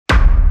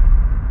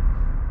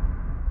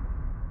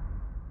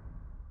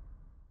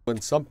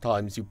And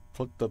sometimes you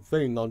put the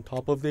thing on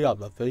top of the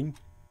other thing.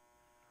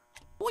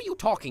 Who are you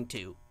talking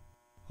to?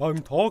 I'm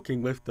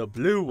talking with the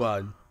blue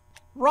one.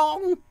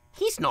 Wrong.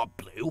 He's not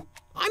blue.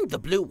 I'm the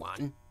blue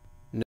one.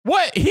 No,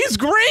 what? He's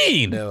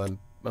green! No,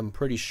 I'm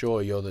pretty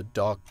sure you're the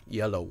dark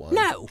yellow one.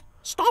 No.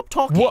 Stop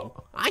talking. What?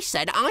 I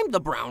said I'm the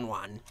brown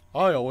one.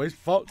 I always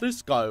thought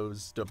this guy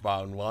was the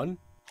brown one.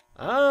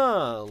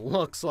 Ah,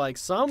 looks like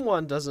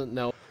someone doesn't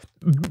know.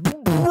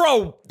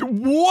 Bro,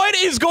 what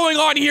is going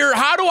on here?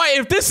 How do I,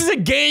 if this is a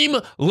game,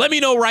 let me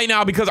know right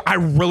now because I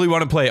really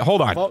want to play it.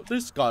 Hold on. I thought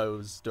this guy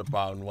was the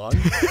brown one.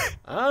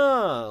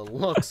 Ah,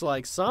 looks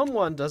like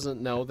someone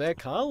doesn't know their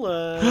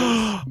colors.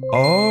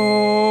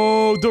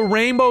 Oh, the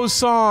rainbow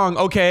song.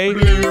 Okay.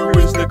 Blue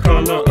is the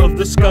color of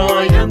the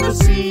sky and the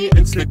sea.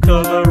 It's the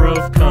color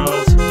of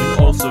cars and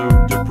also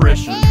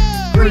depression.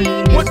 Green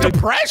is What,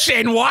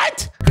 depression?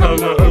 What?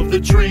 color of the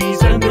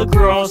trees and the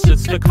grass.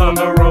 It's the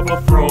color of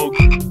a frog,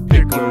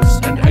 pickles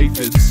and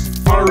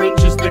aphids.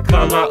 Orange is the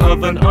color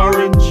of an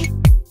orange.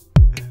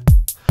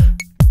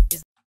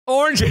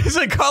 Orange is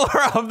the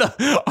color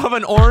of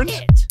an orange.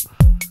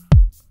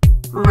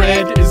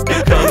 Red is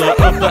the color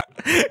of the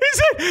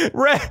Is it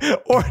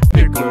red or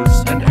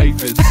pickles and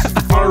aphids.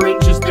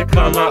 Orange is the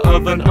color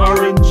of an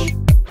orange.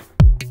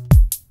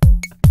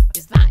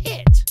 Is that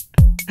it?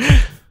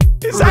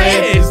 is that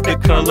Red it? is the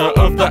color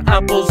of the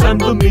apples and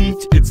the meat.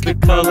 It's the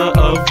color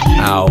of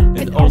you Ow.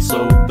 and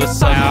also the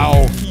sun.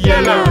 Ow.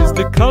 Yellow is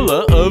the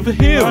color of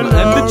him and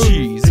the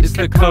cheese. It's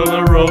the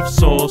color of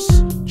sauce,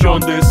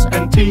 jaundice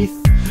and teeth.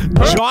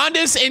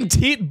 Jaundice and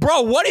teeth.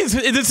 Bro, what is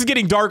this? Is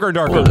getting darker and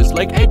darker. Colors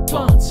like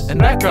eggplants and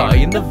that guy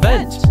in the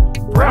vent.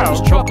 Brown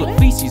is chocolate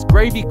feces,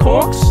 gravy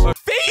corks.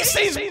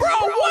 Feces, bro,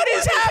 what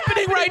is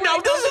happening right now?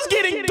 This is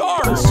getting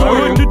dark. I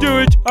want to do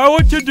it. I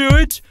want to do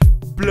it.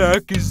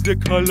 Black is the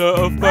color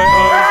of my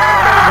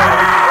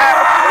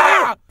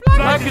eyes.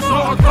 Black is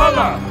not a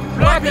color.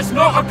 Black is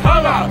not a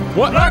color.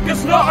 What? Black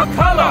is not a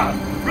color.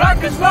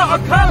 Black is not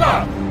a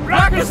color.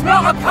 Black is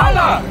not a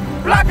color.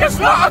 Black is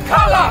not a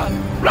color.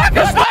 Black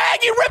is not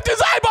He ripped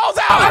his eyeballs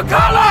a out.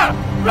 color.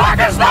 Black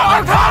is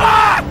not a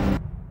color.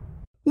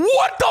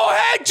 What the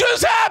heck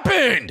just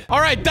happened? All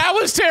right, that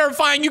was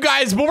terrifying, you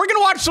guys, but we're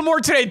gonna watch some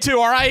more today too,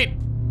 all right?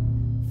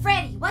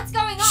 Freddy, what's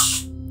going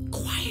on?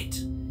 Quiet.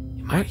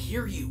 It might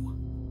hear you.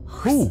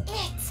 Who?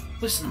 It.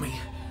 Listen to me.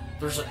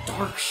 There's a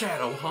dark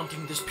shadow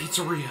haunting this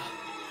pizzeria.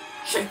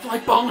 Shaped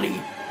like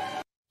Bonnie.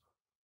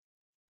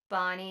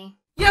 Bonnie.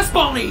 Yes,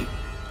 Bonnie!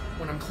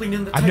 When I'm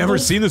cleaning the I've never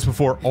tables, seen this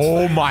before.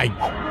 Oh my.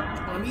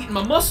 when I'm eating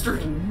my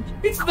mustard,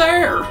 it's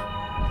there!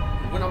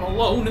 When I'm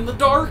alone in the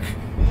dark,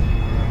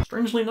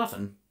 strangely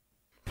nothing.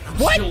 I'm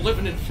What? still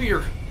living in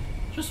fear,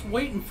 just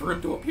waiting for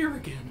him to appear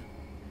again.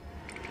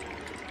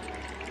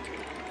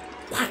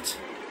 What?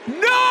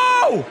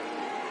 No!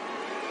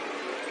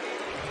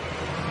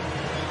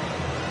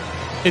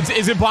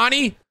 Is it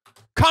Bonnie?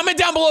 Comment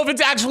down below if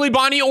it's actually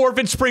Bonnie or if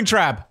it's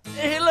Springtrap.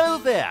 Hello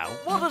there.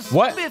 What a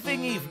What?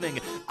 spiffing evening.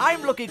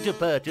 I'm looking to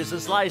purchase a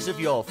slice of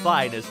your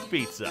finest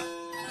pizza.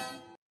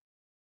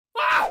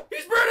 Ah!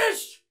 He's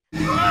British!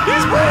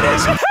 He's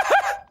British!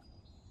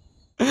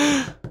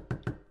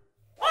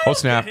 Oh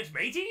snap. It's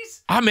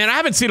mateys? Oh man, I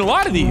haven't seen a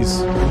lot of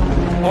these.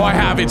 Oh, I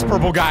have. It's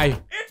Purple Guy.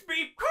 It's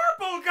me,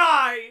 Purple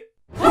Guy!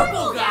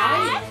 Purple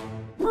Guy?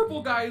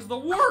 Purple Guy is the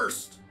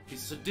worst!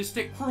 His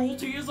sadistic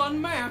cruelty is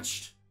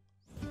unmatched.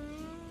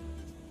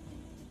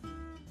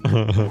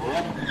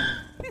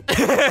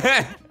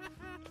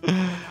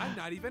 I'm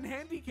not even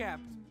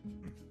handicapped.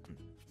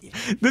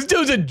 This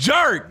dude's a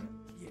jerk.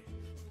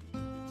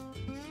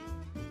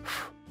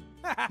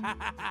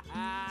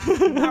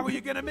 How are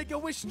you gonna make a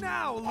wish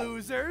now,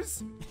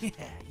 losers?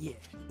 Yeah.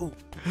 Ooh.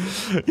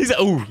 He's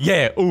a, ooh,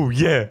 yeah, ooh,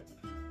 yeah.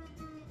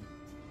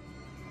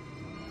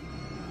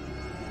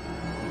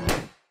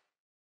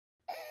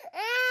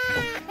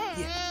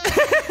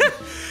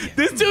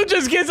 This dude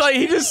just gets like,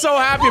 he's just so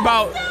happy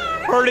about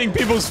hurting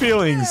people's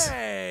feelings.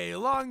 Hey,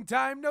 long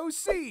time no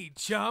see,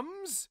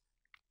 chums.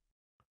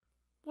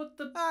 What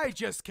the? I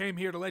just came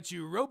here to let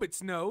you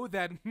robots know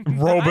that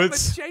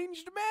Robots? I'm a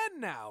changed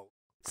man now.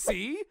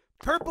 See?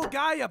 Purple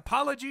Guy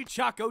Apology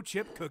Choco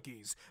Chip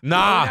Cookies.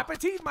 Nah. Bon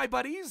appetit, my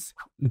buddies.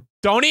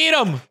 Don't eat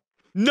them.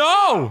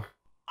 No.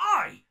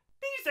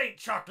 These ain't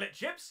chocolate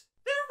chips.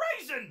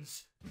 They're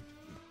raisins.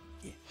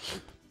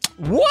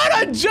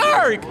 What a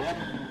jerk.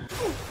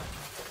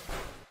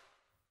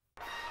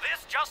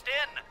 This just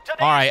in. Today's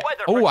All right.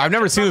 weather Oh, I've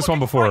never predictions seen are this one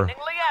looking before.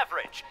 frighteningly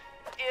average.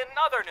 In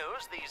other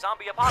news, the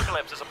zombie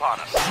apocalypse is upon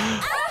us.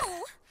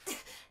 Ow! Did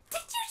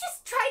you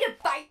just try to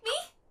bite me?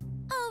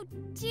 Oh,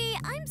 gee,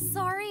 I'm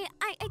sorry.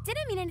 I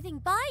didn't mean anything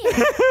by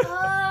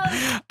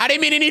it. I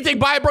didn't mean anything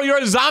by it, bro. You're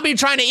a zombie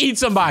trying to eat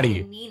somebody.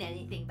 Didn't mean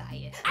anything by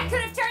it. I could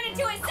have turned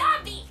into a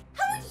zombie.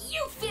 How would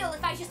you feel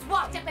if I just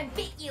walked up and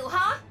bit you,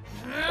 huh?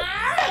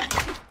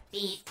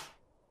 Beat.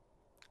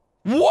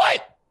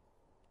 What?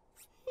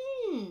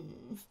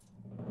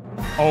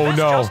 Oh This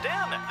no. just in.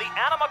 The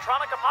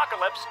animatronic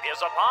apocalypse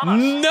is upon us.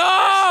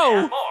 No!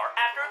 And more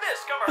after this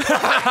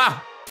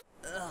commercial.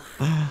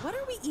 What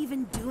are we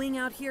even doing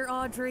out here,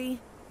 Audrey?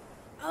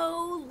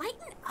 Oh, lighten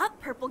up,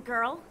 Purple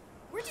Girl.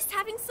 We're just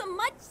having some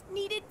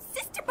much-needed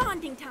sister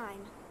bonding time.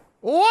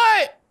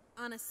 What?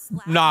 On a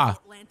slab Nah. of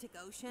the Atlantic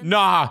Ocean.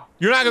 Nah,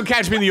 you're not gonna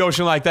catch me in the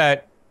ocean like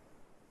that.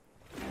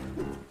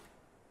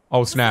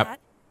 Oh, snap.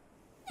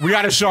 We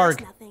got a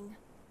shark. Nothing.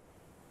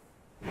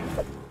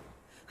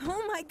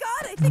 Oh my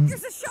god, I think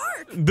there's a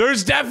shark!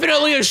 There's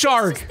definitely a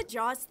shark. It's just the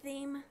Jaws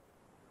theme.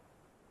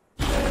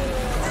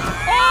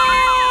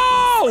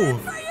 Oh!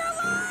 For your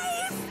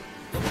life!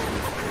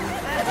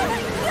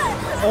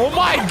 Oh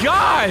my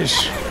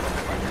gosh!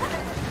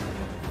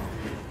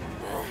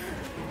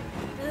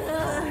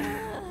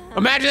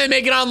 Imagine they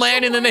make it on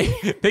land and then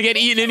they get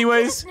eaten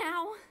anyways.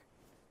 Now.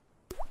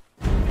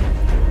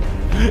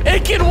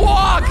 It can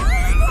walk!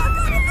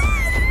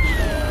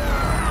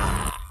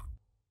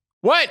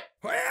 What?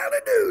 Howdy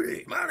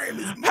doody. My name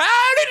is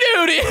Howdy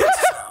doody!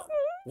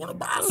 Wanna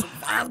buy some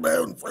 5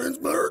 Mountain Friends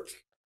merch?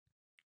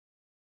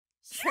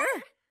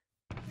 Sure.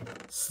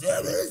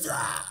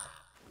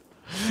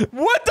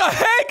 What the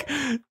heck?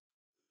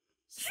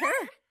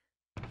 Sure.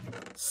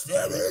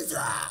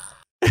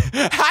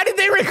 How did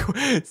they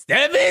record?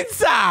 Step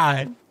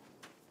inside.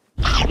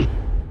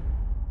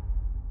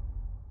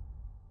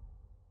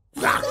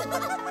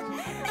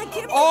 I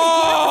can't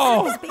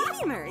Oh! believe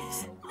baby merch.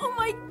 Oh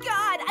my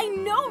god, I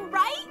know,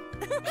 right?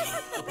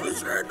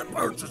 Appreciate the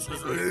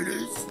purchases,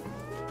 ladies.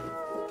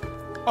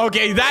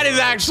 Okay, that is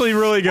actually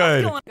really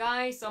good.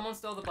 Guys, someone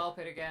stole the ball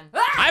pit again.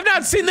 I've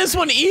not seen this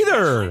one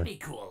either. Be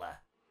cooler.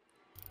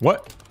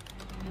 What?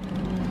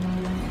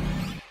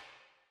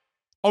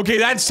 Okay,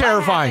 that's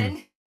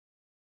terrifying.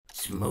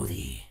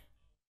 Smoothie.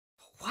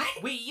 What?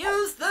 We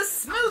use the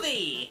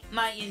smoothie!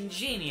 My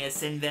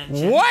ingenious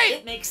invention. What?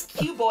 It makes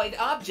cuboid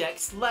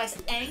objects less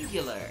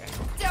angular.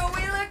 Don't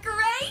we look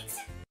great?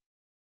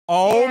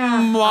 Oh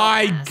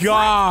my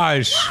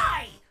gosh.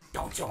 Why?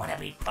 Don't you want to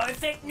be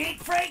perfect,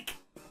 neat freak?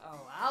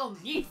 Oh, I'll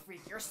neat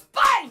freak your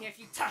spine if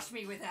you touch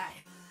me with that.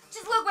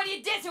 Just look what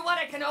you did to what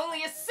I can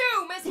only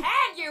assume is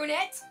hand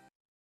unit.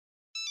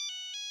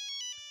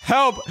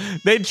 Help!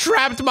 They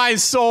trapped my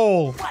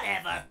soul.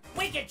 Whatever.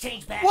 We can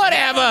change back.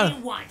 Whatever. Whenever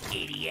you want,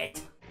 idiot.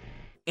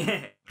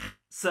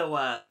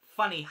 So,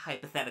 funny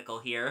hypothetical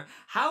here.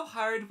 How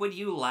hard would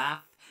you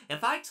laugh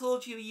if I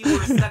told you you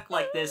were stuck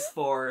like this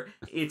for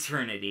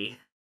eternity?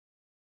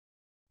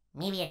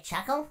 Maybe a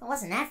chuckle? It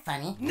wasn't that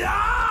funny. No!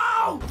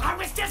 I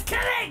was just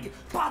kidding!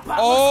 Papa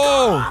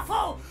Oh! was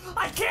awful!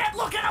 I can't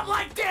look at him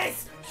like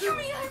this! You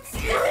mean I'm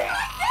standing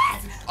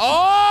like this?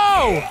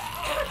 Oh!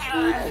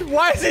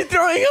 Why is he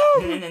throwing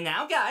up? And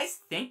now, guys,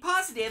 think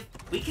positive.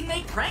 We can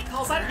make prank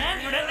calls on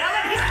hand unit now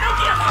that he's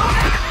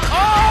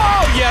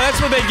Oh! Yeah,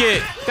 that's what they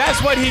get.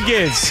 That's what he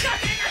gets.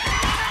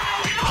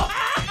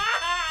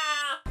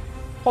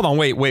 Hold on,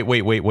 wait.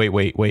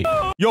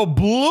 Yo,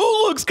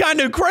 Blue looks kind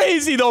of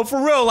crazy though,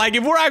 for real. Like,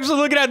 if we're actually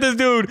looking at this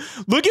dude,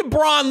 look at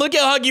Braun, look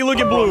at Huggy, look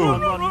at Blue.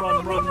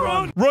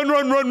 Run.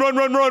 Run.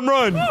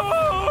 Run.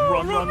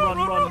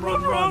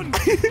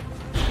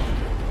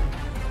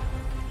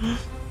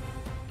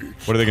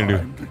 What are they gonna do?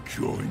 Time to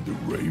join the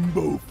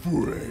Rainbow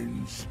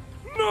Friends.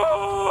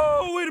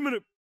 No! Wait a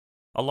minute.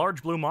 A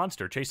large blue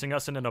monster chasing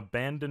us in an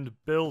abandoned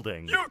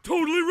building. You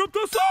totally ripped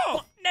us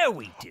off! No,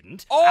 we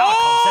didn't.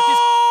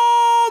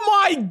 Oh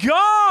my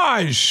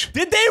gosh!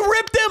 Did they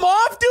rip them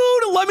off,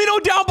 dude? Let me know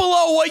down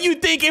below what you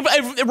think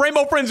if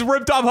Rainbow Friends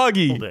ripped off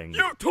Huggy.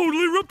 You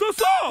totally ripped us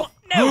off!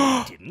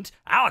 No, we didn't.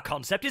 Our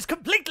concept is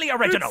completely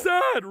original. It's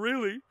sad,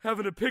 really,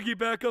 having to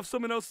piggyback off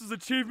someone else's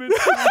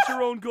achievements to reach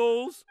your own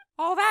goals.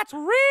 Oh, that's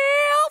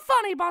real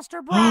funny,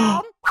 Buster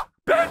Brown.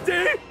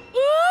 Betty!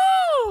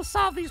 Ooh,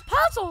 solve these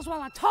puzzles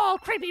while a tall,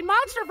 creepy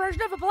monster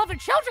version of a beloved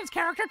children's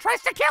character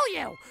tries to kill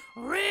you.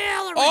 Real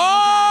original.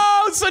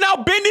 Oh, so now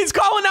Bendy's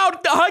calling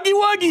out the Huggy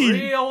Wuggy.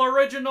 Real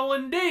original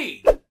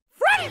indeed.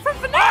 Freddy from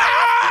FNAF!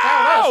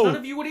 Without us, none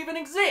of you would even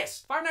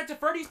exist. Five Nights at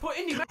Freddy's put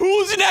indie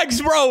Who's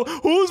next, bro?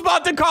 Who's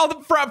about to call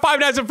the Five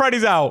Nights at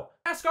Freddy's out?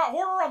 mascot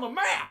horror on the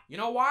map. You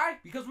know why?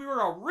 Because we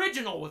were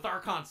original with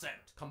our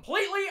concept.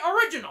 Completely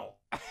original.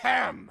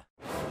 Ahem.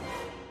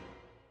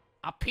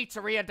 A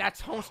pizzeria that's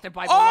hosted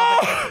by Oh!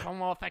 beloved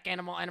anthropomorphic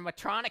animal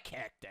animatronic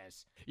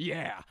characters.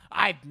 Yeah,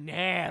 I've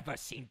never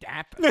seen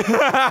that before.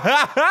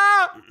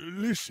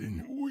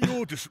 Listen, we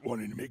all just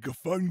wanted to make a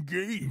fun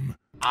game.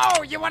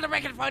 Oh, you want to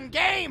make it a fun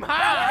game,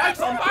 huh?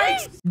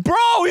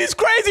 Bro, he's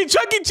crazy.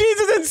 Chuck E. Cheese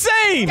is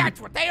insane.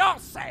 That's what they all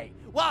say.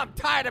 Well, I'm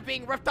tired of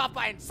being ripped off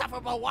by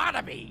insufferable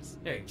wannabes.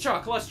 Hey,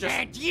 Chuck, let's just...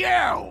 And you!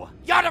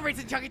 You're the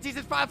reason Chuck E. Cheese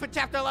is filed for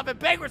Chapter 11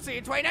 bankruptcy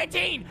in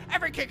 2019.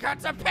 Every kid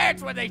cuts their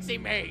pants when they see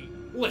me.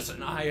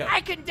 Listen, I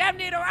condemn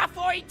you to rot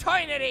for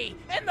eternity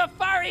in the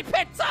fiery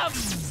pits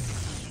of...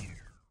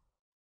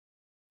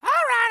 All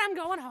right, I'm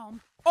going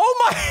home.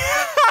 Oh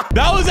my...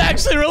 That was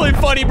actually really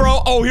funny, bro.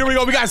 Oh, here we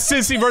go. We got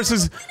Sissy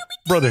versus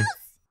Brother.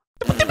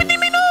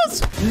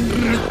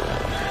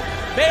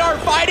 They are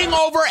fighting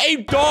over a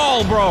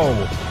doll, bro.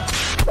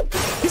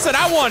 He said,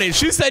 I want it.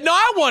 She said, no,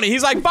 I want it.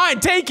 He's like, fine,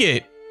 take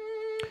it.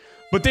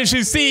 But then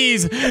she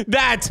sees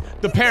that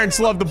the parents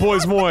love the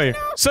boys more.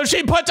 So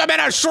she puts him in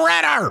a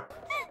shredder.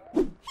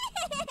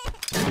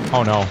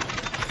 Oh no.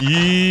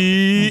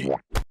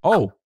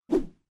 Oh.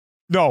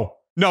 No.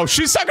 No,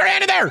 she stuck her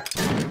hand in there!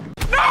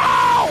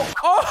 No!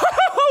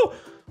 Oh!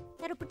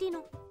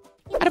 Aeroputino.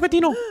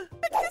 Aeroputino.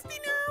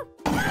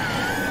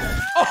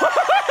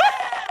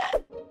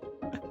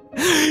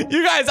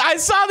 You guys, I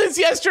saw this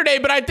yesterday,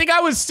 but I think I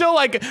was still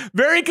like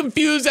very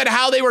confused at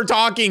how they were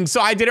talking,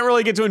 so I didn't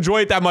really get to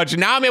enjoy it that much. And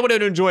now I'm able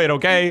to enjoy it,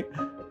 okay?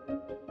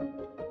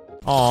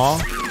 Aw.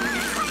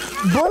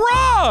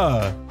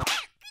 Bruh!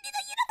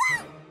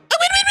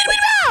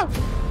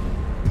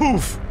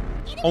 Poof.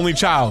 Only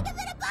child.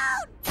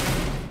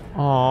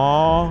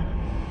 Aww.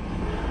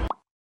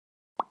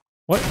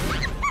 What?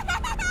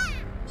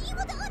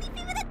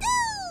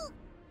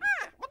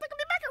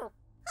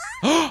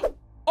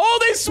 Oh,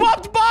 they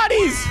swapped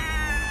bodies!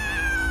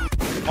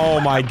 Oh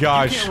my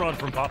gosh. You can't run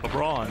from Papa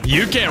Braun.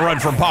 You can't run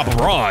from Papa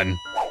Braun.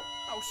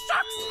 Oh,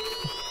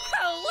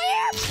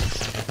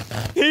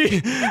 shucks!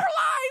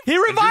 He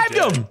revived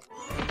him!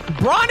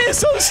 Braun is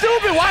so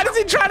stupid. Why does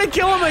he try to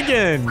kill him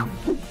again?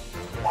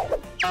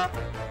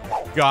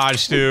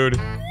 Gosh, dude.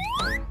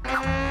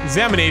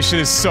 Examination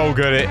is so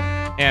good at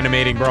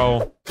animating,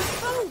 bro.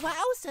 Oh,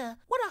 wowza.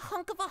 What a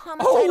hunk of a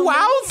homicide. Oh,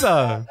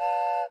 wowza.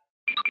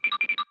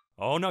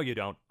 Oh, no, you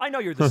don't. I know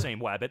you're the same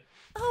Wabbit.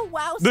 Oh,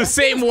 wowza. The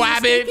same You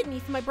Wabbit. mistaken me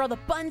for my brother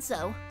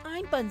Bunzo.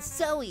 I'm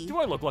Bunzoe. Do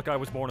I look like I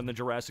was born in the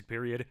Jurassic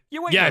period?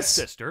 You ain't Yes.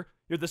 my sister.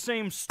 You're the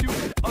same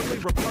stupid, ugly,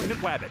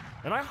 repugnant Wabbit.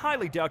 And I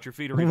highly doubt your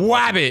feet are even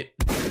Wabbit.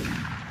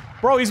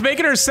 Bro, he's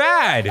making her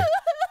sad.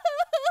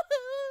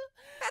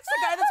 That's the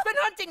guy that's been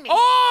hunting me.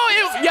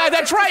 Oh, yeah,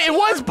 that's right. It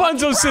was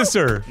Bunzo's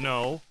sister.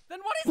 No. Then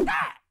what is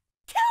that?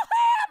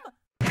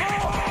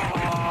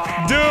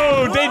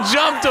 Dude, they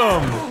jumped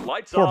him.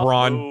 Lights Poor off,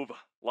 Braun. move.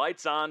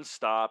 Lights on,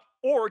 stop.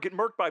 Or get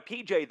murked by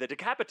PJ the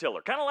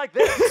Decapitiller. Kind of like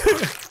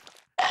this.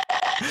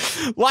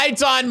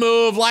 Lights on,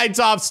 move. Lights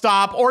off,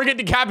 stop. Or get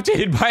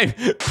decapitated by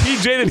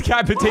PJ the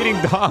decapitating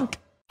dog.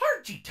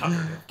 Aren't you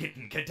tired of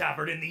getting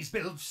cadavered in these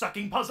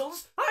bilge-sucking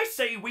puzzles? I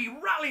say we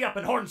rally up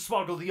and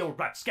hornswoggle the old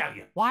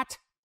rapscallion. What?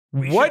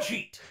 What?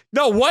 Cheat.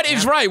 No, what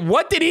is right?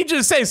 What did he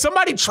just say?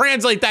 Somebody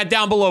translate that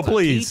down below,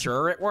 please.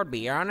 Teacher, it would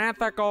be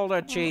unethical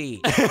to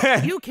cheat.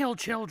 You kill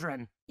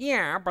children.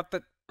 Yeah, but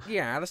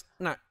that's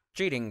not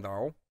cheating,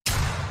 though.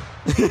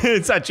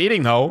 It's not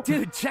cheating, though.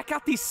 Dude, check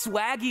out these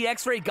swaggy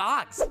X-ray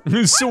gogs.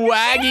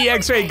 Swaggy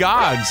X-ray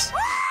gogs.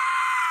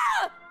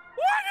 Why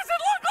does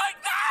it look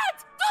like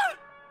that?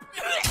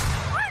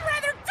 I'd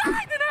rather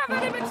die than have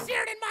that image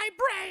seared in my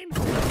brain.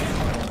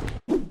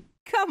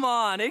 Come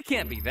on, it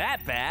can't be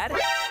that bad.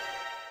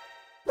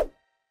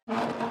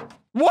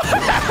 What?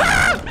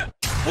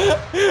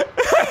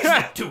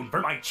 Tune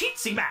for my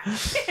cheatsy map.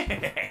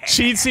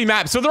 Cheatsy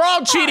map. So they're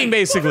all cheating, What are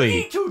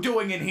basically. you two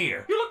doing in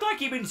here? You look like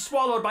you've been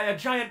swallowed by a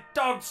giant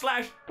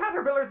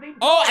dog/caterpillar thing.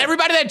 Oh,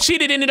 everybody that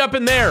cheated ended up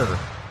in there.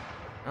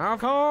 Of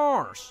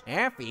course.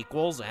 F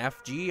equals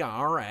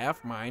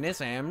FGRF minus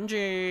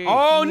MG.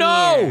 Oh,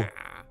 no. Yeah.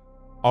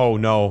 Oh,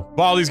 no.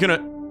 Baldy's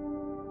gonna...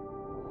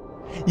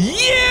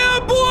 Yeah,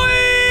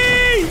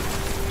 boy!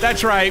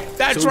 That's right.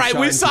 That's right.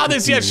 We saw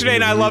this yesterday,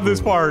 and I love this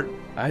part.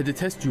 I had to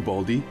test you,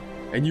 Baldy,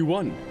 and you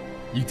won.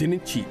 You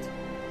didn't cheat.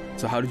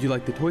 So how did you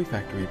like the toy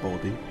factory,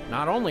 Baldy?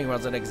 Not only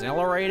was it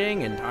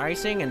exhilarating,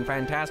 enticing, and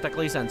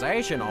fantastically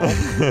sensational,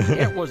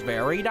 it was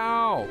very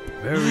dope.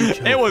 Very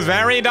chill. It was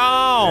very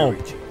dope.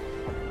 Very chill.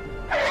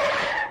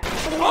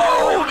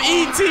 Oh,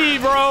 E.T.,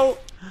 bro.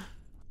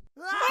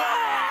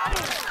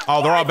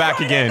 Oh, they're all back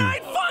again.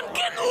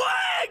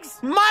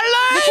 My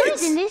The legs!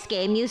 kids in this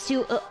game used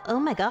to. Oh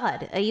my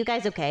god, are you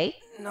guys okay?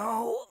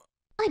 No.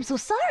 I'm so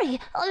sorry.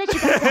 I'll let you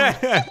guys out.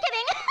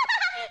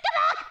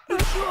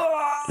 Just kidding.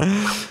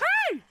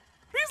 Hey!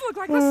 These look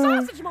like the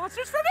sausage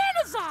monsters from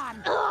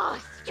Amazon. Oh,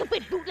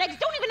 stupid bootlegs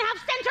don't even have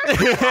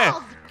centers.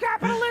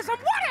 Capitalism,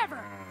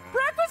 whatever.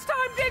 Breakfast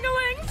time,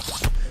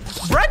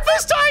 dinglings.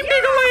 Breakfast time,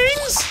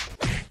 dinglings!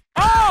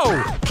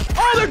 Oh!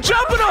 Oh, they're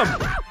jumping him!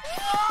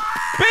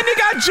 Bendy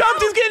got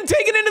jumped. He's getting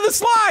taken into the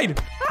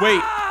slide.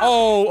 Wait.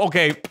 Oh,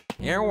 okay.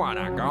 You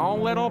wanna go,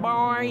 little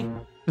boy?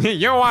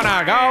 You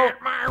wanna go?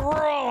 My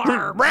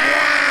ruler.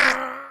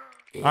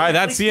 All right,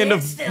 that's the end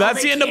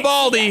of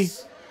Baldy.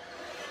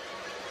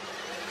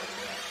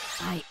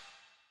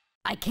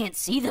 I can't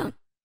see them.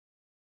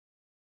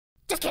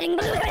 Just kidding.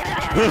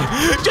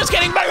 Just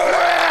kidding.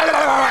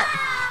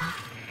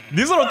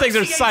 These little things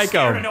are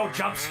psycho. No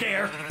jump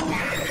scare.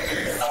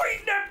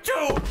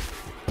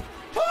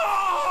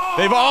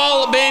 They've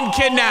all been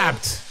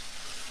kidnapped.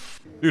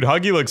 Dude,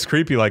 Huggy looks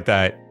creepy like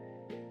that.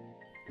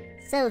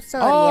 So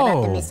sorry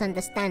about the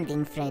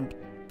misunderstanding, friend.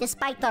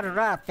 Despite our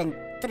rough and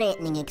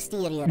threatening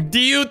exterior. Do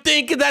you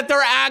think that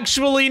they're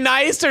actually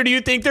nice, or do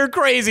you think they're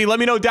crazy? Let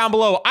me know down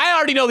below. I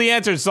already know the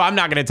answers, so I'm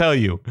not gonna tell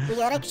you.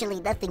 We are actually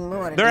nothing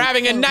more. They're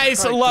having a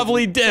nice,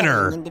 lovely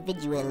dinner.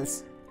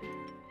 Individuals.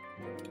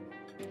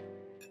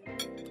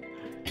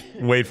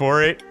 Wait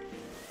for it.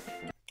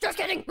 Just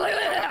kidding.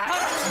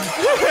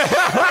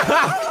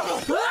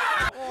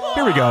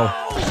 Here we go.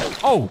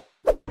 Oh.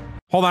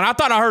 Hold on, I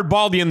thought I heard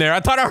Baldy in there. I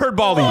thought I heard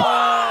Baldy.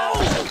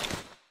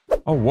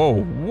 Oh,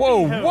 whoa,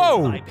 whoa,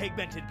 whoa. My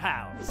pigmented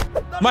pals.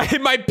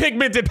 My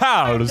pigmented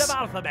pals.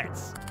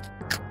 Alphabets.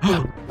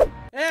 What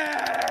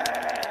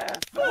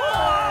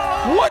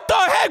the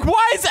heck?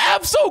 Why is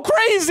F so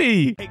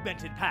crazy?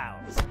 Pigmented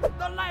pals.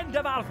 The land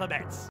of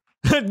alphabets.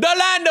 The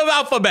land of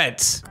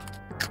alphabets.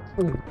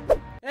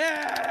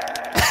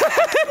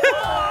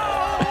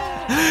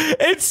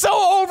 It's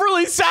so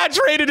overly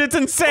saturated, it's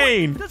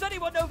insane. Does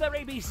anyone know their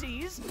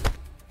ABCs?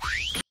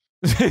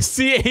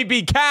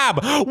 C-A-B cab.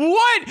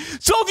 What?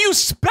 So if you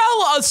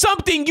spell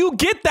something, you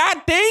get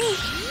that thing?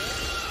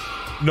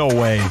 No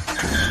way.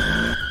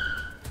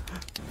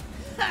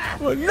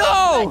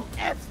 No!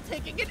 F's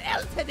taking an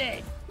L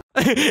today.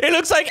 It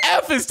looks like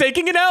F is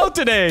taking an L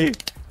today.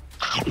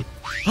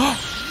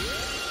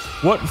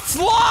 What?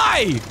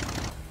 Fly!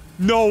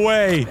 No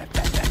way.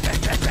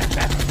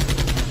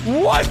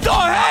 What the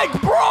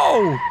heck,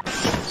 bro?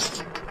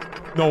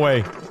 No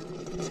way.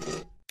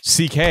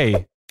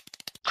 CK.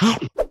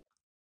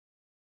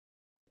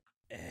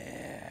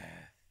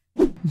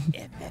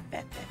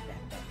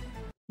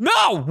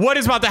 No! What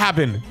is about to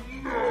happen?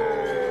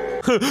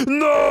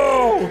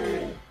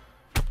 No!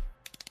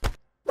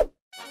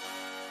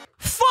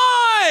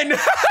 Fun!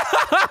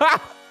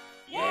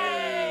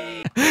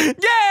 Yay!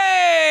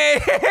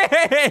 Yay!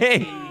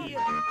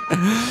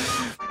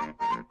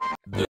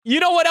 You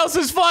know what else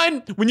is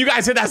fun? When you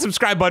guys hit that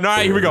subscribe button. All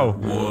right, here we go.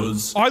 Oh,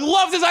 I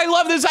love this. I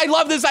love this. I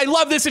love this. I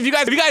love this. If you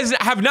guys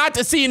have not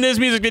seen this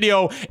music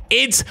video,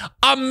 it's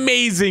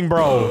amazing,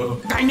 bro.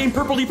 Guy named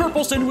Purpley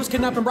Purpleston was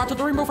kidnapped and brought to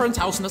the Rainbow Friend's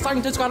house, and the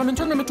scientists got him and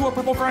turned him into a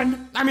purple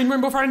friend. I mean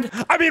Rainbow Friend.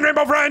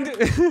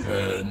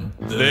 And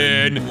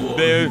then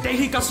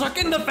He got stuck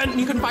in the vent and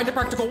he couldn't find a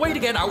practical way to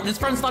get out, and his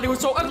friends thought he was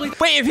so ugly.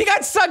 Wait, if he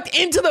got sucked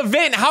into the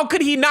vent, how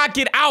could he not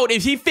get out?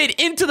 If he fit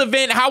into the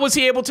vent, how was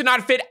he able to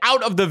not fit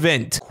out of the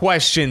vent?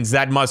 Questions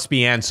that must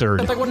be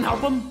answered. That wouldn't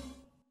help him.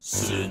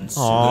 Since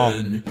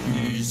then,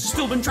 he's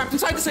still been trapped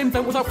inside the same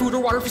vent without food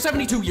or water for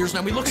 72 years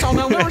now. He looks all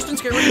malnourished and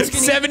scary and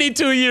skinny.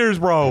 72 years,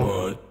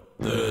 bro.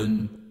 But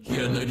then he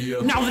had an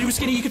idea. Now that he was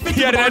skinny, he could fit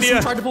He through had the an bars, so idea.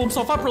 he tried to pull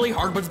himself up really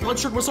hard, but his blood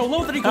sugar was so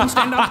low that he couldn't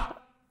stand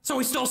up. So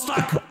he's still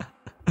stuck.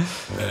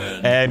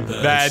 And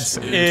that's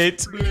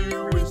it.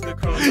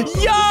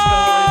 Yo!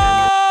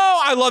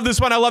 I love this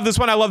one. I love this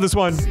one. I love this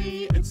one.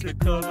 See, it's the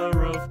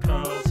color of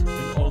cars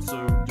and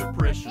also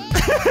depression.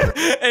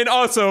 And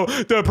also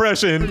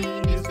depression.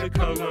 Green is the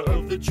color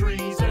of the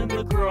trees and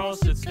the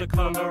grass. It's the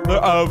color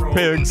Of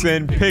pigs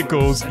and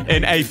pickles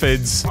and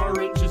aphids.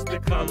 Orange is the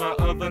color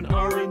of an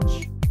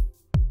orange.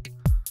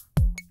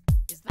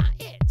 Is that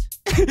it?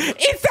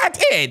 Is that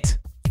it?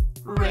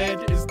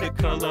 Red is the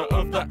color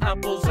of the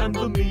apples and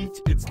the meat.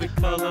 It's the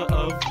color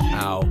of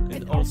you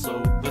and also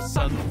the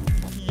sun.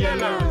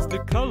 Yellow is the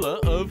color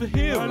of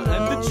him and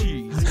the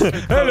cheese. It's the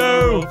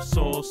Hello. color of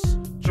sauce,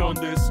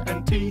 jaundice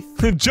and teeth.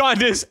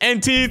 Jaundice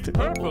and teeth.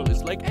 Purple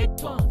is like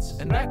eggplants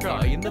and that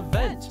guy in the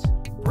vent.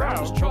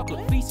 Brown is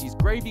chocolate feces,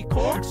 gravy,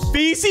 corks.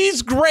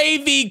 Feces,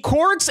 gravy,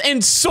 corks,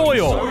 and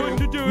soil.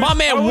 My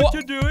man, what?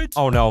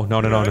 Oh no, no,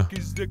 no, no, no. Black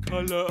is the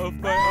color of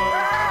my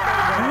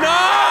eyes.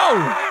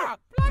 No!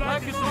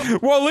 Black is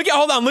not Well, look at,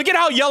 hold on. Look at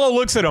how yellow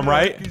looks at him,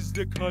 right? is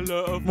the color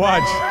of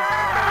Watch.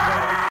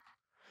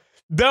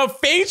 The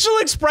facial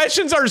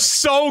expressions are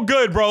so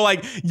good, bro.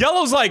 Like,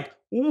 yellow's like,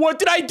 what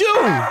did I do?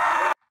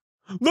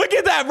 Look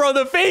at that, bro.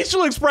 The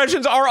facial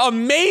expressions are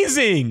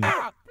amazing.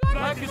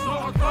 Black is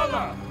not a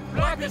color.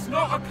 Black is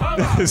not a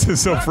color. This is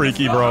so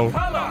freaky, bro.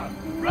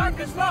 Black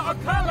is not a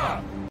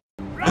color.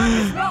 Black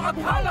is not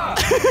a color.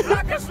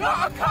 Black is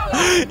not a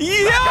color.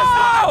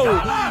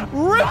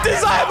 Yo! Ripped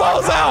his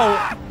eyeballs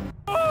out.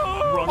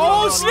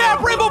 Oh,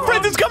 snap. Rainbow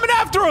Friends is coming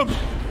after him.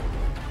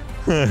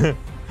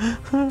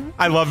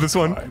 I love this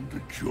one. Time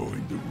to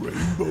join the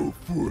Rainbow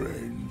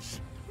Friends.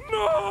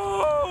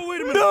 No!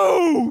 Wait a minute.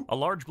 No! A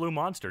large blue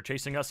monster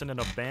chasing us in an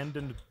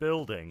abandoned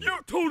building. You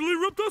totally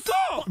ripped us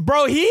off!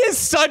 Bro, he is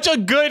such a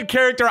good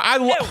character. I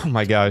love. Oh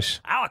my gosh.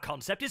 Our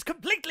concept is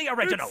completely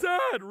original. It's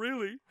sad,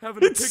 really.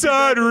 Having It's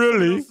sad,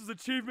 really. else's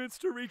achievements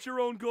to reach your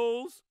own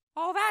goals.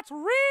 Oh, that's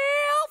real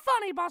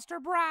funny, Buster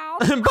Brown.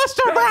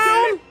 Buster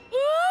Brown!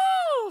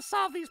 Ooh,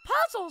 solve these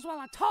puzzles while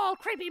a tall,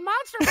 creepy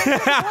monster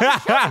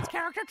Sheldon's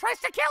character tries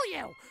to kill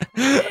you.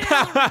 Real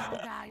original,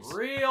 guys.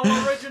 Real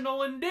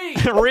original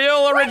indeed.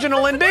 Real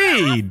original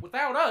indeed.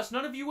 Without us,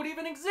 none of you would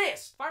even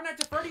exist. Five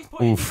Nights at Freddy's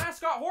put indie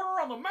mascot horror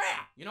on the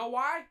map. You know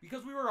why?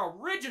 Because we were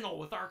original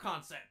with our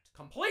concept.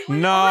 Completely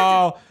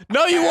No.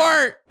 No, you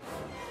weren't.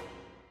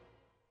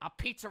 A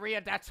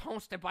pizzeria that's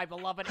hosted by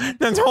beloved.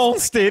 That's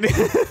hosted.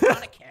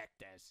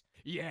 characters.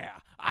 Yeah,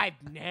 I've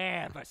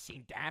never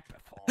seen that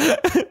before.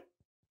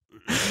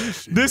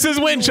 This is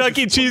when Chuck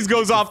E. Cheese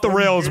goes off the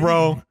rails,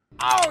 bro.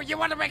 Oh, you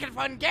want to make it a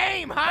fun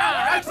game,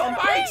 huh?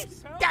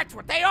 That's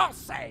what they all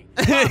say.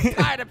 I'm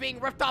tired of being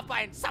ripped off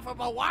by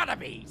insufferable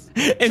wannabes.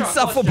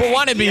 Insufferable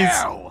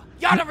wannabes.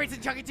 You're the reason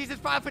Chuck E. Cheese is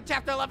filed for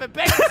Chapter 11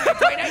 bankruptcy in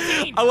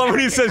 2018. I love when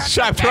he says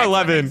Chapter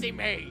 11.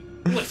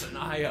 Listen,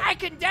 I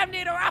condemn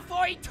you to rot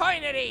for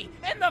eternity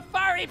in the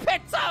fiery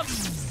pits of...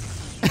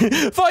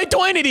 For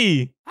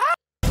eternity.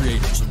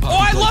 Create some Oh,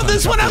 I love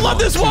this one. I love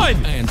this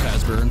one. And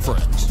Fazbear and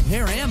Friends.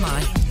 Where am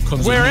I?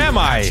 Where am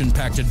I?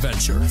 Action-packed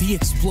adventure. The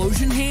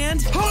explosion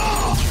hand?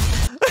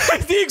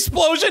 The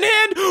explosion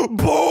hand?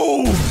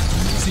 Boom!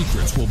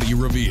 Secrets will be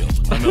revealed.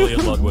 I'm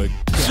Elliot Ludwig.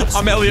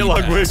 I'm Elliot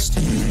Ludwig.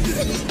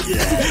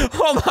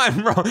 Hold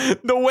on, bro.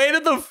 The way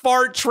that the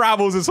fart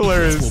travels is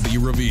hilarious. Will be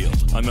revealed.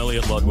 I'm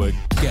Elliot Ludwig.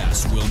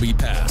 Gas will be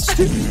passed.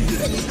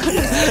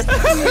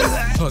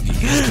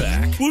 Huggy is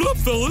back. What up,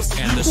 fellas?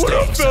 And the What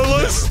up,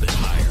 fellas? Have never been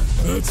higher.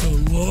 That's a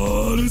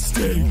lot of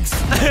stakes.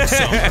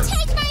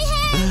 Take my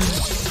hand!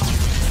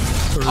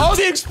 Oh,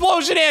 the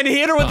explosion hand. He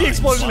hit her with the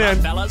explosion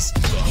hand. Fellas,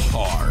 the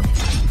harm.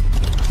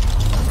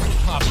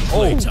 Poppy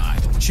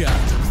Playtime,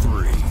 Chapter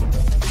 3.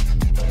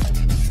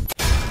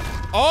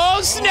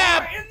 Oh,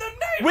 snap!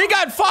 We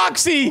got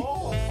Foxy!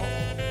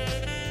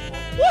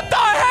 What the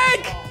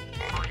heck?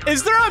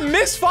 Is there a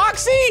Miss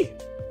Foxy?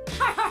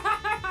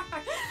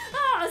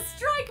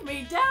 Strike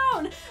me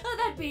down!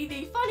 That'd be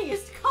the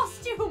funniest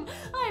costume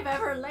I've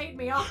ever laid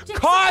me off to.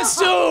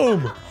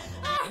 Costume!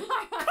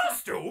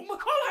 Costume?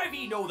 I'll have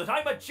ye know that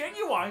I'm a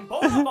genuine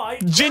bona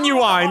fide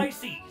Genuine.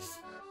 ICs.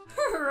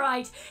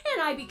 Right,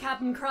 and I be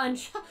Captain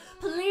Crunch.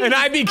 Please. And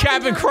I be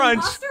Captain Crunch.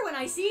 Imposter when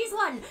I sees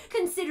one,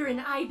 considering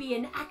I be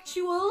an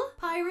actual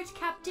pirate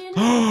captain.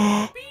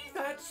 Be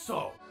that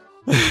so?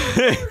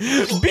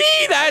 Be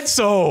that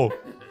so?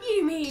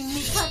 You mean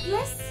me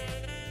cutlass?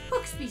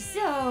 Hooks be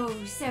so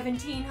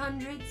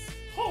 1700s.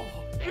 Oh,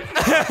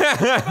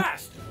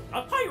 fast!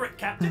 A pirate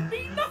captain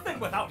be nothing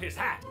without his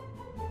hat.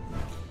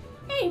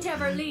 Ain't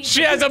ever leave.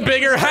 She has a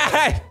bigger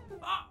hat.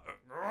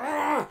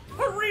 A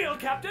real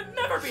captain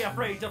never be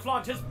afraid to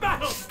flaunt his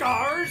battle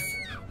scars.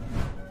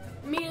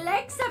 Me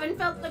legs haven't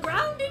felt the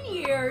ground in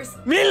years.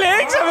 Me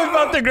legs haven't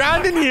felt the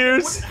ground in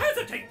years. Wouldn't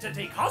hesitate to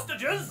take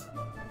hostages.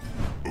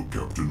 A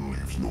captain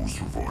leaves no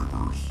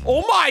survivors.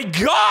 Oh my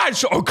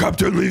gosh! Oh,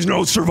 Captain leaves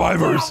no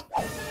survivors.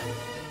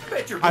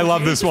 I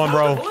love this one,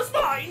 bro.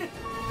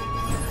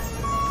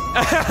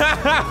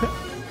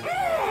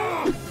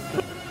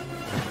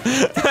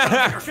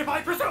 Ship,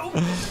 I presume.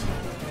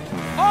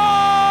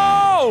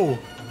 Oh!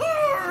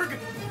 Arg!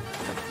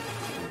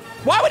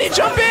 Why would he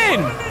jump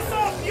in? This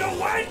off, you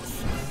wench!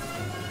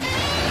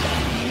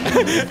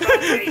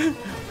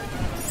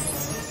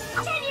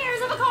 10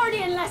 years of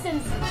accordion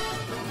lessons.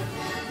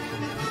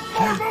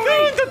 Dun,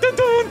 dun, dun,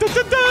 dun, dun,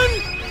 dun, dun.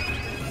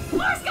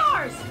 More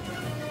scars.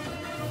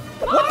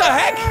 What the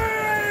heck?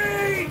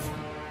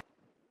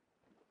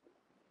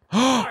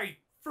 I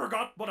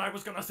forgot what I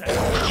was gonna say.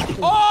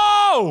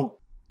 Oh!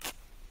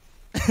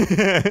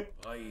 I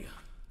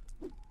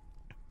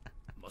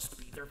must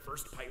be their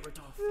first pirate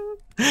off.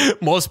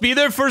 Must be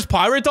their first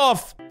pirate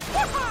off.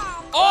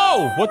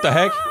 Oh! What the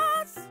heck?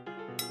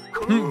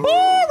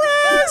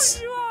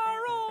 Boris!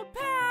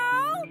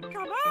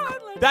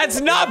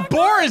 That's not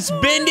Boris,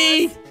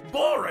 Bindi!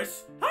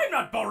 Boris? I'm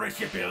not Boris,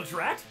 you bilge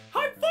rat.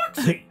 I'm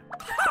Foxy.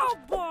 Oh,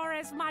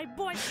 Boris, my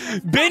boy.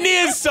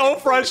 Bindi is so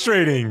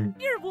frustrating.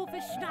 Your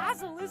wolfish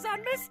nozzle is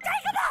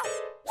unmistakable.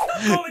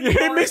 Stop calling me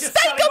You're Boris, you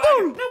scallywag.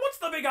 mistakable. Now what's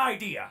the big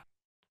idea?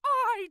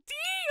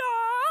 Idea?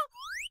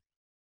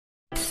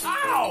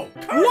 Ow!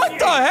 What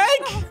the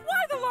heck? Oh,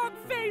 why the long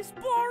face,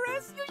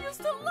 Boris? You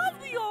used to love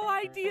the old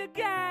idea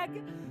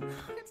gag.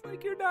 It's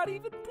like you're not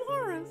even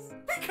Boris.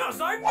 Because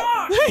I'm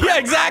not! Yeah,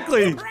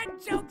 exactly. You're a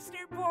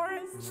jokester,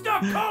 Boris.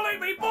 Stop calling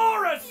me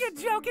Boris! You're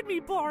joking me,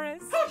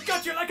 Boris. I'll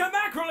gut you like a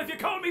mackerel if you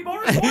call me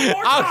Boris one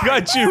more I'll time!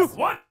 gut you.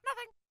 What?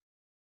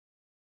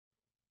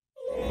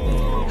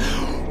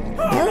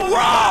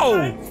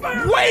 Bro!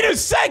 Wait a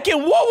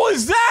second, what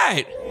was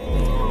that?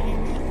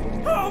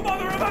 Oh,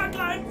 Mother of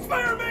Atlan,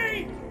 spare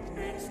me!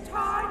 It's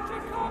time to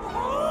come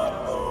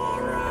home,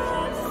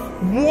 Boris!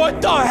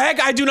 What the heck?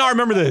 I do not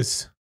remember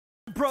this.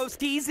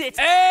 Broskies, it's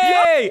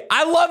Hey!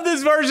 I love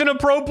this version of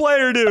Pro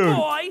Player, dude.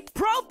 boy,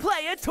 Pro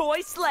Player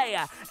Toy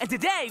Slayer. And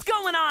today,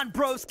 going on,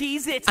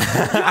 Broskies, it's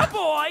your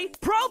boy,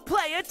 Pro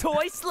Player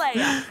Toy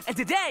Slayer. And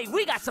today,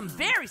 we got some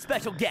very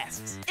special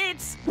guests.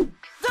 It's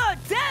the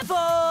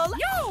devil!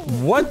 Yo!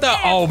 What the?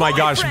 Oh my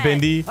gosh,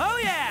 boyfriend. Bindi. Oh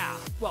yeah!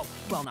 Well,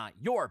 not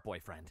your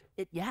boyfriend.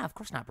 Yeah, of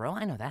course not, bro.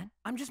 I know that.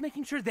 I'm just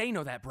making sure they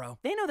know that, bro.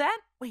 They know that?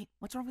 Wait,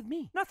 what's wrong with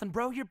me? Nothing,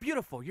 bro. You're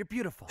beautiful. You're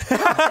beautiful.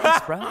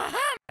 Thanks, bro.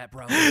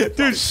 Bro.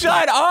 Dude,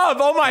 shut up.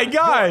 Oh my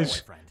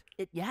gosh.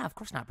 Yeah, of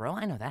course not, bro.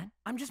 I know that.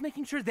 I'm just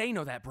making sure they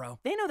know that, bro.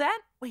 They know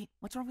that? Wait,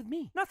 what's wrong with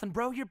me? Nothing,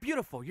 bro. You're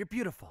beautiful. You're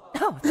beautiful.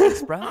 Oh,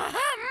 thanks, bro. Can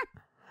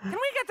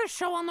we get this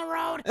show on the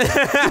road?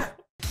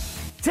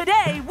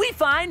 Today, we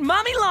find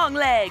Mommy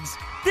Longlegs.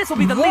 This will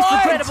be the least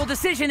regrettable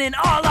decision in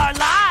all our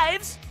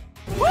lives.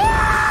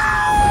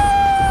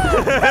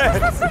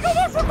 That's the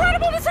most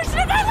regrettable decision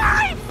in my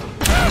life!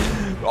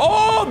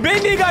 Oh,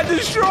 Bindi got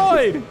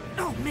destroyed.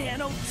 Oh,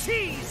 man. Oh,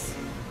 jeez.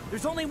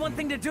 There's only one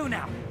thing to do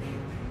now.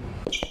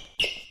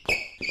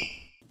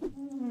 Please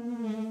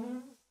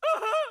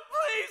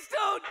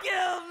don't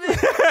kill me.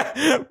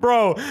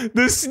 Bro,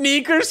 the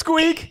sneaker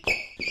squeak.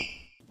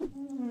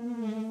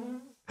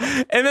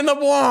 And then the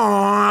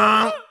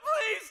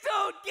Please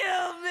don't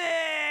kill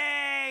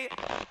me.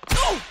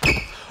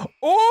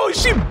 Oh,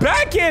 she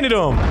backhanded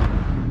him.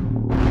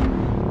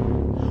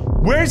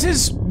 Where's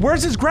his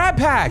grab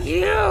pack?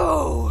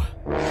 You!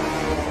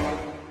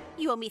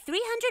 You owe me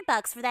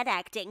 $300 for that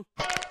acting.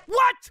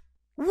 What?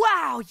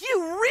 Wow,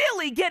 you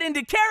really get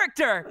into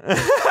character.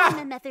 I'm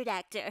a method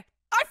actor.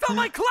 I felt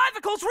my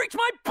clavicles reach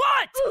my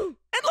butt! And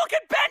look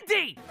at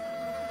Bendy!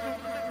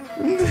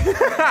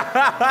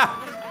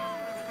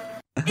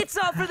 It's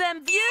all for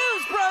them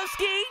views,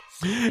 broski!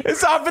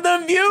 It's all for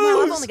them views!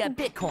 No, I've only got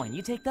Bitcoin.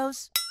 You take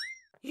those?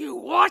 You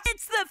what?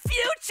 It's the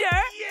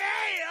future!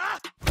 Yeah!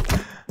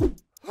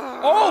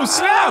 Oh,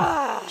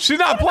 snap! She's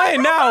not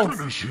playing now. No,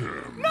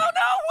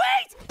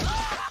 wait!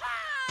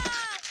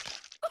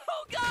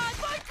 Oh, God,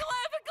 my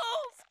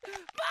clavicles!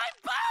 My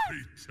butt!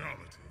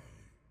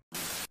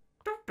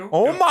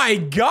 Oh my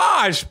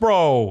gosh,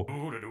 bro.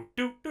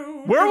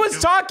 Where was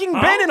Talking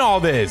Ben in all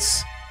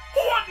this?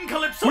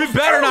 We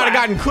better not have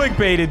gotten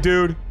clickbaited,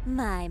 dude.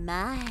 My,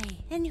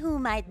 and who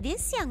might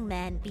this young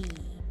man be?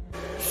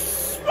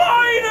 Spider!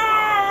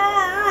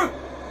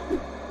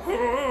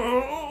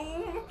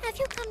 Have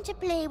you come to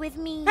play with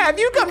me? Have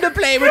you come to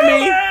play with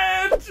me?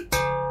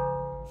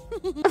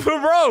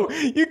 Bro,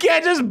 you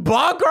can't just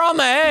bonk her on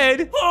the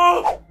head.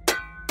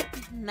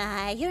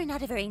 My, you're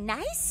not a very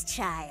nice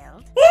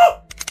child.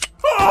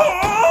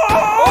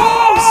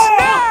 Oh,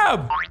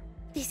 snap!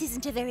 This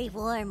isn't a very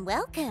warm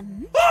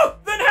welcome. Oh,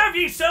 then have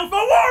yourself a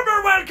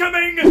warmer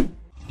welcoming!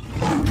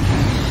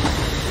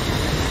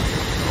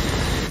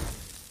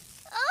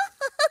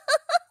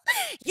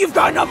 You've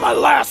gotten on my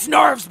last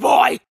nerves,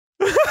 boy!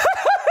 Bro,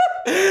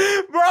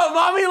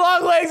 Mommy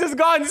Longlegs has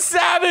gone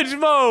savage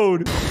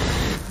mode!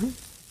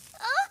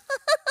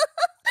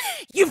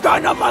 You've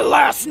gotten on my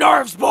last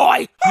nerves,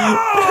 boy!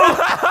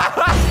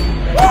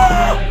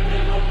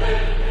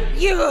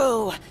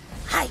 You!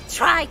 I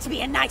tried to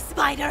be a nice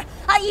spider.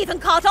 I even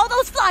caught all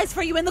those flies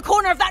for you in the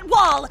corner of that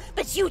wall,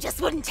 but you just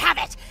wouldn't have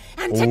it.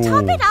 And to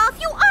top it off,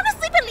 you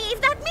honestly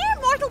believe that mere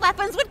mortal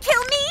weapons would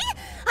kill me?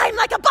 I'm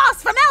like a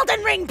boss from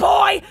Elden Ring,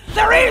 boy!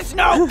 There is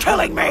no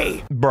killing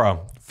me!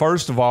 Bro,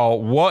 first of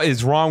all, what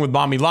is wrong with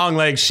Mommy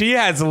Longlegs? She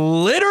has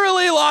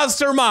literally lost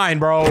her mind,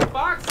 bro.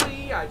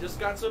 Foxy, I just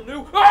got some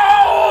new—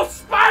 Oh,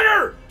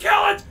 spider!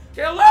 Kill it!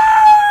 Kill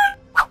it!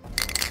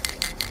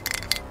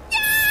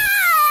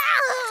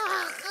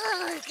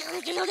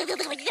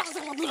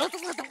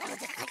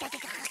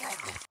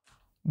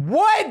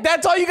 What?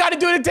 That's all you gotta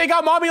do to take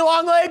out Mommy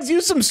Longlegs?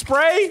 Use some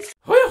spray?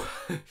 Whew!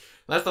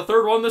 That's the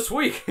third one this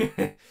week.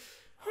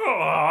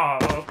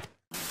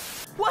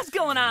 What's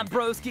going on,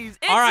 broskies?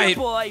 It's all right. Your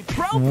boy,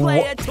 Pro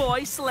Player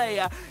Toy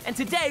Slayer, and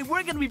today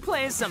we're gonna be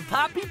playing some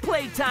Poppy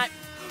Playtime.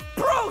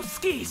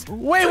 Broskies!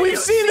 Wait, we've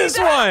seen this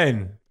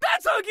one!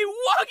 That's Huggy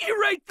Wuggy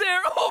right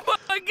there! Oh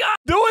my god!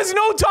 There was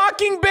no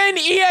Talking Ben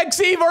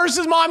EXE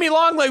versus Mommy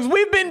Longlegs.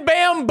 We've been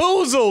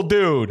bamboozled,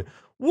 dude.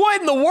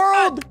 What in the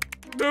world?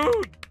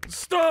 Dude,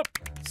 stop!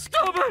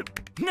 Stop it!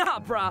 Nah,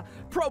 brah.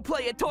 Pro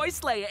Player Toy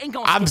Slayer ain't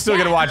gonna— I'm still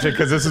gonna watch it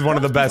because this is one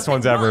of the best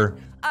ones ever.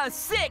 A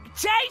sick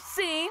chase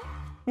scene!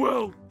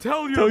 Well,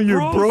 tell your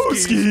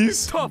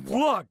broskies. Tough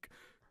luck,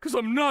 because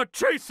I'm not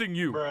chasing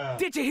you.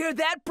 Did you hear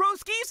that,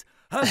 broskies?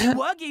 Huggy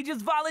Wuggy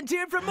just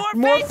volunteered for more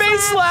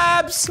face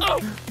slaps! Oh,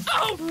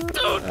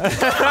 dude!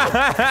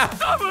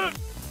 Stop it!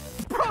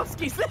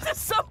 Broskies, this is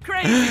so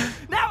crazy!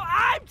 Now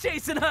I'm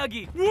chasing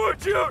Huggy!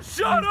 Would you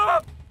shut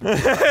up?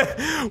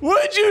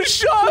 Would you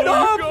shut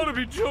up? You gotta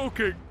be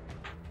joking.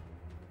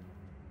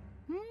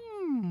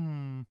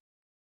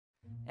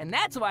 And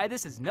that's why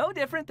this is no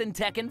different than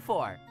Tekken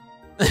 4.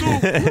 So,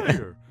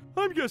 player,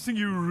 I'm guessing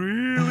you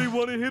really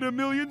want to hit 1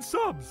 million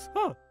subs,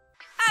 huh?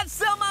 I'd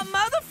sell my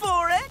mother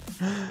for it!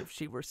 If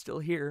she were still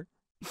here.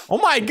 Oh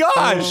my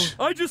gosh!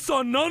 I just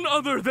saw none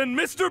other than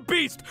Mr.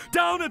 Beast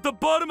down at the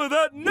bottom of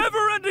that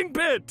never-ending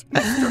pit!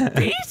 Mr.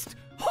 Beast?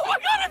 Oh my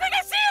god, I think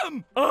I see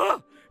him!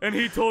 And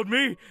he told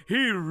me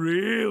he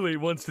really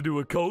wants to do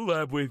a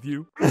collab with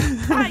you.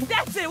 Alright,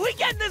 that's it! We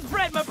getting this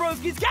bread, my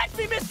broskies! Catch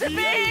me, Mr.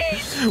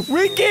 Beast!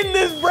 We getting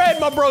this bread,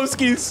 my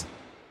broskies!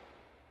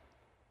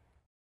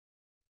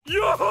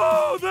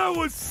 Yo, that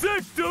was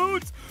sick,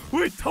 dudes!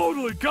 We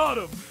totally got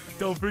him!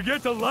 Don't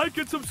forget to like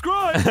and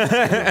subscribe!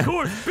 And of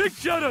course, big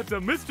shout out to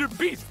Mr.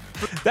 Beast!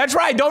 That's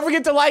right, don't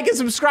forget to like and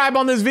subscribe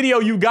on this video,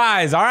 you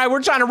guys, alright?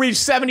 We're trying to reach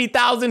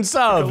 70,000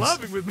 subs!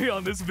 Collabing with me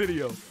on this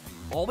video.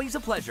 Always a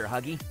pleasure,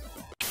 Huggy.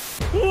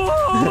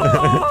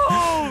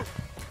 Whoa!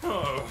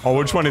 Oh,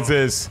 which one is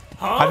this?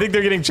 I think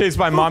they're getting chased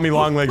by Mommy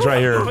Longlegs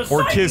right here.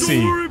 Or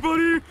Kissy. Don't worry,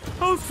 buddy.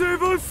 I'll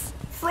save us.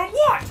 From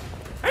what?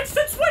 And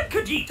since when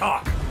could ye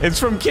talk? It's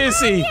from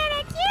Kissy. I'm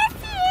gonna kiss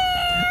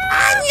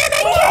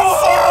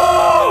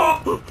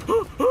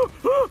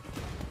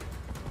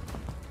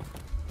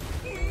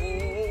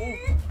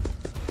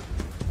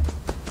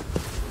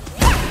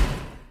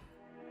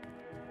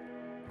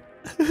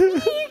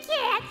You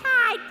can't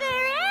hide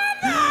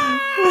forever!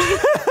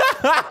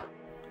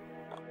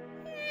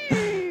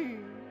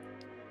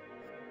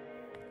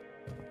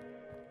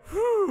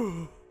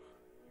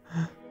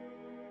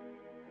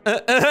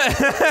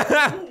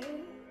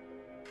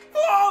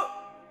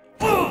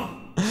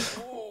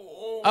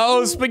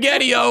 Oh,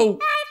 Spaghetti-O.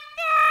 I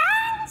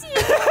found you!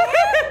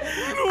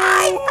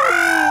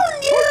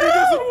 Huggy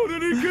doesn't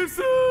want any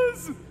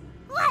kisses!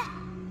 What?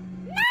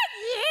 Not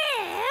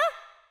you!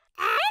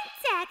 I'm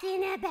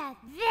talking about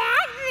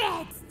that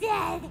red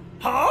stud!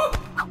 Huh?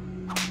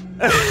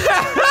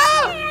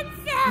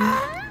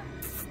 Handsome!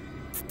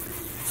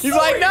 He's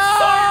like,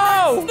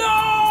 no! No!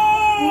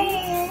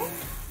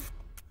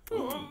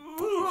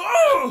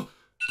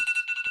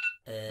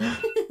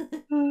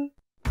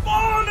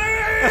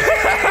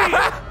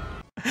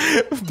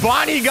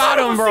 Bonnie got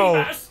him,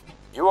 bro.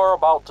 You are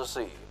about to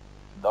see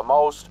the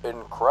most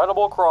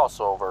incredible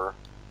crossover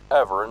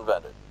ever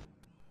invented.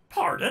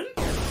 Pardon?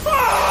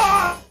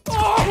 I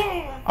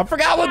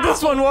forgot what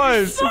this one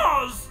was.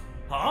 Saws!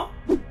 Huh?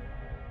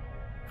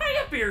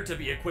 I appear to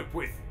be equipped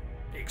with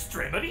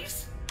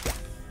extremities?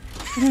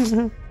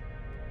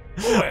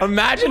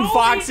 Imagine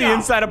Foxy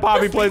inside a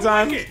Poppy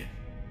Playtime.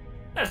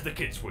 As the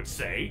kids would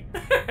say.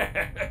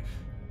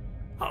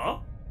 Huh?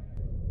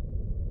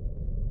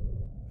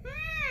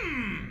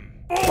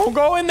 Oh,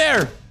 go in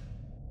there.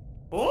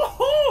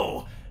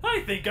 Oh,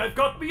 I think I've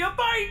got me a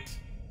bite.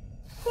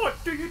 What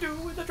do you do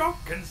with a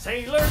drunken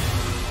sailor?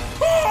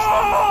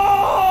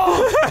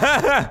 Oh!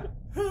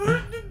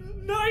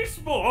 Nice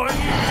boy.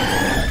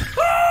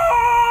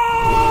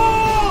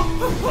 Oh!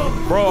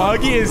 Bro,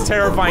 Huggy is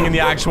terrifying in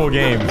the actual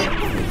game.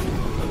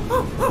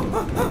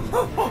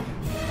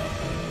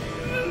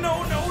 No,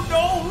 no,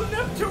 no,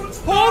 Neptune's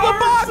Pull the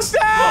box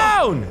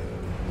down!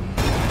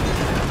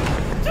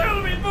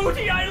 Tell me,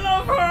 Booty, I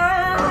love her!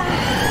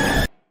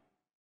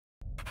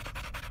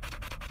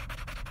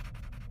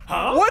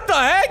 Huh? What the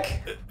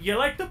heck? You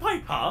like the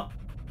pipe, huh?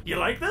 You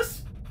like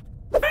this?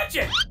 Fetch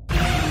it!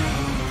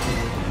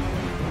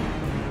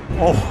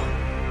 Oh.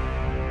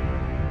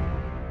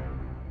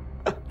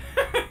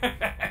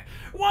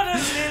 What a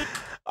little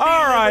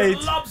Alright.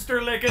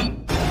 lobster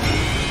licking.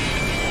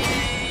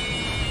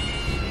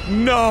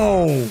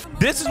 No.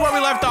 This is where we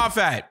left off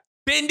at.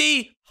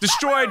 Bindi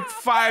destroyed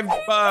Five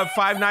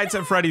Nights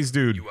at Freddy's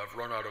dude. You have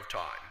run out of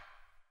time.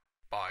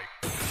 Bye.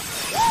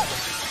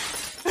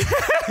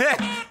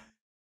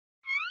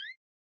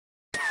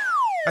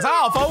 That's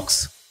all,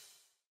 folks.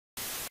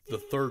 The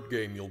third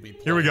game you'll be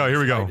playing. Here we go, here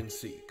we go. Hide and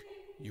seek.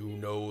 You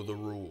know the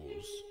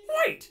rules.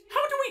 Wait,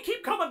 how do we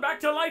keep coming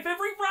back to life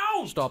every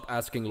round? Stop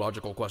asking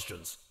logical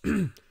questions.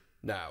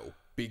 Now,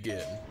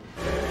 begin.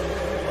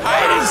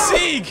 Hide and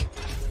seek.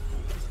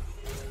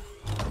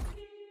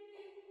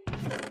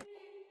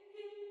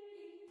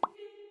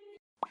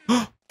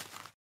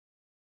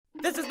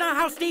 This is not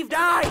how Steve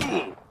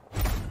died!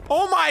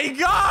 Oh my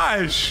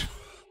gosh!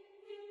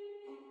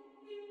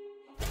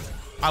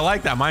 I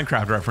like that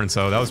Minecraft reference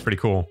though. That was pretty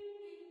cool.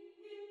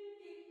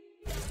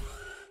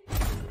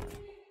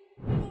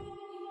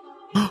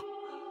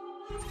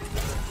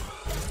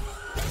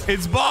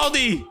 It's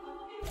Baldy!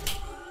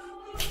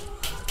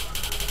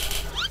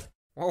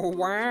 Oh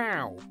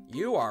wow,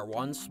 you are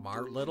one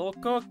smart little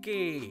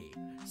cookie.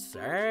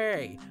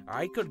 Say,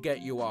 I could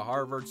get you a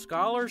Harvard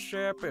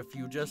scholarship if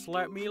you just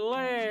let me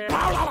live.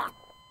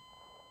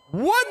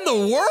 What in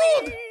the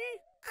world?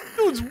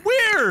 Dude's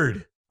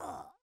weird.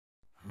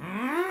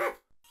 We're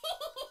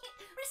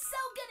so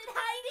good at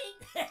hiding.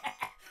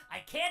 I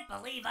can't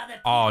believe other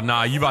people. Oh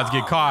nah, you about to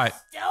get caught.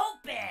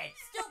 Stupid!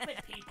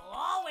 Stupid people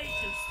always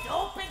do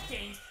stupid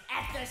things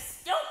at the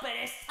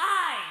stupidest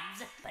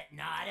times, but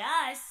not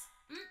us.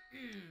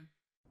 Mm-mm.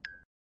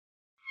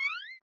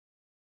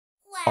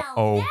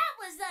 Well, that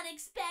was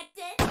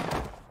unexpected.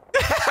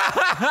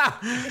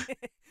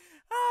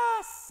 Ah,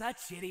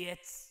 such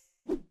idiots.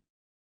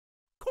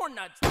 Corn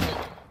nuts.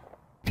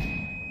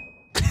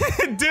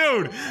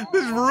 Dude,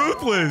 this is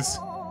ruthless.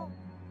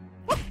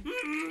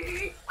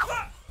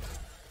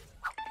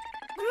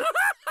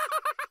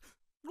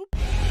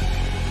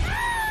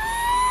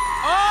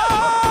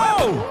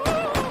 Oh!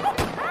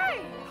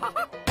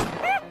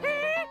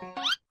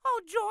 Oh,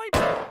 joy.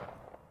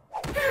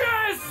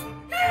 Yes!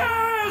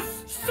 Yes!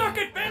 Suck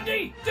it,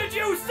 Bendy! Did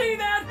you see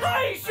that?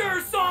 I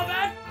sure saw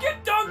that!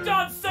 Get dunked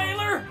on,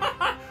 sailor!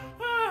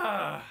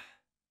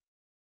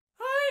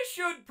 I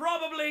should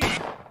probably...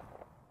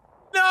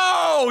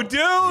 No,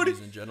 dude! Ladies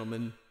and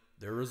gentlemen,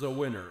 there is a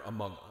winner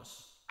among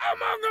us.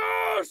 Among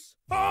us!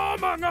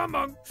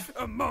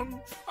 Among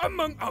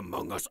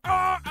us!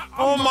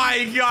 Oh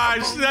my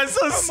gosh, that's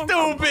so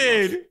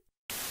stupid!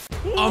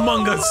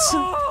 Among Us.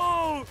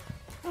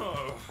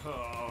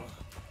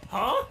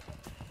 Huh?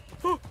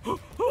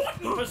 What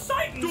in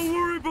Poseidon? Don't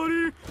worry,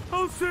 buddy.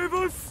 I'll save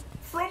us.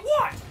 From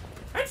what?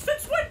 And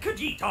since when could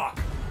ye talk?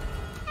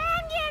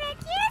 I'm gonna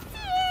kiss you!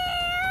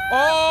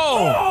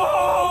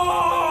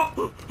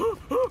 Oh!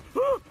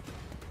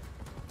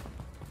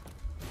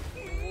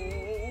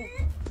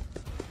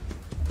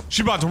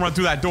 She about to run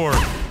through that door. You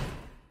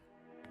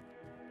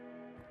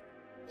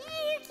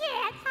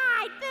can't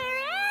hide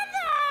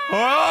forever!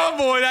 Oh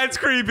boy, that's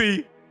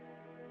creepy.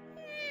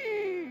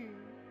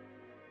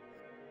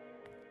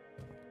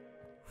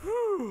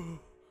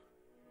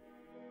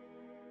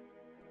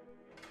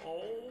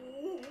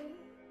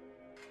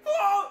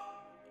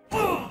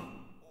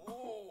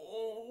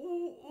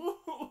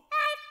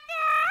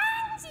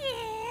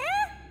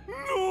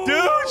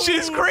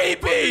 She's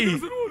creepy.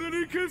 Doesn't want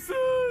any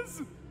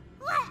kisses.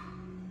 What?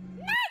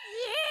 Not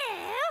you!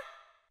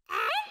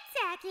 I'm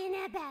talking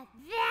about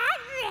that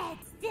red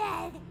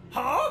stud.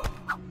 Huh?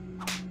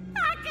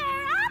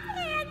 Pucker up,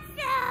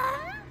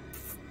 handsome!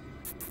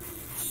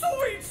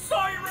 Sweet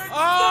siren!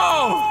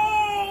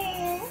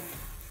 Oh!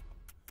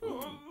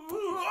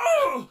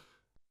 No!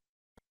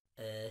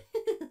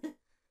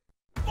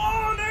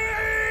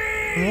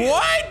 Bonnie!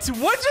 What?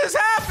 What just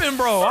happened,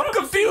 bro? I'm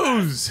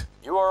confused.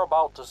 You are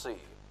about to see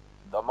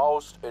the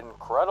most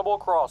incredible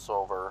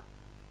crossover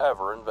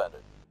ever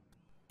invented.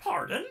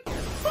 Pardon?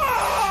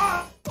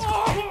 Ah!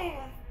 Oh!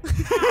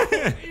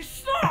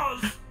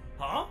 Schnoz!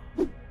 Huh?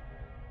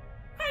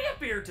 I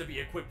appear to be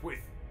equipped with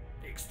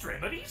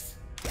extremities?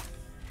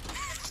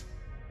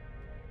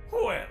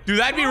 Well, Dude,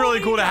 that'd be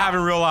really cool to have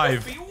in real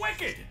life. Be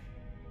wicked,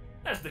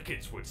 as the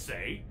kids would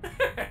say.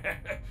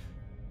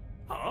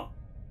 Huh?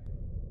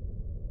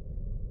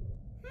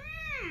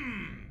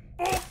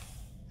 Oh.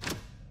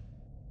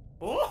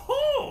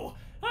 Oh!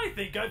 I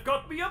think I've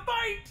got me a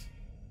bite.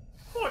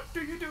 What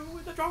do you do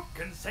with a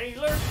drunken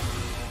sailor?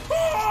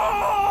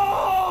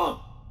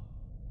 Oh!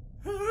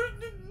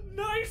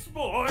 Nice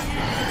boy.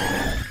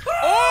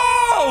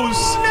 Oh,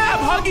 snap!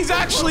 Huggy's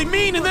actually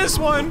mean in this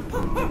one.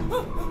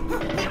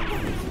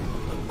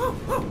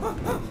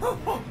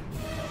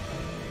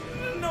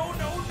 No,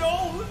 no,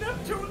 no!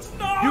 Neptune's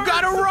not! You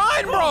gotta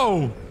run,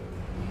 bro!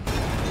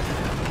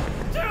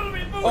 Tell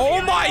me,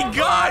 Oh my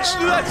gosh,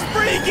 dude, that's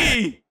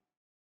freaky!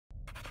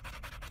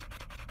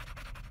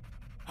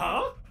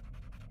 Huh?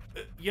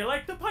 You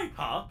like the pipe,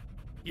 huh?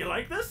 You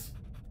like this?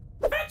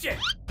 Fetch it!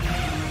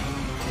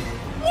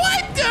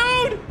 What,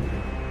 dude?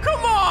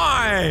 Come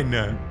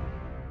on!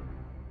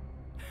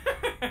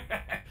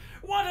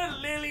 What a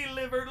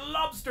lily-livered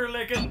lobster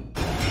licking!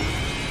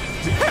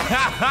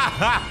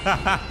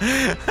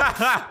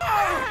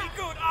 Oh,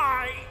 good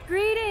eye!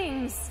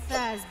 Greetings,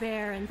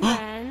 Fazbear and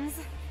friends.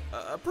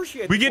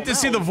 Appreciate We get to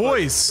see the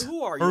voice,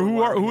 or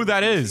who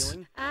that is.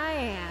 I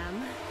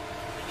am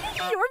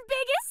your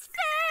biggest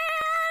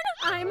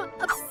fan. I'm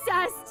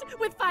obsessed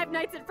with Five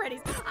Nights at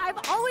Freddy's. I've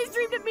always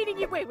dreamed of meeting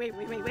you. Wait.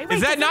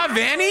 Is that not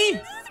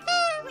Vanny?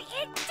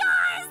 It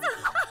does.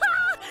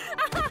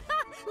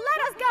 Let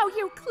us go,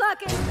 you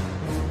clucking.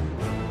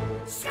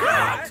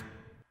 Scott!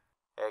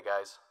 Hey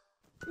guys.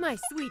 My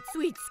sweet,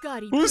 sweet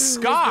Scotty. Who's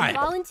Poo Scott? has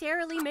been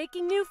voluntarily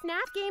making new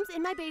FNAF games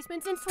in my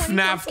basement since 2014.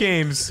 FNAF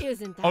games.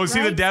 Isn't that Oh, is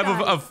he the right, dev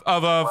Scotty? of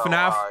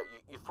FNAF?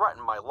 You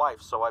threatened my life,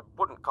 so I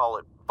wouldn't call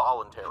it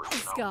voluntary, you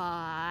know?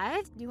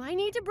 Scott, do I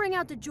need to bring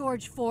out the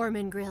George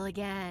Foreman grill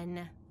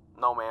again?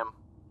 No, ma'am.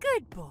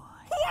 Good boy.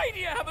 Why do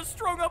you have us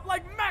strung up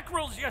like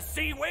mackerels, you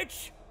sea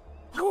witch?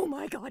 Oh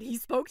my God, he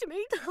spoke to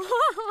me.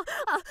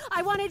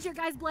 I wanted your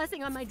guys'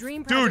 blessing on my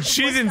dream Dude, project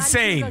she's before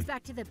Scotty insane. goes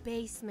back to the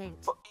basement.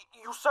 But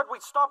you said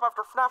we'd stop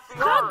after FNAF The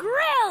VR.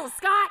 grill,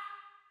 Scott!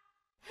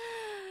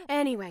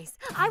 Anyways,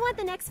 I want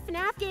the next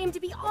FNAF game to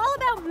be all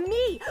about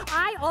me.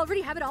 I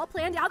already have it all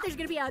planned out. There's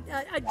gonna be a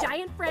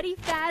giant Freddy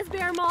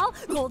Fazbear Mall,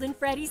 golden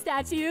Freddy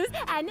statues,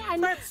 and...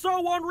 That's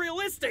so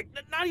unrealistic!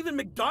 Not even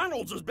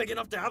McDonald's is big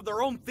enough to have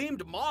their own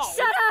themed mall.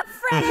 Shut up,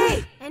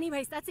 Freddy!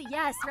 Anyways, that's a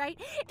yes, right?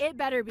 It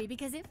better be,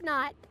 because if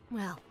not,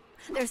 well,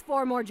 there's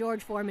 4 more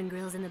George Foreman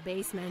grills in the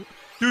basement.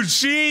 Dude,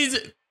 she's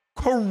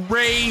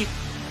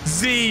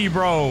crazy,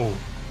 bro.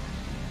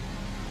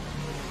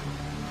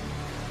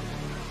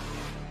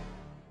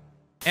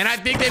 And I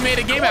think they made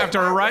a game after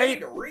her, right?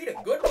 To read a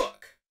good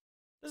book.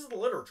 This is the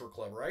literature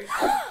club, right?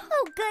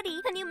 Oh, goody,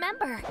 a new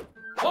member.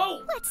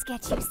 Whoa! Let's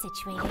get you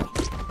situated.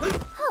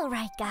 All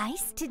right,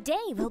 guys.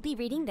 Today we'll be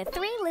reading The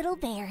 3 Little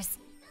Bears.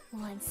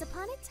 Once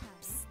upon a time,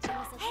 there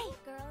was a little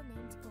girl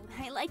named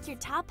Golden. I like your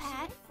top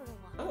hat.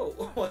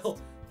 Oh, well,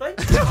 thank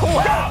you.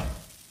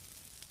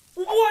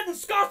 What in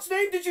Scott's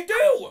name did you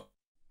do?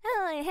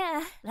 Oh,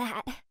 yeah,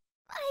 that.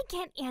 I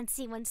get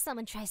antsy when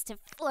someone tries to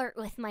flirt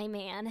with my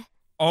man.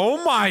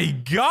 Oh my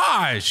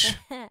gosh!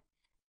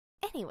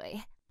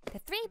 Anyway, the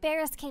 3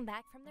 bears came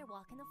back from their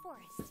walk in the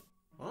forest.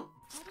 Huh?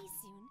 Pretty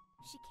soon,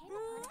 she came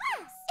upon a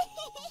house.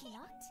 She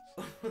knocked,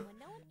 and when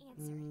no one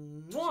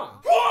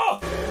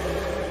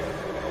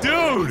answered,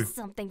 Dude! Is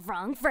something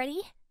wrong,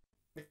 Freddy?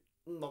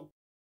 No.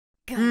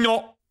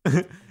 No.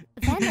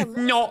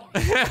 No.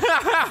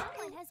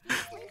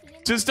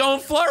 Just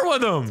don't flirt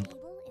with him.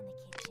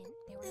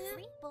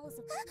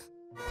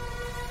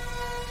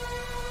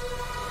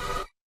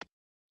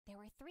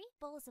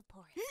 Bowls of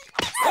porridge.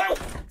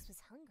 Max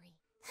was hungry.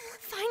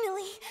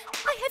 Finally,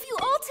 I have you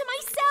all to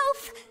myself.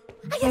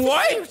 I have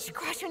What? a huge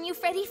crush on you,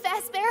 Freddy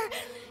Fazbear.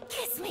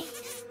 Kiss me.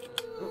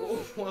 Oh,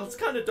 well, it's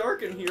kind of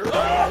dark in here.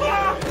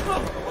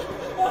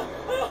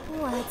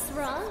 What's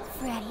wrong,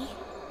 Freddy?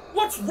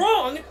 What's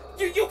wrong?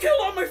 You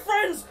killed all my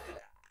friends!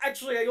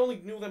 Actually, I only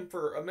knew them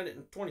for a minute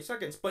and 20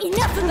 seconds, but...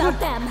 Enough about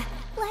them!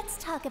 Let's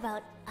talk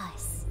about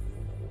us.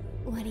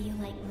 What do you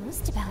like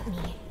most about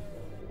me?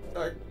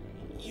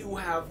 You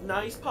have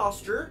nice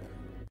posture.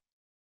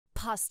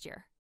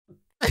 Posture.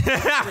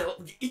 Well,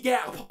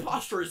 yeah,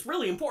 posture is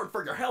really important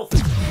for your health.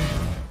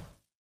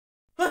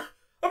 Huh,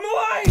 I'm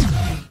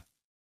alive!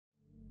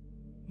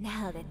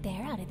 Now that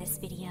they're out of this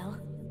video,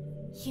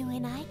 you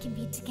and I can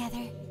be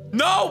together.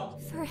 No!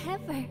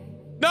 Forever.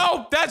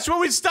 No, that's where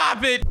we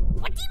stop it.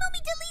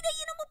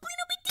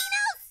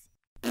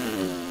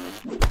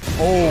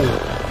 Oh.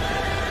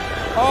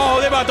 Oh,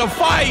 they're about to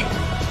fight.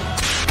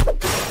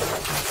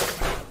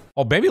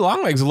 Oh, Baby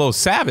Longleg's a little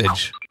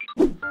savage.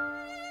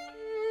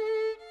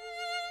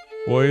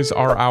 Boys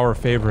are our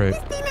favorite.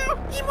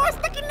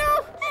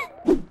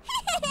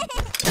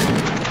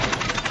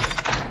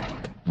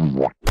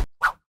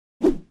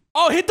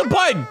 Oh, hit the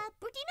button.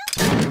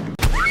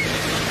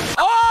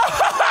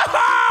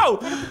 Oh!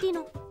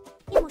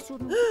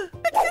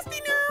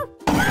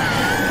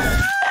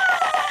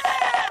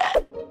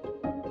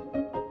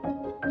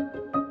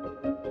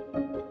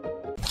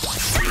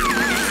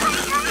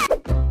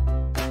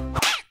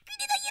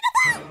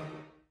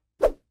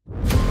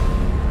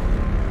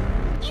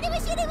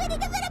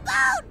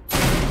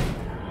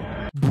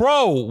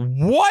 Bro,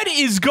 what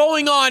is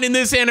going on in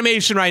this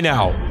animation right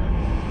now?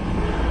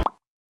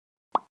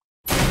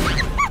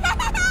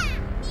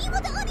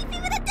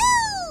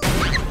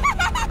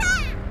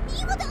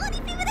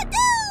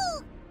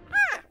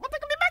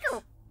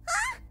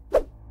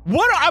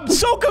 What? I'm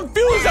so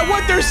confused at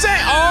what they're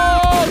saying.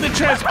 Oh,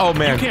 the oh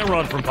man. You can't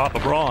run from Papa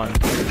Braun.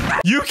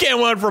 You can't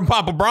run from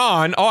Papa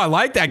Braun. Oh, I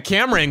like that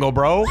camera angle,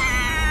 bro.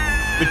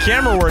 The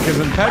camera work is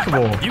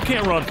impeccable. You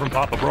can't run from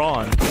Papa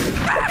Braun.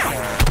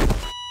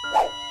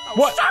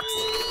 What?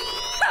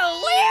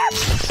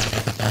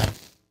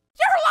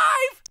 You're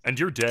alive! And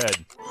you're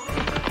dead.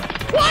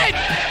 What?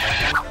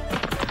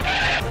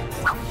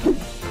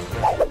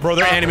 Bro,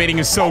 their animating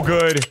is so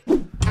good.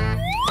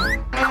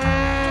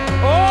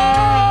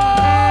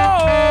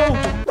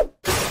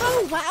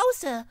 Oh,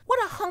 wowza. What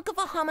a hunk of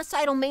a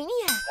homicidal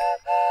maniac.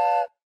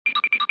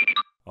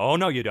 Oh,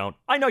 no, you don't.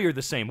 I know you're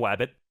the same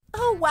Wabbit.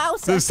 Oh,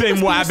 wowza. The same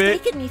You must be Wabbit.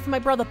 mistaken me for my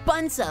brother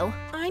Bunzo.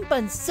 I'm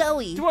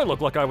Bunzoe. Do I look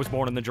like I was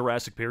born in the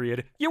Jurassic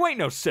period? You ain't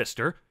no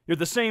sister. You're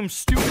the same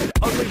stupid,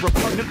 ugly,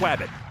 repugnant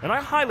Wabbit. And I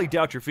highly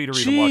doubt your feet are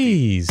even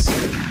lucky. Jeez.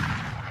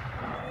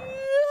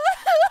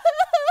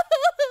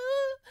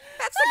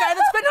 That's the guy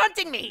that's been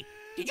hunting me.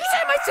 Did you say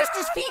my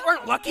sister's feet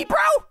weren't lucky, bro?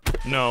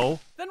 No.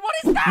 Then what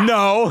is that?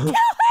 No. Kill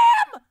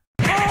him!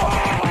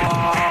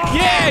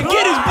 Yeah,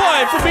 get his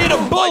butt for being a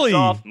bully.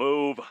 Lights off,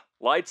 move.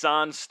 Lights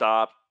on,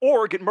 stop.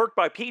 Or get murked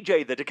by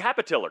PJ, the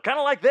decapitiller. Kind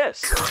of like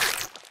this.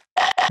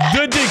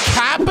 The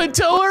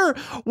decapitiller?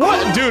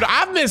 What? Dude,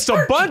 I've missed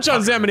a bunch on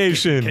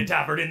examination.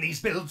 Cadavered in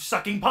these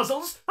bilge-sucking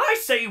puzzles? I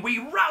say we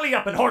rally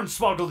up and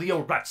hornswoggle the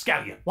old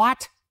rapscallion.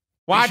 What?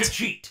 We should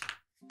cheat.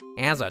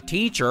 As a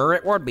teacher,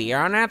 it would be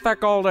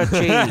unethical to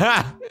cheat.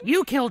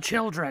 You kill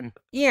children.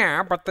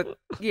 Yeah, but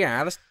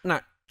that's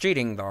not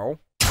cheating though.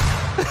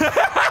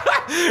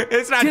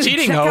 It's not Dude,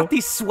 cheating check though. out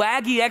these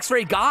swaggy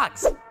X-ray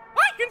gogs.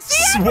 I can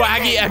see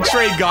Swaggy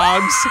X-ray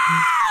gogs.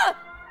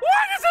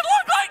 Why does it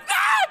look like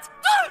that?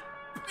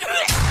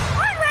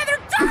 I'd rather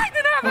die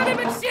than have that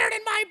image seared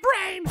in my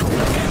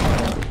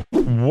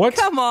brain. What?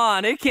 Come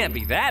on, it can't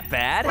be that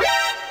bad.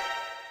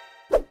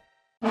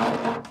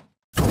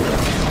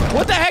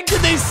 What the heck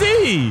did they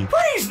see?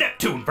 Praise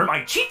Neptune for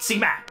my cheatsy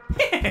map.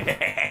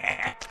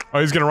 Oh,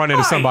 he's gonna run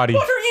into somebody.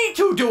 What are ye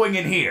two doing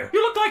in here?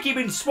 You look like you've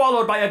been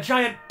swallowed by a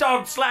giant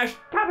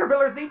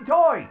dog/caterpillar-themed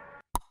toy.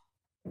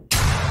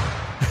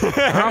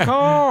 Of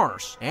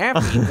course.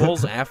 F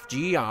equals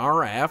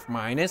FGRF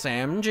minus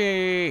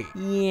MG.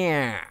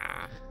 Yeah.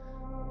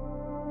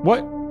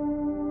 What?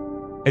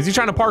 Is he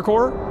trying to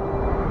parkour?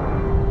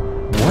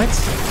 What?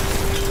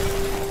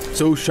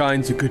 So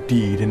shines a good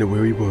deed in a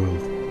weary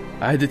world.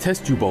 I had to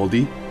test you,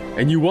 Baldy,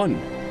 and you won.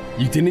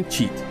 You didn't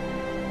cheat.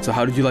 So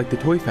how did you like the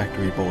toy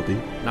factory,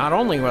 Baldy? Not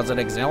only was it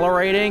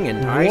exhilarating,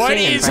 enticing, What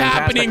and is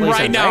happening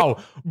right now?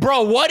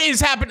 Bro, what is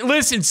happening?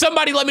 Listen,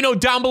 somebody let me know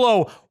down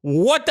below.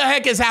 What the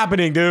heck is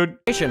happening, dude?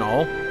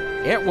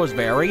 It was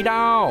very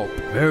dope.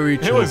 Very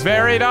chill. It was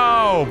very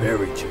dope.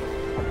 Very chill.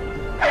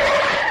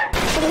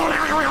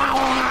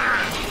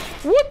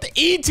 What the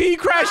E.T.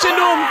 crashed into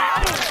him?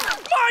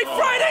 My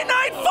Friday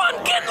night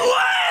funkin'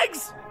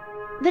 legs!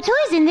 The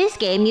toys in this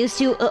game used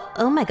to.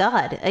 Oh my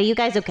god, are you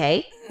guys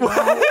okay?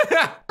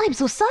 I'm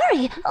so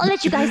sorry. I'll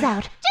let you guys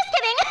out. Just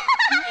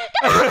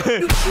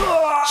kidding.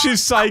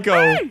 She's psycho.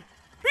 Hey,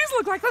 these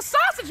look like the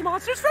sausage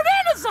monsters from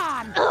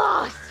Amazon.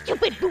 Ugh,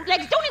 stupid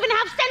bootlegs don't even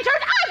have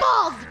centered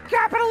eyeballs!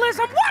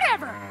 Capitalism,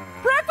 whatever.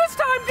 Breakfast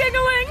time,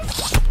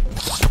 dingalings.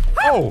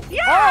 Oh,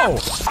 Yeah. oh.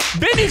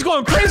 Bendy's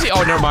going crazy.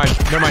 Oh, never mind.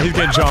 Never mind. He's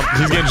getting jumped.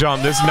 He's getting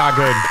jumped. This is not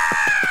good.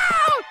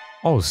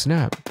 Oh,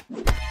 snap.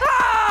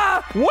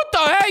 What the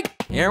heck?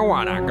 You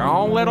wanna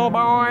go, little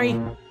boy?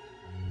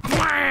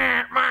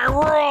 My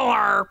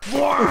ruler.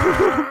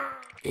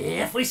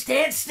 If we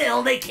stand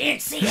still, they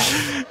can't see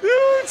us.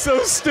 Dude,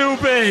 so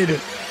stupid.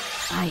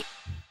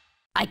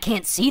 I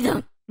can't see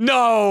them.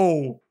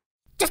 No.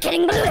 Just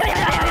kidding.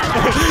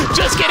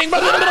 Just kidding.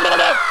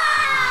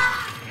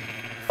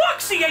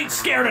 Foxy ain't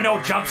scared of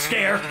no jump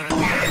scare.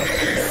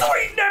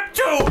 Sweet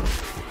Neptune!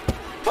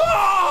 Come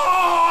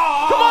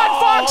on,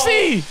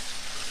 Foxy.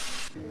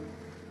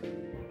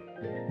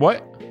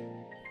 What?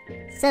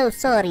 So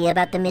sorry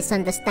about the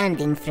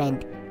misunderstanding,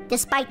 friend.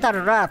 Despite our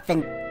rough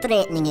and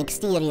threatening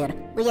exterior,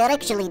 we are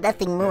actually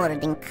nothing more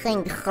than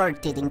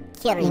kind-hearted and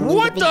caring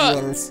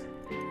individuals.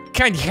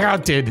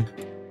 Kind-hearted?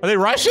 Are they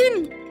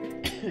Russian?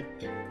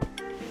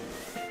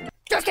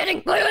 Just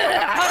kidding.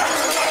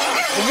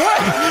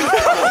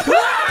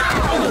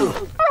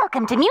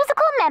 Welcome to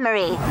Musical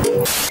Memory.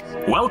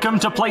 Welcome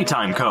to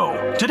Playtime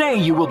Co. Today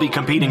you will be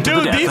competing to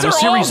the death these in a are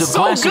series all of so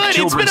classic good.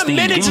 children's It's been a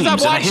themed minute games since I've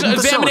in a watched hidden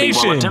facility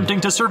Examination. while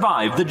attempting to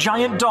survive the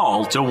giant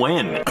doll to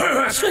win.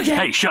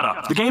 Hey, shut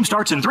up. The game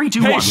starts in 3,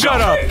 2, 1. Hey,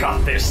 shut up. I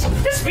got this.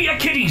 This be a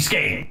kiddies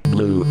game.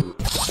 Blue.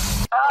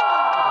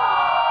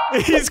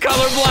 He's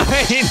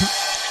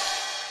colorblind.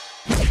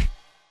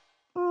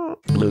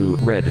 Blue,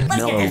 red,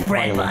 Let's get this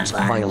bread, Bun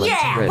Bun.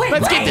 Yeah, red.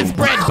 Let's get this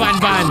bread, Bun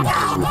Bun.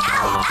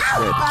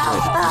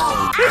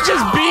 They're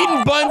just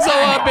beating Bunzo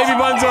up, baby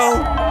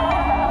Bunzo.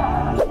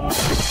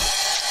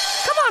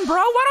 Come on, bro,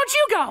 why don't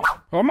you go?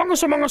 Among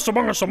Us, Among Us,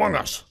 Among Us, Among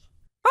Us.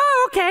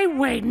 Oh, okay,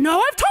 wait, no,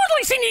 I've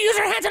totally seen you use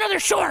your hands in other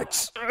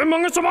shorts.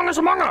 Among Us, Among Us,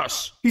 Among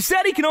Us. He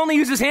said he can only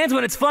use his hands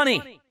when it's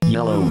funny.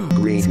 Yellow,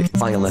 green,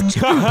 violet,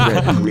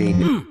 red,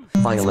 green,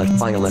 violet,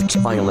 violet,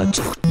 violet,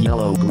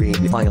 yellow,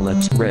 green,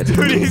 violet, red, Dude,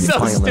 green, he's so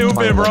violet, stupid,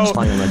 violet, bro.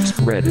 violet,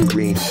 red,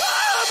 green.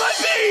 Ah,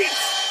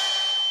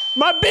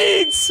 my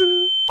beats!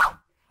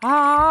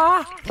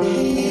 Ah.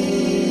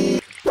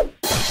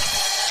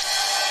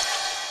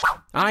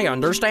 I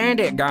understand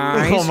it,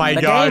 guys. Oh my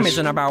the gosh. game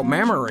isn't about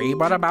memory,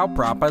 but about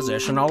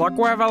propositional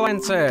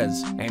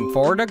equivalences. And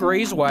 4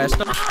 degrees west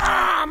of—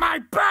 Ah, my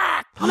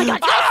back! Oh my god,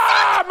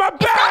 Ah, my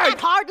it's not that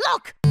hard,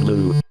 look!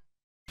 Blue.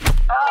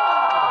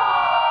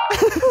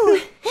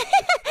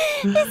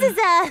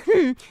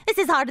 This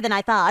is harder than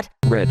I thought.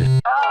 Red.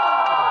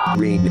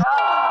 Green.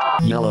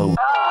 Yellow.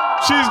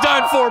 She's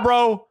done for,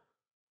 bro.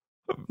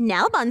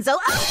 Now, Bunzo.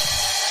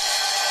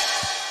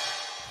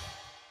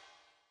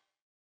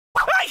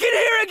 I can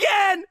hear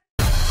again!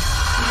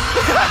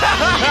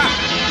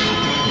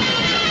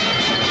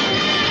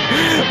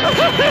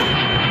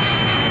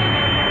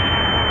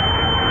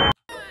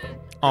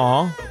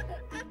 Aw.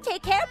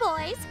 Take care,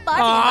 boys.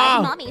 Barbie Ah.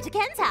 invited Mommy to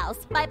Ken's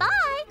house. Bye-bye.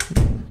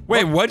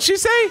 Wait, what'd she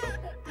say?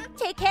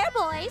 Take care,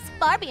 boys.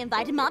 Barbie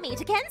invited Mommy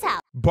to Ken's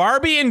house.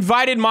 Barbie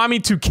invited Mommy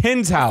to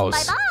Ken's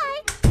house. Bye-bye.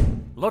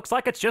 Looks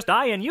like it's just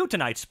I and you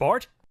tonight,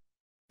 sport.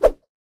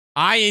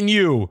 I and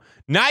you.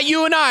 Not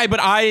you and I, but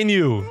I and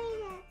you.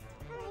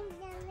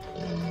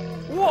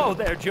 Whoa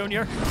there,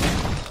 Junior.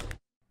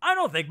 I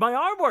don't think my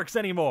arm works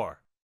anymore.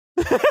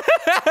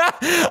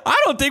 I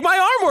don't think my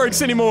arm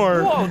works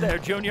anymore. Whoa there,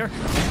 Junior.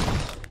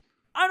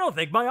 I don't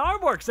think my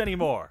arm works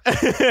anymore.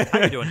 How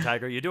you doing,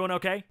 Tiger? You doing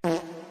okay?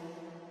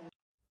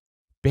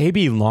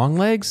 Baby long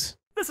legs?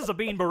 This is a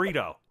bean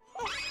burrito.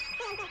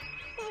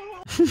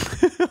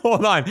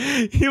 Hold on.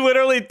 He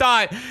literally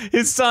thought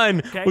his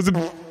son was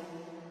a...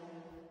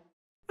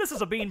 This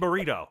is a bean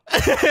burrito.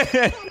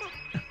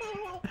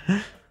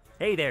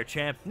 Hey there,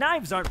 champ.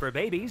 Knives aren't for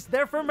babies.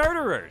 They're for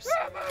murderers.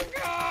 Oh my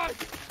god!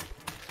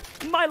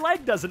 My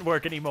leg doesn't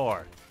work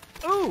anymore.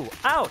 Ooh,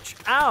 ouch,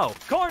 ow,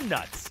 corn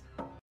nuts.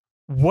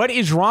 What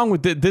is wrong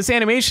with this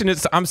animation?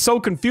 I'm so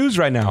confused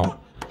right now.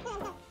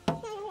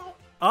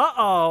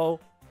 Uh-oh.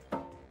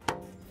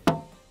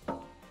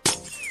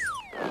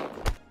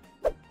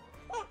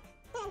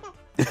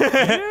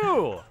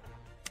 Ew.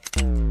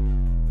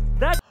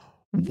 That's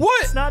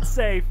what? Not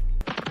safe.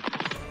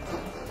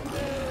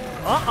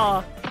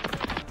 Uh-uh.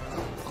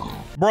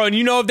 Bro, and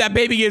you know if that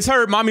baby gets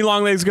hurt, Mommy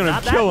Longlegs gonna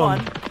Not kill that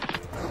him.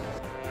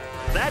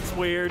 one. That's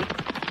weird.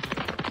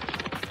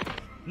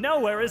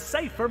 Nowhere is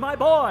safe for my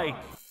boy.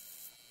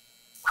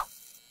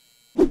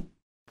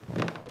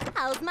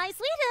 How's my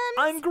sweetums?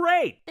 I'm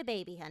great. The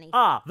baby, honey.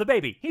 Ah, the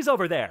baby. He's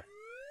over there.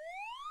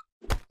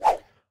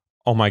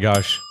 Oh my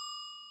gosh.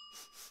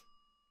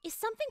 Is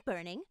something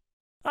burning?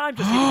 I'm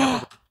just eating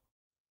a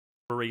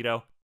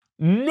burrito.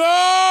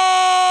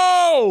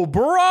 No!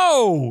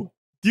 Bro!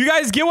 Do you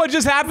guys get what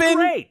just happened?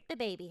 Great. The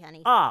baby,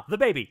 honey. Ah, the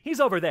baby. He's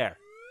over there.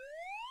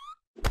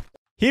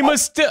 He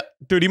mistook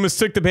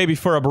the baby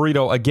for a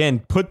burrito again.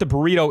 Put the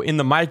burrito in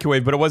the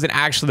microwave, but it wasn't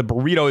actually the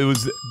burrito. It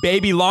was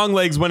baby long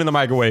legs went in the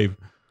microwave.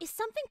 Is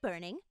something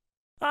burning?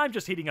 I'm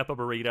just heating up a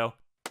burrito.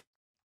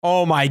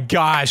 Oh my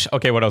gosh.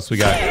 Okay, what else we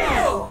got?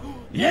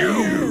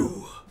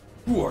 You!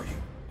 Who are you?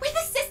 We're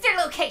the sister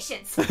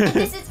locations, and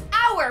this is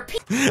our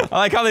I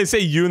like how they say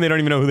you and they don't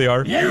even know who they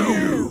are.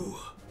 You!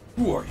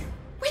 Who are you?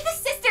 We're the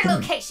sister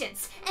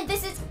locations, and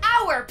this is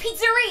our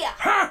pizzeria.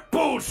 Ha!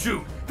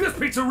 Bullshoot! This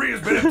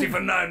pizzeria's been empty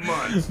for 9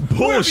 months.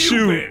 Where have you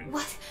Bullshoot. been?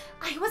 What?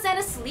 I was at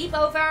a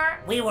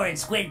sleepover. We were in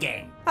Squid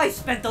Game. I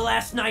spent the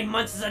last 9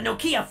 months as a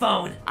Nokia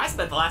phone. I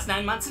spent the last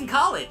 9 months in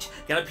college.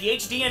 Got a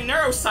PhD in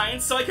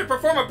neuroscience so I could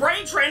perform a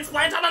brain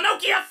transplant on a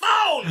Nokia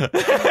phone!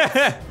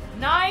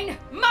 9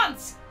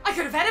 months! I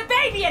could have had a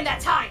baby in that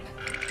time!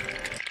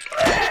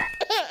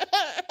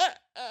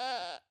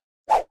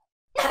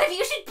 None of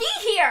you should be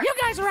here! You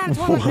guys are out of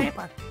toilet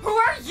paper. Who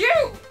are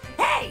you?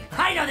 Hey,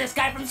 I know this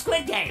guy from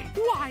Squid Game.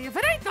 Why, if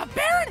it ain't the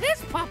bear and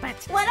his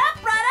puppet. What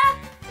up, brother?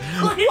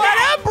 What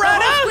up,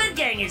 brother? Squid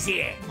Game is is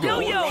here. Yo,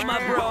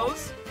 my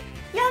bros.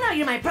 Y'all know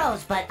you're my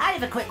bros, but I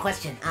have a quick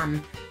question. What are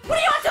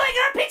you all doing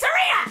in our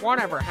pizzeria?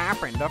 Whatever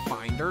happened to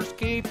Finders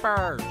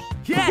Keepers?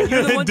 Yeah,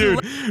 you're the one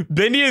Dude,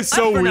 Bendy is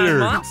so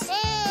weird. Among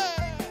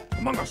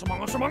us,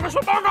 among us, among us,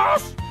 among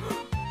us!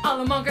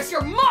 I'll among us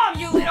your mom,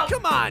 you little...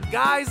 Come on,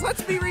 guys,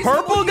 let's be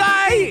reasonable. Purple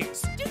guy?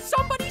 Did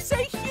somebody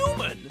say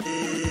human?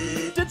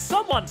 Did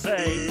someone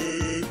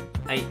say?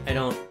 I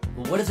don't...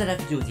 What does that have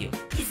to do with you?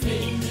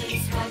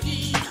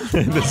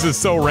 This is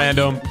so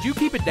random. Would you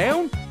keep it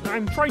down?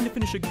 I'm trying to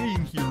finish a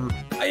game here.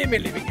 I am a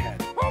living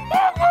head. Among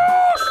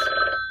us!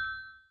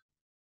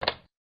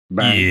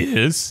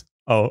 Yes.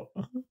 Oh.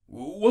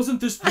 Wasn't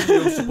this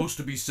video supposed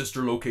to be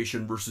sister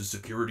location versus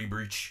security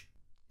breach?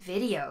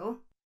 Video?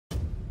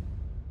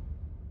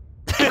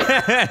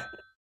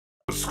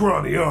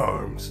 Scrawny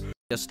arms.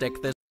 Just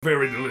stick this.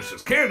 Very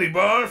delicious candy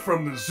bar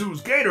from the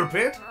zoo's gator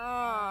pit.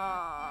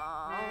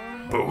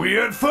 But we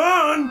had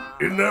fun.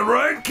 Isn't that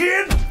right,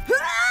 kid?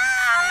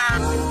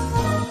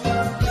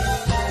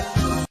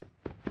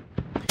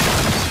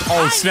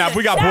 Oh snap,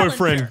 we got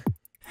boyfriend.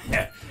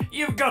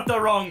 You've got the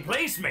wrong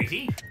place,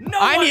 matey. No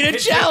I one need a can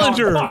take on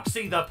challenger.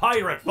 Foxy the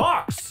Pirate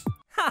Fox.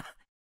 Ha!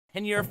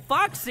 And you're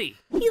Foxy.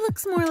 He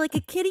looks more like a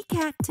kitty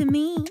cat to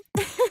me.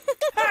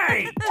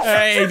 Hey!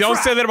 Hey, don't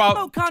say that about...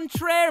 Au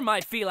contraire,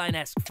 my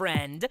feline-esque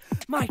friend.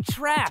 My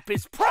trap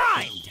is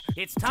primed.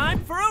 It's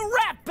time for a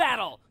rap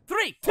battle.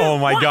 3, 2, Oh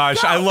my 1,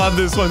 gosh, go! I love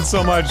this one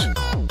so much.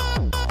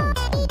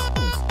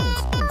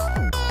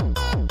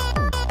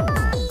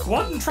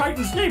 Quantum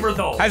Triton's neighbor,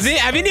 though. Have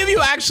any of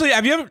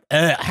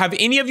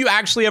you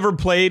actually ever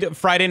played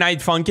Friday Night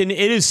Funkin'?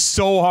 It is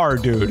so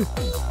hard, dude.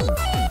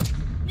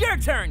 Your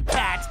turn,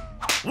 cat.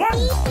 What?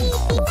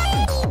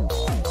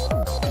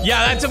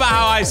 Yeah, that's about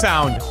how I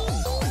sound.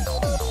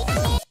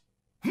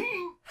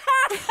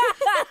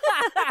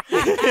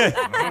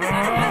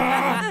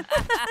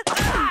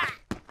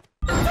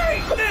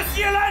 Take this,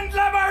 you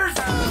landlubbers!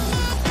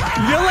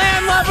 You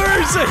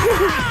landlubbers!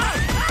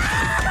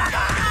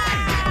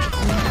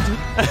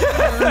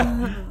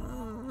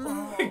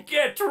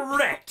 Get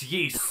wrecked,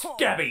 ye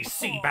scabby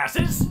sea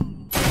basses!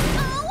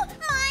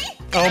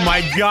 Oh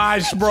my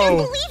gosh, I bro. can't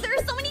believe there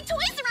are so many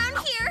toys around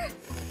here.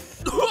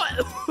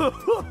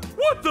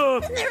 What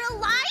the? They're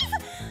alive?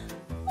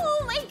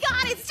 Oh my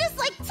god, it's just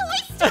like Toy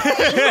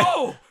Story.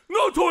 No!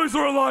 No toys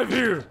are alive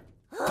here!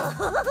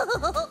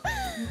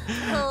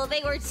 Oh,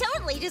 they were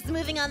totally just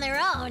moving on their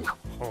own.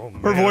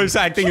 Her voice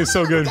acting is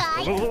so good.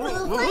 Hey!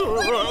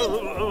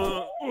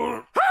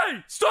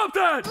 Stop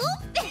that!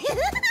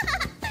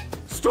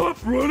 Stop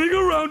running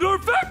around our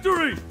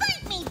factory!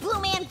 Fight me, Blue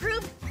Man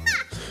Group.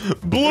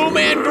 Blue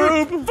Man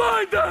Group.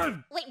 Fine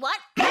then! Wait, what?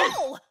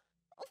 No!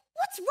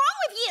 What's wrong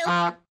with you?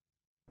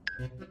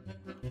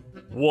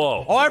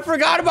 Whoa. Oh, I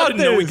forgot about I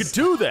didn't know we this.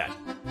 could do that.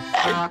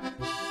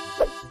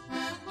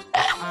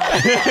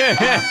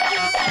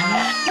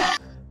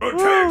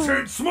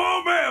 Attention,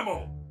 small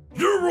mammal!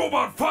 Your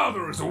robot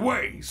father is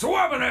away, so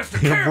I've been asked to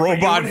care for you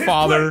Robot in his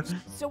father. place.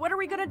 So what are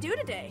we gonna do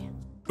today?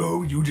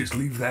 Oh, you just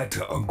leave that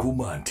to Uncle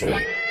Monty.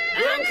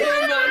 Uncle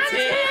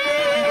Monty!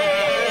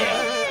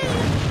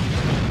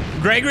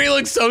 Gregory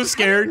looks so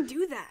scared.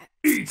 Do that.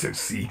 It's a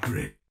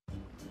secret.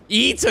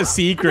 Eats a Am I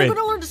secret.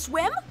 gonna learn to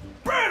swim?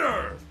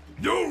 Better!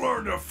 You'll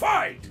learn to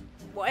fight!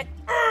 What?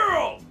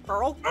 Earl!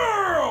 Earl?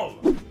 Earl!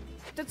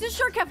 Does this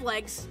shark have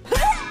legs?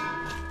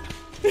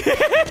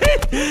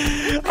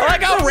 I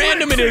like how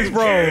random it is,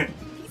 bro.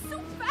 He's so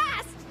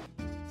fast.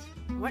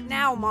 What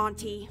now,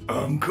 Monty?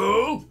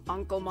 Uncle?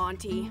 Uncle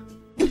Monty.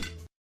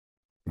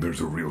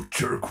 There's a real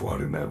jerkwad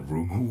in that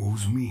room who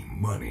owes me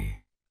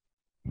money.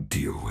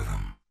 Deal with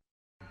him.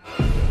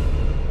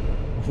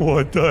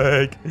 What the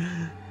heck?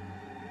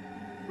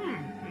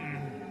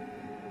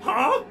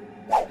 Huh?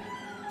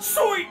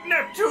 Sweet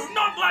Neptune,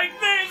 not like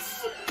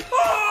this!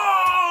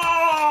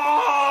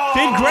 Oh!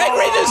 Did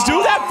Gregory just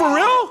do that for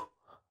real?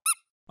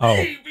 Oh.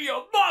 He be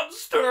a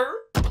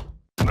monster!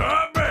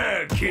 Not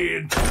bad,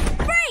 kid.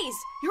 Freeze!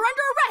 You're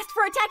under arrest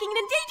for attacking an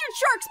endangered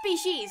shark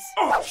species!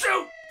 Oh,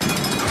 shoot!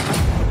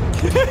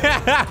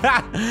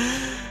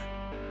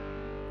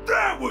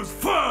 That was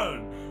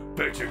fun!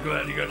 Bet you're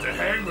glad you got to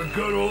hang with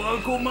good old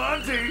Uncle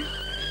Monty.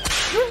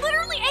 You're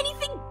literally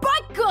anything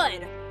but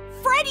good!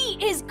 Freddy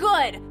is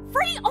good!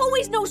 Freddy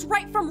always knows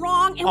right from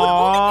wrong and would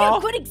only be a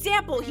good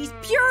example. He's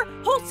pure,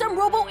 wholesome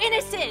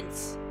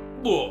robo-innocence.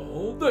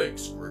 Whoa,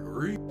 thanks,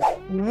 Gregory.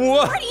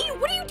 What? Freddy,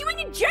 what are you doing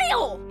in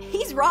jail?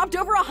 He's robbed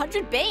over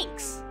 100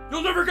 banks.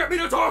 You'll never get me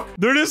to talk!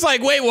 They're just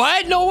like, wait,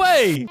 what? No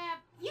way.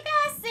 You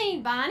guys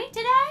seen Bonnie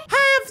today?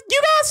 Have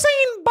you guys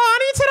seen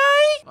Bonnie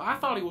today? I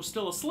thought he was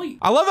still asleep.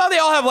 I love how they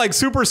all have like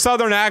super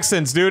southern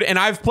accents, dude. And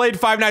I've played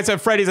Five Nights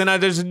at Freddy's and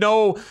there's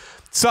no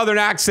southern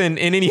accent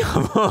in any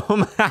of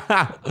them.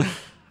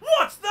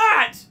 What's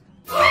that?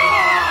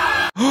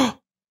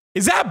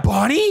 Is that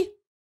Bonnie?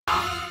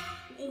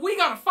 We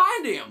gotta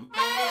find him.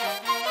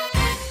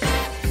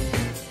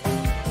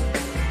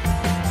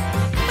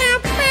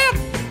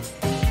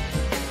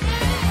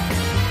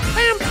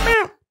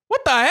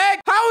 What the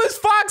heck? How is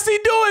Foxy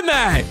doing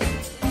that?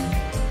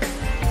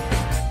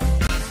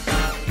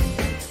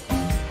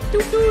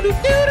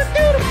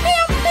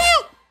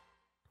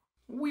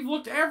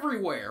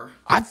 everywhere.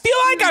 I feel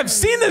like I've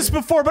seen this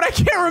before, but I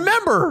can't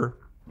remember.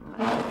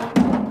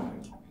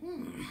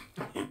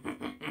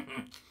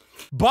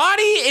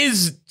 Bonnie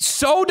is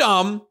so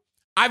dumb.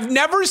 I've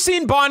never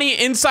seen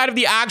Bonnie inside of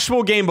the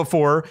actual game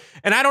before,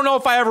 and I don't know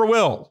if I ever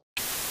will.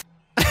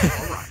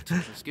 Alright,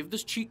 let's give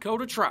this cheat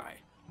code a try.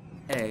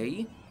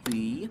 A,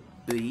 B,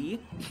 B,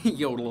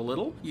 yodel a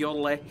little,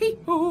 yodel a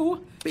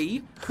hee-hoo,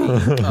 B, B,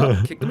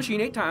 up, kick the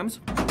machine 8 times.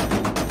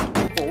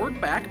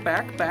 Forward, back,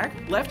 back, back,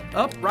 left,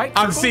 up, right.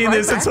 I'm seeing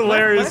this, it's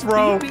hilarious,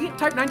 bro. B, B,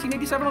 type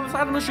 1987 on the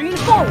side of the machine,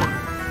 forward.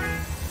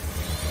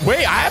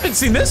 Wait, I haven't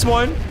seen this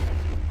one.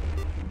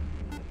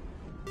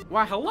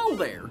 Why, hello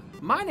there.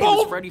 My name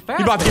is Freddy Fazbear.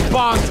 You about to get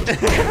bonked.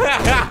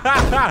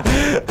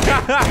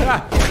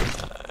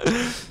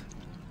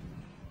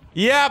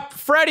 Yep,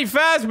 Freddy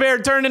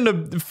Fazbear turned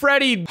into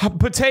Freddy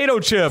Potato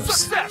Chips.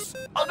 Success!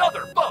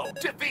 Another foe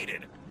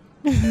defeated!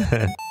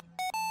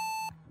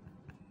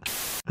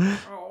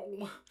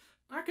 Oh,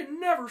 I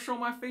can never show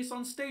my face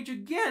on stage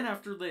again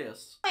after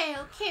this.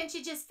 Well, can't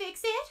you just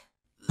fix it?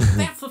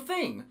 That's the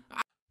thing.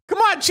 Come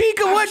on,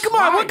 Chica, what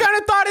kind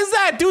of thought is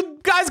that?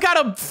 Dude, guy's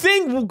got a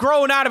thing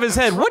growing out of his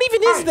head. What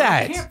even is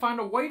that? I can't find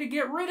a way to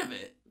get rid of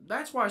it.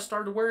 That's why I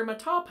started wearing my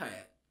top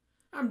hat.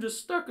 I'm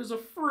just stuck as a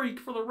freak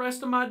for the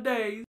rest of my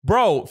days.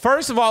 Bro,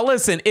 first of all,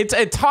 listen, it's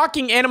a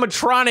talking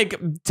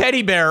animatronic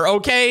teddy bear,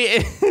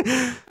 okay?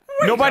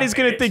 Nobody's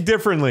gonna think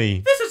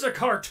differently. This is a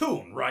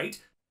cartoon, right?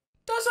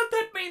 Doesn't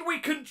that mean we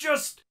can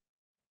just...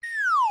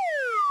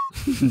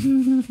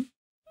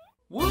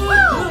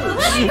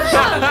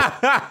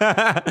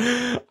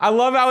 I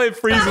love how it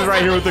freezes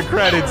right here with the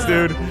credits,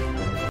 dude.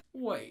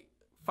 Wait,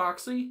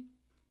 Foxy,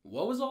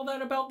 what was all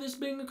that about this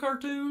being a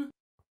cartoon?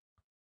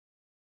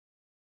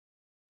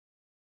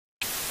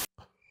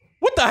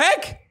 What the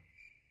heck?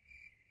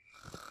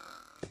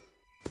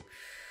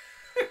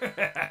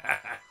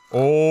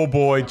 Oh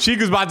boy,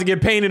 Chica's about to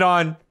get painted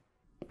on.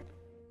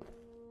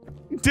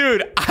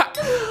 Dude.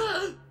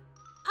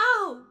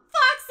 Oh,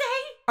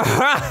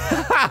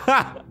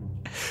 Foxy!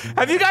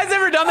 Have you guys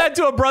ever done that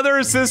to a brother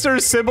or sister,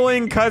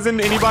 sibling, cousin,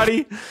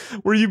 anybody?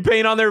 Where you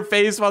paint on their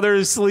face while they're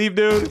asleep,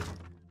 dude?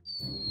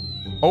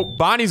 Oh,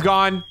 Bonnie's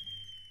gone.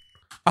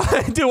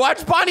 Dude,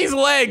 watch Bonnie's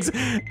legs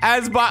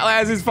as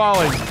he's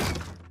falling.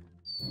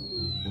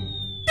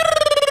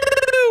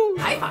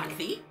 Hi,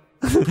 Foxy.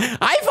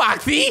 Hi,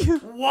 Foxy.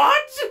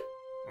 What?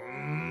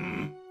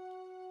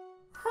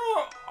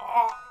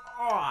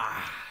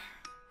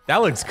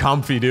 That looks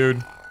comfy,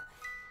 dude.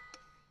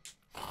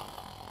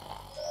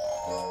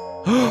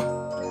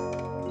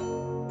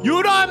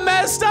 You done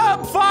messed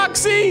up,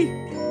 Foxy!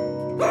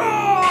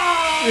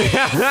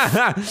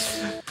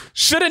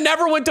 Should have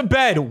never went to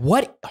bed.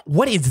 What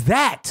is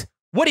that?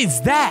 What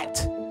is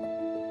that?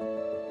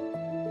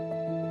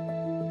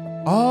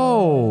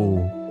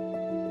 Oh.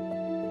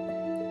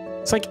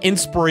 It's like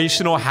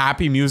inspirational,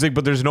 happy music,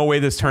 but there's no way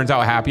this turns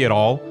out happy at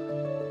all.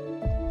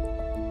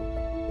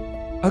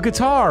 A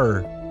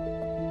guitar.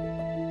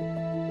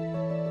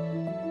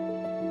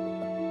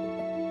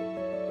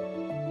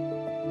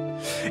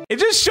 It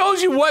just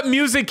shows you what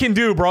music can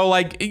do, bro.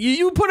 Like,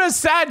 you put a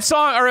sad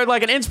song or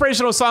like an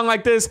inspirational song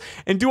like this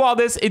and do all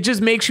this, it just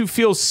makes you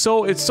feel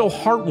so, it's so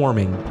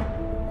heartwarming.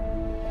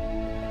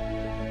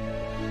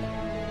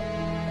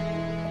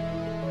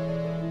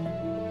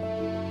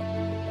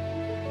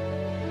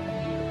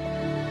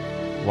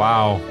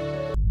 Wow.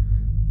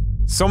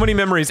 So many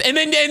memories. And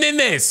then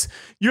this.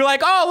 You're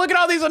like, oh, look at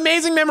all these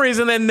amazing memories.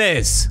 And then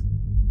this.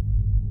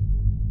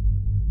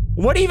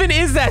 What even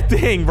is that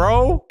thing,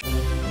 bro?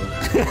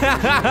 All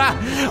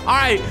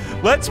right,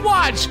 let's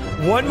watch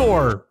one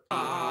more.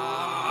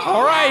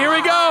 All right, here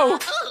we go.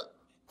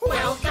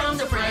 Welcome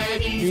to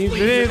Freddy's.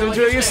 Please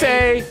enjoy your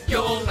stay.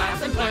 You'll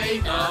laugh and play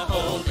the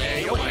whole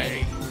day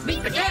away.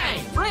 Meet the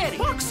gang, Freddy,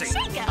 Foxy,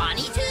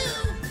 Bonnie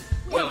too.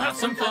 We'll have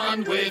some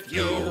fun with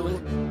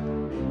you.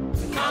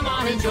 Come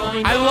on and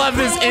join. I love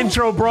this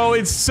intro, bro.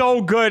 It's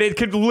so good. It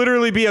could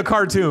literally be a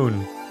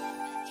cartoon.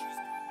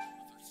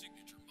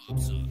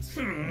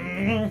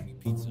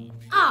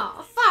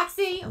 Oh,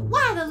 Foxy,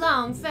 why the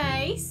long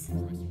face?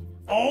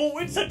 Oh,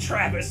 it's a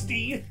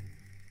travesty.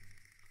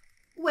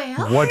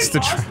 Well, what's the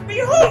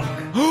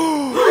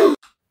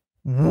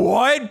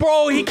What,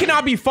 bro? He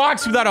cannot be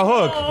Fox without a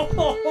hook.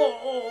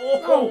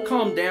 Oh,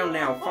 calm down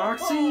now,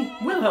 Foxy.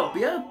 We'll help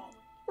you.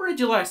 Where did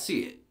you last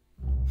see it?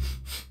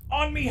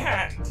 On me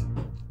hand.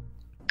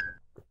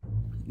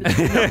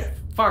 No,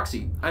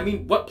 Foxy, I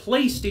mean, what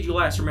place did you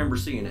last remember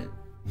seeing it?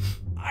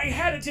 I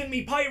had it in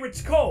me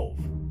Pirate's Cove.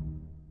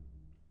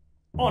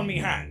 On me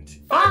hand.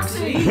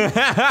 Foxy!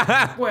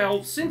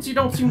 Well, since you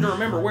don't seem to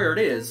remember where it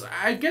is,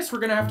 I guess we're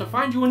gonna have to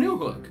find you a new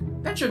hook.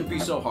 That shouldn't be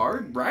so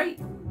hard, right?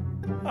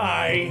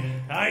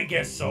 I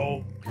guess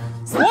so.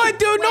 What,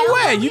 dude? No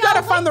way! You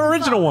gotta find the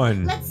original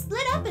one. Let's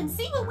split up and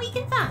see what we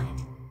can find.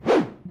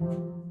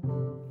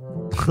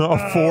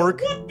 A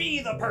fork? What be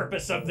the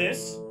purpose of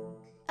this?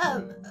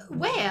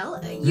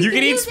 Well, you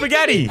can eat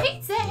spaghetti.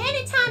 Pizza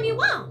anytime you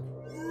want.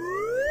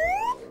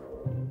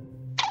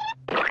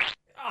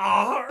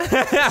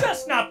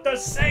 Just not the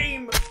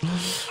same.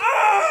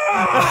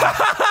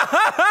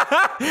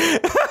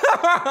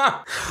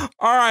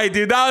 All right,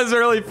 dude, that was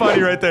really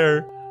funny right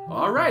there.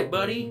 All right,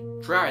 buddy.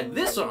 Try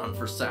this on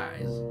for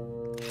size.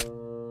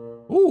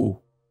 Ooh.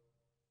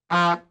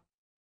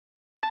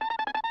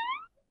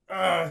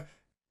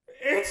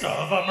 It's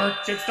of a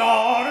merchant's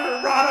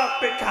daughter brought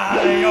up in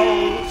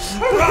Callio.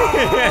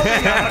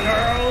 The other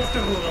girls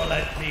do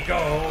let me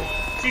go.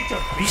 She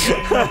took me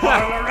in the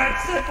parlor and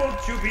said,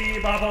 won't you be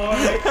my boy?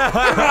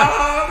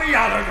 The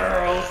other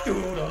girls do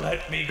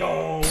let me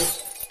go.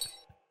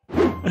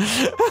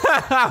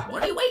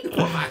 What are you waiting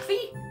for,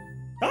 Foxy?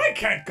 I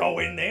can't go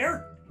in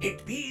there.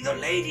 It be the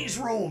ladies'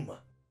 room.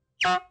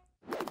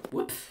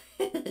 Whoops.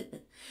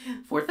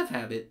 Fourth of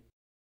habit.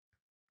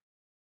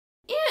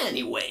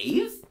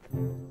 Anyways.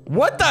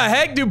 What the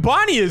heck, dude?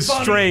 Bonnie is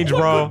Bonnie, strange, what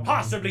bro. could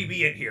possibly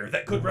be in here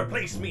that could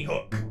replace me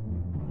Hook?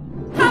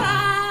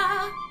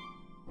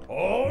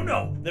 Oh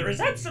no, there is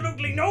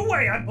absolutely no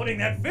way I'm putting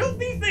that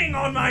filthy thing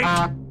on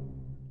my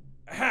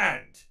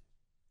hand.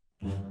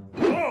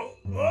 Oh,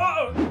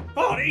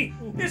 Bonnie,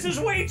 this is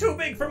way too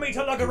big for me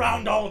to lug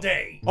around all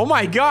day. Oh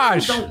my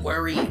gosh. Don't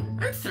worry,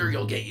 I'm sure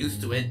you'll get used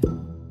to it.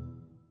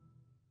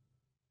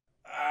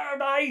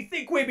 I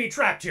think we be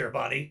trapped here,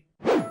 Bonnie.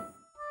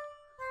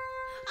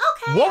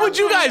 Okay. What would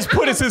you guys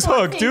put as his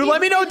hook, dude?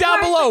 Let me know down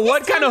below.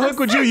 What kind of hook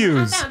would you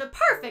use? I found a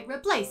perfect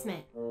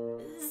replacement.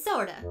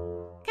 Sorta.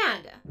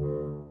 Kinda.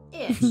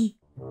 Ish.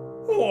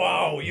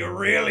 Wow, you're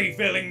really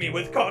filling me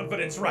with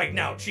confidence right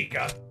now,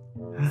 Chica.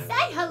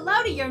 Say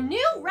hello to your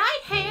new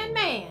right-hand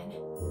man.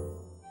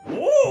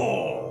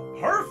 Oh,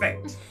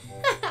 perfect.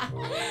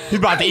 He's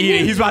about to eat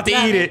it. He's about to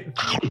eat it.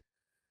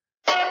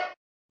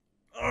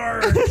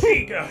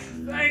 Chica,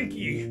 thank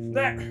you.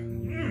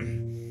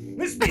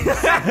 This be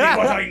exactly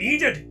what I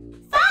needed.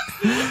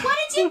 Foxy, what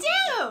did you do?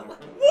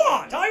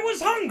 What? I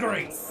was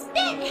hungry.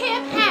 Spit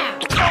him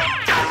out.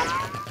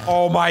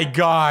 Oh my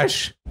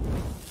gosh.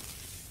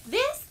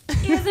 This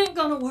isn't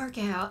gonna work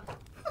out.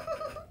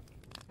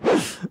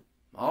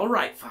 All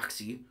right,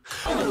 Foxy.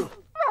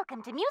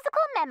 Welcome to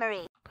Musical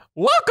Memory.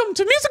 Welcome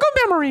to Musical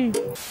Memory.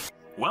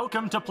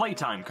 Welcome to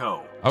Playtime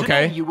Co.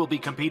 Okay. Today you will be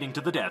competing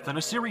to the death in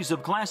a series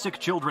of classic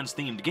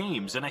children's-themed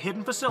games in a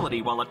hidden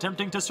facility while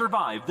attempting to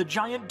survive the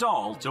giant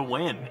doll to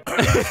win.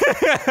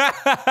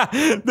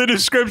 The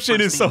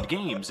description is so...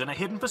 games in a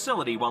hidden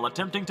facility while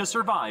attempting to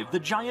survive the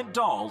giant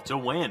doll to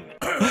win.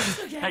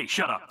 Hey,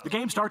 shut up. The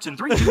game starts in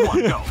 3, 2,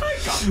 1, go.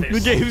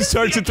 The game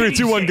starts in 3,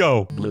 2, 1,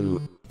 go.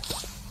 Blue.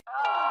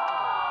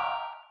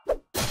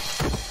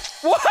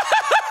 What?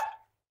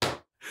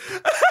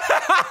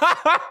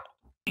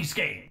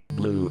 Game.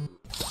 Blue.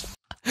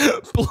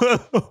 Blue.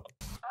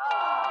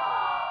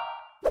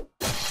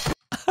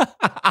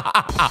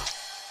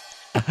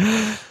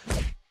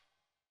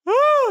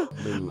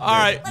 All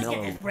right. Let's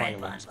get this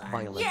bread bun.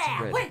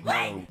 Yeah, wait.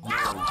 I'm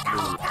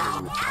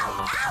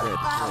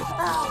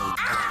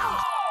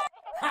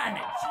a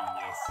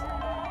genius.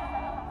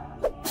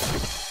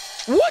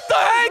 What the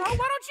heck? Bro,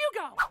 why don't you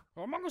go?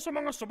 Among Us,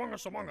 Among Us, Among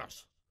Us, Among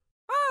Us.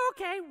 Oh,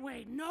 okay.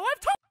 Wait, no, I've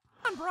told you,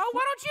 bro.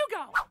 Why don't you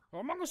go?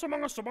 Among Us,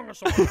 Among Us, Among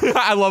Us, Among Us.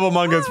 I love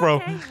Among Us, bro.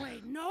 Okay,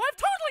 wait, no, I've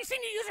totally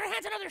seen you use your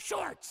hands in other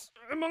shorts.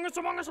 Among Us,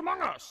 Among Us,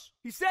 Among Us.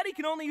 He said he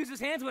can only use his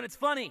hands when it's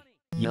funny.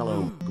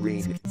 Yellow,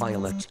 green,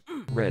 violet,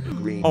 red,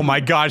 green. Oh my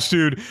gosh,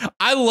 dude.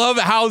 I love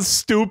how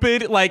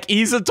stupid, like,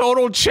 he's a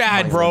total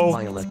Chad, bro.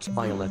 Violet,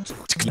 violet,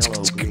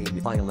 yellow, green,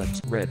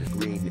 violet, red,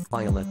 green,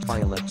 violet,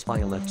 violet,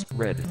 violet,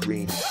 red,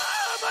 green.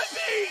 Ah, my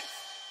feet!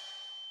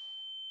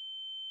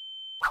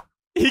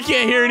 He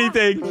can't hear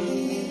anything.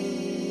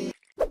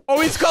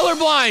 Oh, he's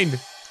colorblind.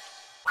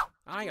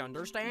 I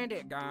understand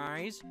it,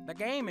 guys. The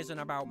game isn't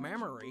about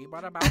memory,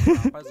 but about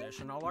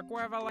compositional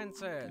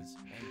equivalences.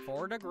 In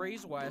 4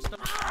 degrees west of—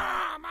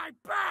 Ah, my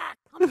back!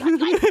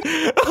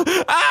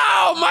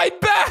 Ow, my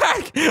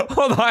back!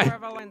 Hold on.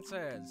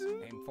 Equivalences.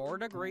 In 4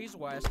 degrees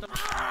west of—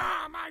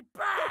 Ah, my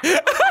back!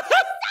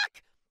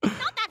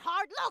 Not that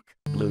hard, look!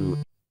 Blue.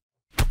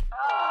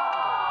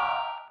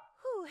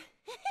 Whew.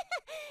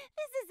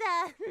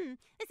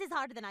 This is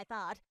harder than I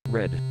thought.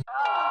 Red.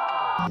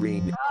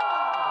 Green.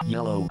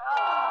 Yellow.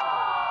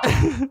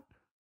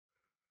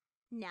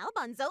 Now,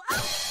 Bunzo.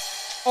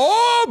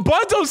 Oh,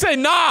 Bunzo said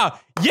nah.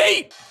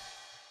 Yeet.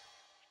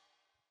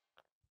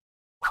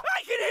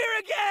 I can hear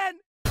again!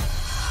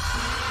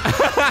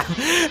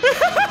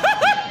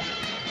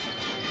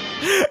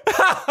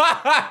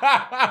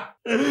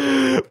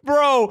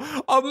 Bro,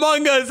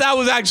 Among Us, that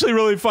was actually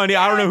really funny.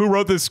 I don't know who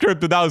wrote this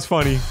script, but that was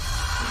funny.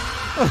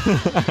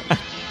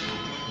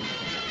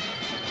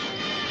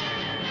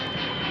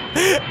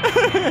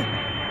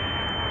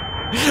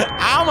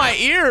 Ow, my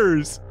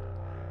ears.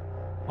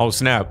 Oh,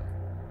 snap.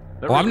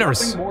 Oh, I've never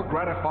seen. More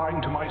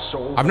gratifying to my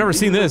soul. I've never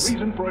seen this.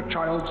 Reason for a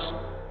child's.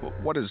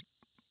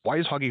 Why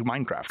is Huggy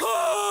Minecraft?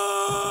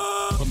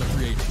 From the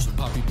creators of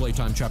Poppy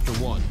Playtime Chapter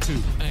 1, 2,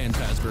 and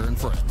Fazbear and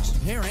Friends.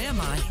 Where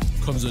am I?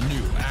 Comes a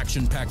new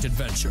action-packed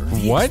adventure.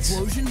 What?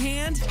 Explosion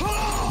hand?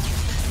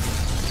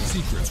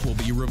 Secrets will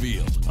be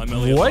revealed. I'm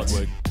Elliot What?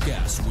 Ludwig.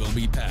 gas will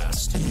be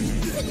passed.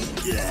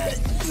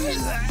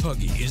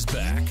 Huggy is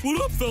back.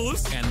 What up,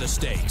 fellas? And the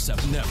stakes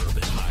have never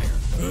been higher.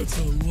 That's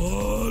a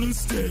lot of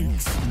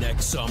stakes.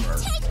 Next summer.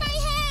 Take my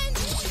hand!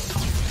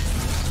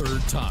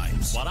 Third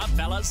times. What up,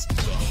 fellas?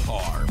 The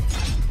harm.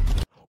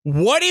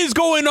 What is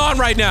going on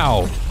right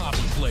now? Poppy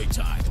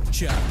Playtime,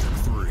 Chapter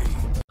 3.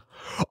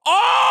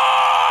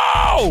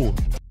 Oh!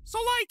 So,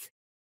 like,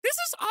 this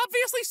is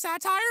obviously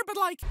satire, but,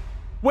 like...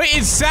 Wait,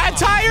 it's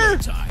satire?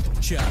 Playtime,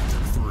 Chapter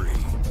 3.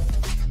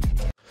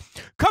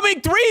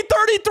 Coming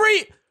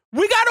 333.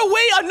 We gotta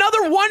wait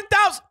another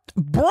 1,000.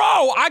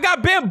 Bro, I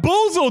got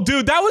bamboozled,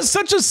 dude. That was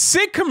such a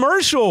sick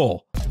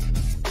commercial.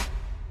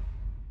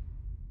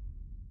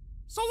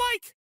 So,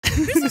 like,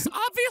 this is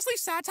obviously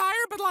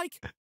satire, but, like,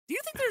 do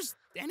you think there's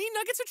any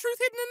nuggets of truth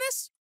hidden in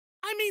this?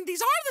 I mean,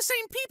 these are the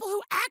same people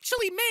who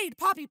actually made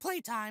Poppy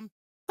Playtime.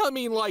 I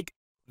mean, like,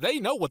 they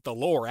know what the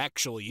lore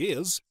actually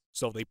is,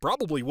 so they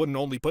probably wouldn't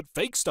only put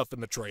fake stuff in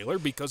the trailer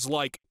because,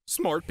 like,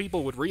 smart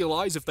people would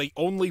realize if they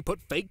only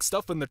put fake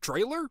stuff in the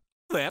trailer,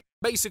 that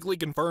basically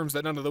confirms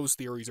that none of those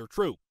theories are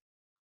true.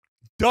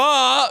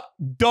 Duh!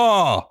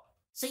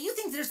 So you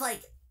think there's,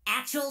 like,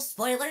 actual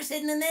spoilers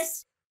hidden in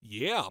this?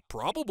 Yeah,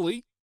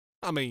 probably.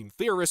 I mean,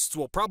 theorists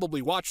will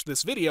probably watch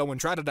this video and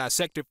try to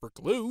dissect it for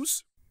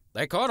clues.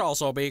 They could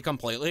also be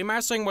completely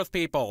messing with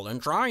people and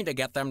trying to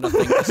get them to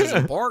think this is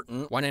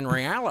important, when in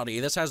reality,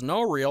 this has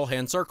no real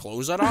hints or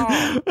clues at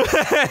all.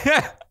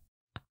 But,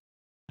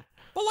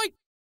 like,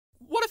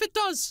 what if it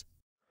does?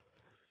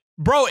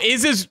 Bro,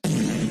 is this...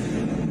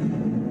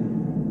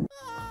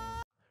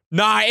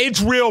 Nah,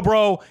 it's real,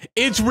 bro.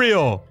 It's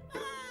real.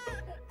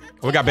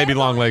 We got baby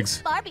long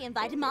legs. Barbie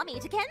invited Mommy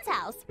to Ken's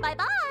house.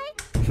 Bye-bye.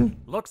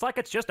 Looks like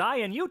it's just I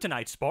and you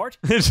tonight, sport.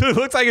 It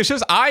looks like it's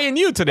just I and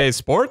you today,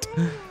 sport.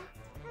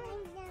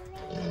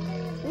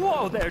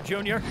 Whoa there,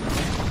 Junior.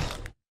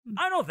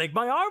 I don't think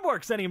my arm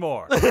works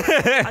anymore.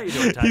 How you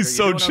doing, Tiger? He's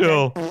so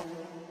chill. Okay?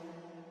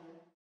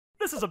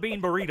 This is a bean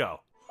burrito.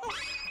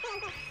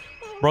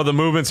 Bro, the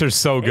movements are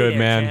so good, there,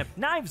 man. Champ.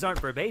 Knives aren't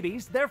for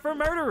babies, they're for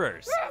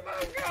murderers. Oh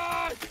my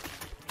god!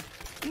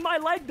 My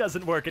leg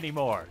doesn't work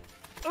anymore.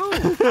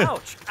 Ooh,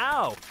 ouch,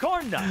 ow,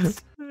 corn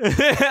nuts.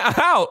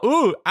 Ow,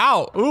 ooh,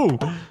 ow, ooh.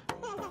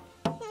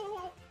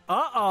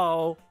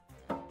 Uh-oh.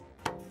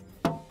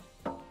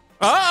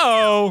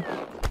 Uh-oh.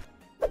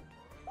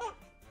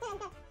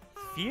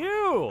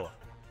 Phew.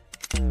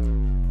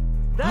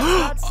 That's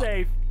not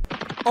safe.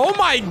 Oh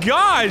my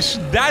gosh,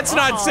 that's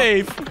not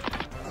safe.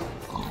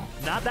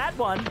 Not that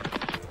one.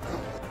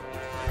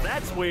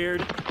 That's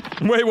weird.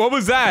 Wait, what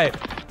was that?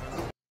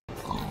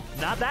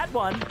 Not that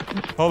one.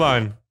 Hold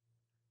on.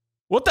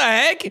 What the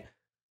heck?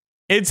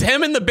 It's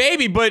him and the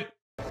baby, but...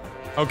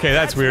 Okay,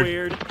 that's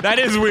weird. That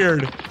is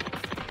weird.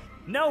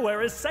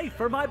 Nowhere is safe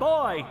for my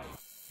boy.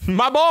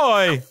 My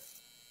boy.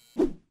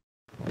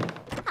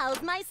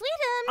 How's my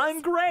sweetums?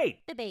 I'm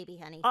great. The baby,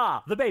 honey.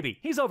 Ah, the baby.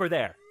 He's over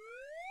there.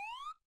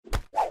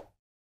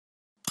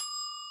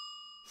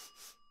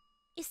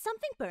 Is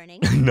something burning?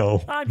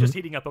 No. I'm just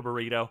heating up a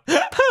burrito.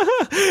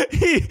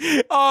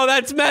 Oh,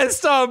 that's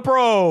messed up,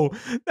 bro.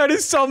 That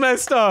is so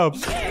messed up.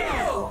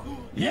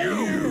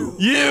 You!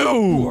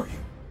 You!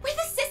 We're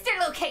the sister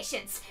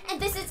locations, and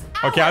this is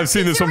Okay, I've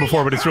seen this one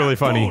before, but it's really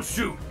funny. Oh,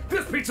 shoot.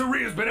 This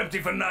pizzeria's been empty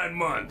for 9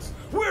 months.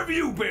 Where have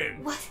you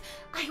been? What?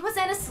 I was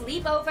at a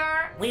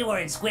sleepover. We were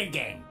in Squid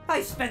Game.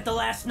 I spent the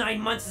last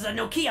 9 months as a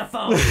Nokia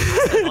phone. I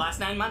spent the last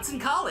 9 months in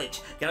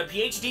college. Got a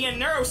PhD in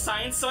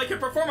neuroscience so I could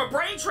perform a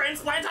brain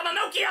transplant on a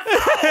Nokia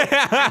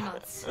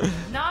phone.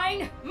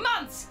 9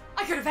 months!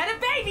 I could have had a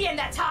baby in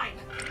that time!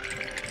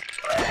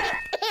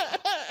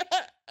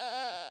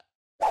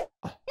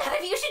 None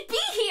of you should be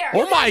here!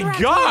 Oh my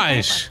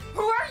gosh!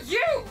 Who are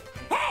you?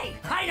 Hey,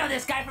 I know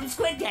this guy from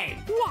Squid Game.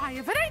 Why,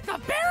 if it ain't the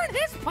bear and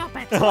his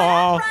puppets!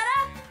 Aw.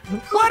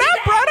 What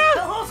up, brother?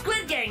 The whole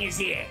Squid Gang is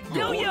here.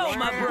 Yo,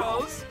 my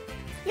bros.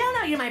 Y'all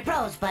know you're my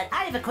bros, but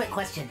I have a quick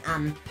question. What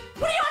are you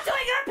all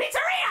doing in our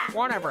pizzeria?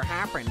 Whatever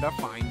happened to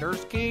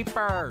Finders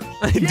Keepers?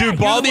 Dude,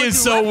 Baldy is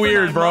so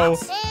weird, bro.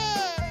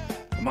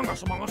 Among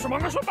Us, Among Us,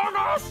 Among Us, Among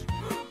Us!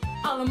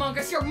 I'll Among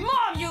Us your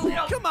mom, you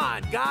little... Come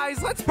on,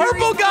 guys, let's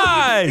Purple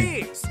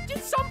guy!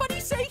 Did somebody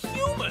say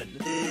human?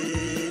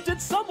 Did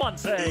someone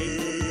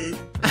say?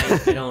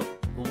 I don't...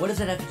 What does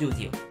that have to do with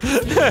you?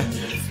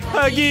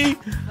 Huggy!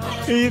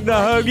 Eat the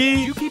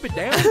Huggy! You keep it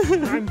down.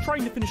 I'm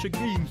trying to finish a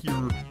game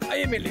here. I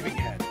am a living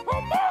head.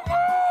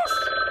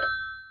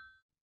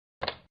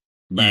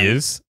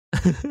 Yes.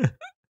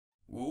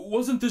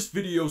 Wasn't this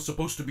video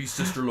supposed to be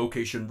sister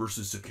location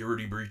versus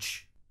security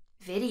breach?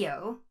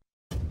 Video?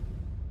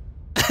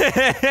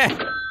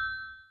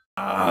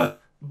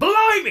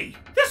 Blimey!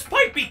 This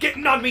might be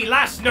getting on me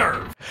last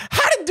nerve.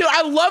 How did do?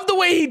 I love the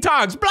way he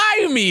talks.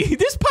 Blimey,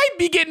 this pipe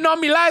be getting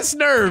on me last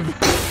nerve.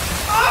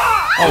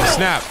 Oh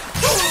snap!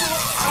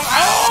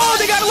 Oh,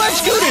 they got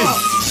electrocuted.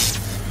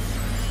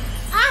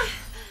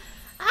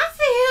 I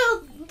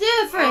feel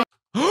different.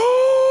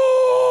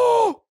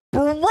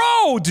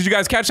 Bro, did you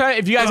guys catch that?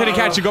 If you guys didn't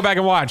catch it, go back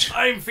and watch.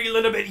 I'm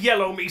feeling a bit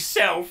yellow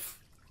myself.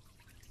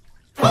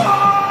 Freddy!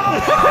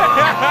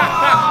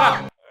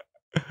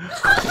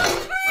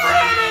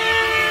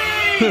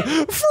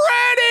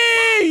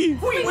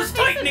 We was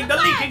tightening the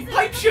leaking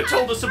pipes you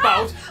told us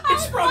about. It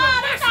sprung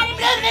a massive...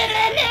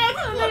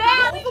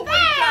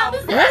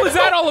 What was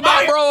that all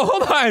about, bro?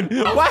 Hold on.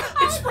 What?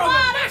 It sprung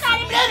a massive...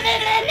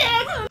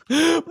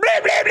 Blip,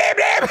 blip, blip,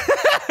 blip.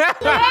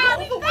 I'm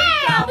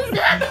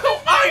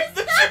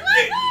the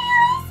chimney!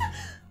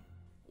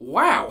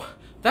 Wow,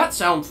 that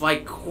sounds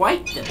like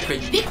quite the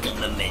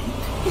predicament.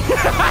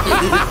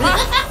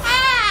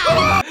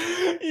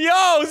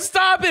 Yo,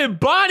 stop it.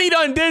 Bonnie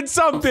done did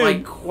something.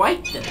 Like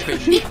quite the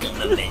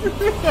predicament.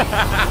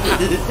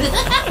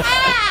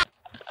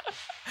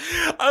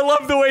 I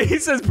love the way he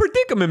says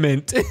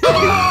predicament.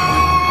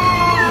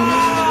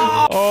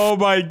 Oh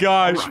my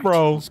gosh,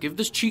 bro. Let's give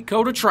this cheat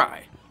code a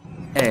try.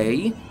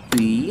 A,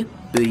 B,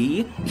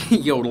 B,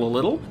 yodel a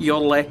little,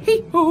 yodel a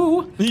hee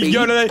hoo. B,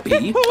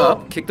 B,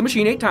 up, kick the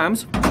machine 8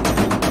 times.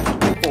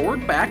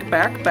 Forward, back,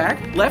 back,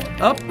 back,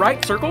 left, up,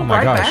 right, circle,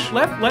 right, back,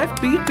 left,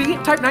 left, B, B,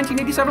 type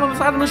 1987 on the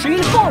side of the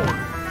machine, forward.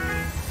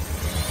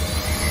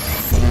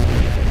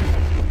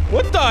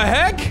 What the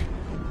heck?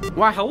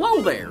 Why,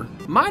 hello there.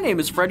 My name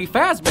is Freddy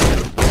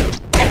Fazbear.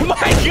 Oh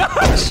my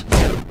gosh!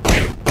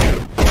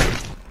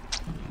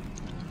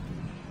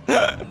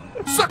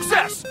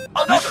 Success!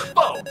 Another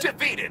foe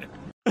defeated!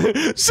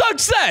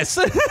 Success!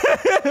 I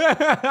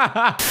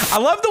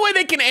love the way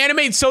they can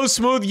animate so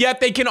smooth, yet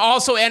they can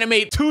also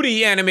animate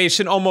 2D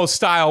animation almost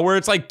style, where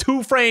it's like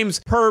 2 frames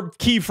per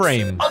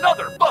keyframe.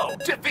 Another foe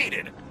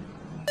defeated!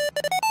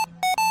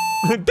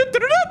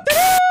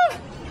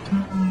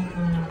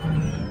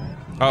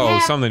 Uh-oh,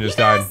 something just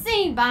died.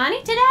 Seen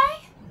Bonnie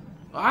today?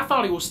 I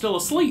thought he was still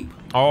asleep.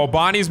 Oh,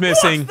 Bonnie's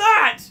missing.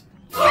 What's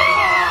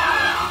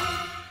that?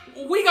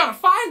 We gotta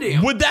find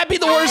him. Would that be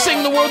the worst thing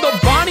in the world though?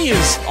 Bonnie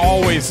is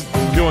always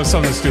doing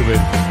something stupid.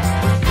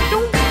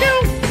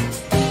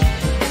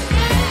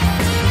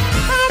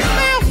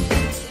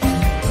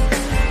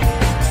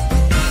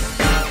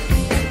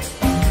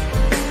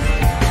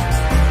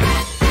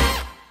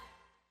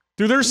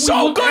 Dude, they're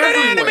so good at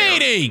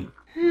animating!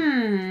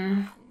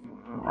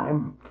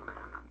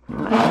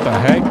 What the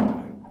heck?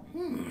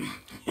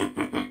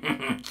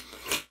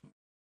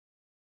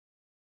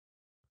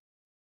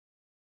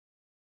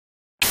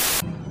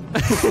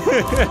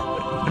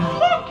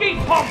 Honky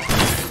pump!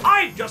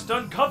 I've just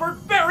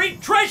uncovered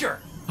buried treasure!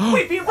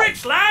 We be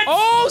rich, lads!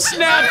 Oh,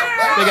 snap!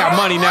 They got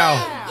money now.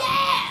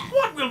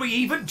 What will we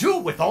even do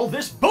with all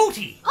this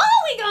booty?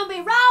 Oh, we gonna be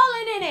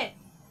rolling in it!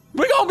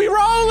 We're gonna be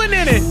rolling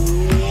in it!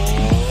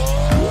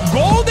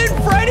 Golden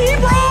Freddy,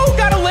 bro?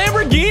 Got a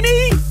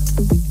Lamborghini?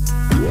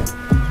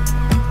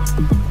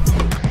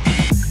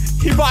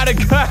 He bought a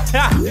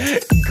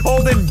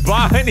Golden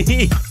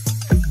Bonnie.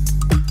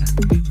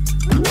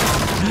 Who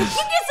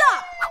gets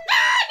up?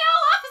 No,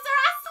 officer,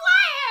 I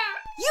swear!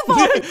 You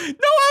both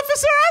No,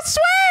 officer, I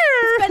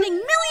swear! spending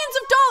millions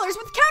of dollars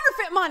with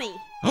counterfeit money.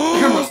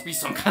 There must be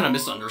some kind of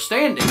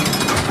misunderstanding.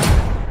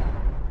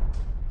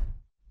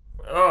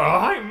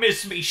 I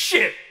miss me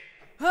shit!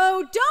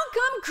 Oh, don't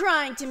come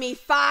crying to me,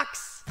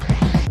 Fox.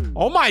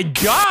 Oh my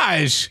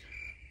gosh!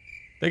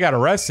 They got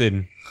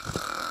arrested.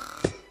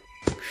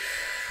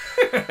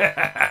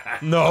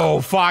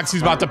 No,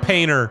 Foxy's about to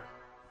paint her.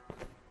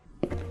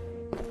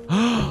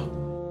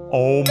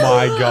 Oh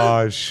my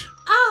gosh.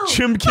 Oh,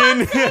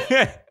 Chimkin.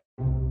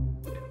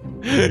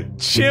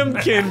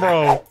 Chimkin,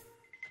 bro.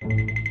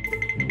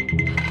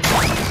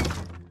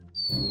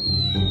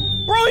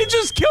 Bro, he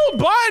just killed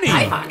Bonnie.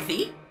 Hi,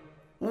 Foxy.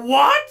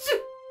 What?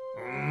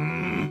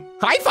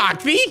 Hi,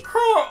 Foxy.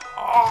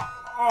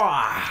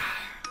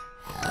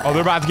 Oh,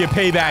 they're about to get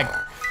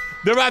payback.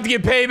 They're about to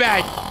get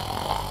payback.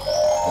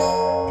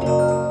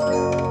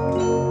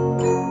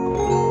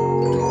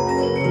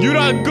 You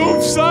done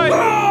goof, son.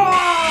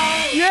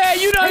 Yeah,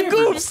 you done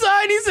goof,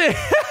 son. He said.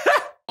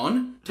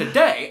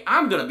 Today,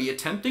 I'm gonna be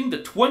attempting the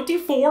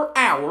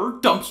 24-hour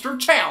dumpster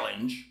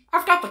challenge.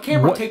 I've got the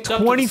camera taped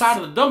up to the side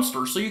of the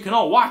dumpster so you can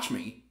all watch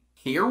me.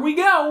 Here we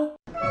go.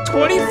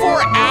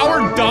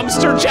 24-hour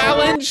dumpster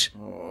challenge?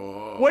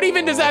 What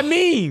even does that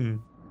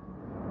mean?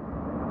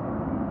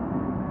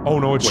 Oh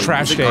no, it's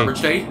trash day.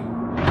 Garbage day.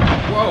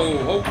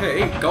 Whoa,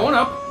 okay, going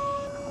up.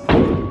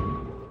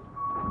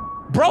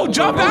 Bro,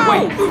 jump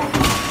out!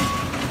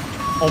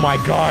 Oh my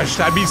gosh,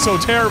 that'd be so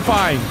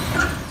terrifying.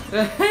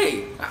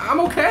 Hey, I'm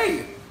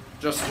okay.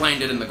 Just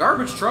landed in the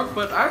garbage truck,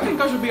 but I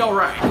think I should be all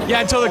right.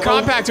 Yeah, until the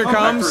compactor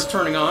comes. Compactor's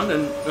turning on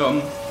and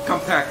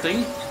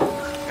compacting.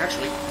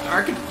 Actually,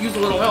 I could use a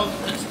little help.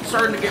 It's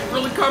starting to get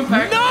really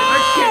compact. No! And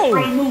I can't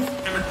really move.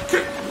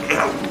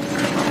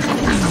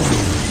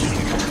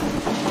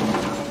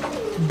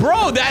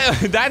 Bro,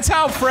 that's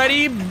how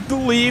Freddy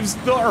leaves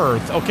the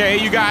Earth. Okay,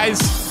 you guys.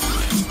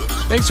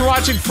 Thanks for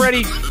watching,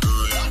 Freddy.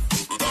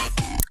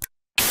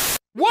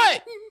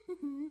 What?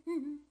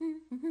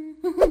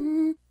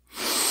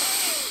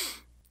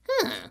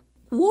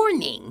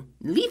 Warning,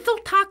 lethal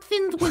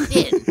toxins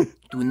within.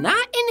 Do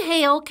not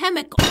inhale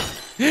chemicals.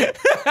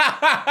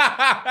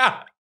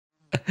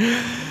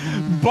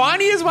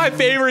 Bonnie is my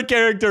favorite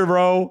character,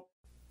 bro.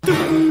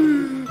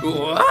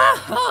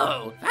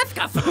 Whoa, that's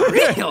got some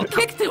real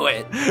kick to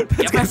it.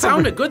 Guess I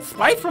found a good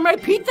spice for my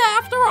pizza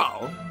after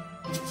all.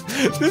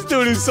 This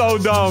dude is so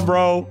dumb,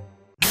 bro.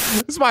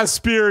 This is my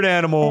spirit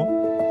animal.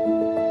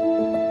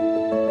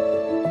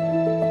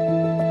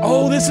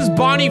 Oh, this is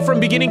Bonnie from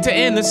beginning to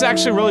end. This is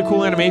actually a really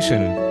cool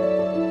animation.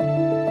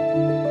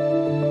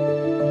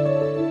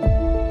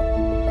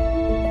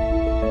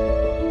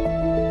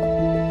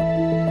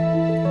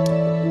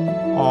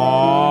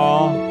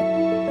 Aww.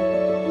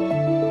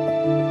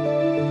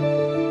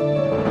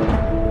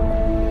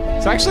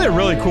 It's actually a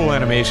really cool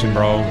animation,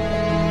 bro.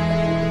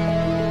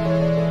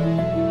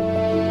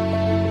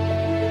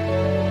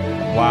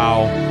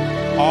 Wow.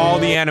 All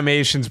the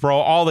animations, bro.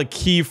 All the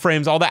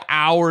keyframes, all the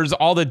hours,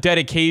 all the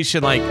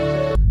dedication, like...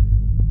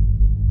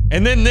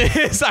 And then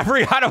this, I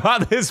forgot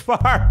about this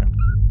part.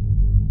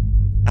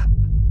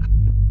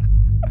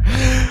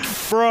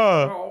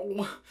 Bruh.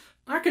 Oh,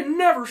 I can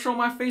never show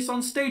my face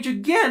on stage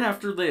again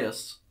after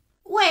this.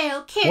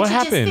 Well, can't What you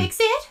happened? just fix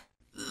it?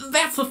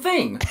 That's the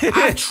thing.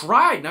 I've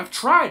tried and I've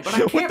tried, but I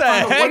can't What the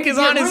find a way heck to is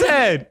get on his rid of it.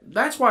 head?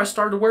 That's why I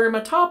started wearing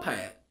my top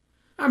hat.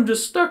 I'm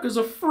just stuck as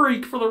a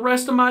freak for the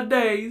rest of my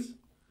days.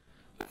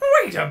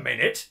 Wait a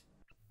minute.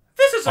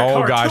 This is a Oh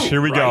cartoon, gosh,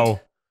 here we right? go.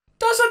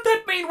 Doesn't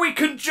that mean we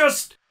can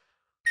just...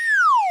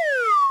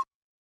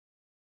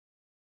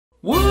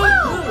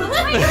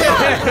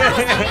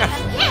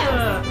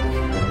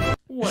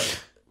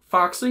 What?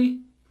 Foxy?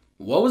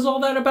 What was all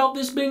that about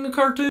this being a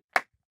cartoon?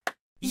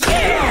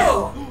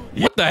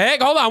 What the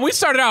heck? Hold on, we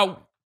started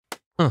out...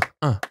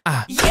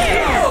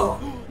 You!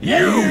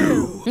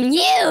 You!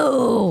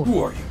 Who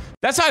are you?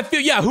 That's how I feel.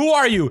 Yeah, who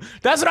are you?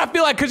 That's what I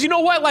feel like. Because you know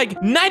what? Like,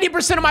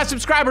 90% of my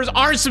subscribers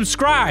aren't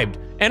subscribed.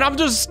 And I'm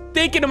just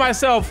thinking to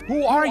myself,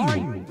 who are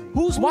you?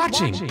 Who's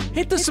watching?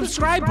 Hit the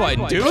subscribe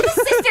button, dude.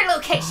 Sister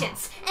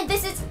locations, and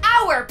this is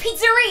our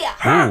pizzeria.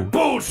 Ha!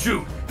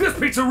 Bullshoot! This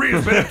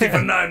pizzeria's been empty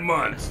for 9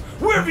 months.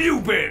 Where have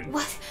you been?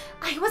 What?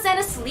 I was at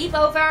a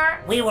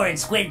sleepover. We were in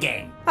Squid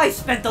Game. I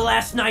spent the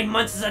last 9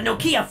 months as a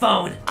Nokia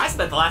phone. I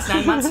spent the last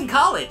 9 months in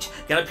college.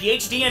 Got a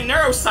PhD in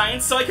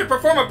neuroscience so I could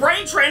perform a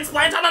brain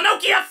transplant on a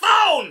Nokia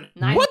phone!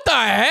 What the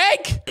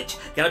heck?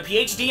 Got a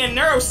PhD in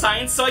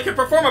neuroscience so I could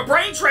perform a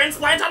brain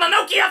transplant on a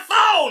Nokia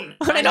phone!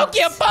 On a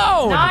Nokia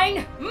phone!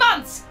 9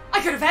 months!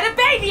 I could have had a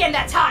baby in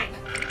that time!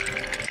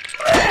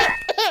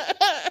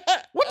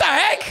 What the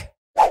heck?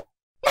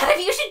 None of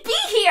you should be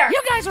here!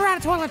 You guys are out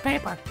of toilet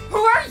paper. Who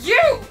are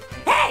you?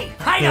 Hey,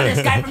 I know this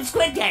guy from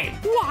Squid Game.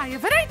 Why,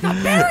 if it ain't the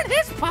bear and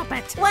his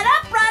puppet. What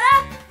up,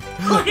 brother?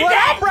 Look at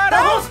that! The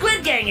whole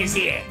Squid Gang is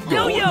here.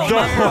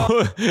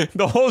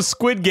 The whole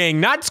Squid Gang.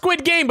 Not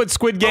Squid Game, but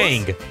Squid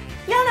Gang.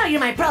 Y'all know you're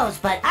my bros,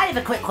 but I have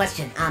a quick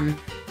question. What are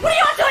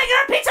you all doing in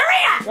our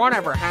pizzeria?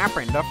 Whatever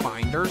happened to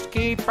Finders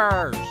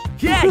Keepers?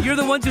 Yeah, you're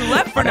the ones who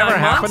left for 9 months. Whatever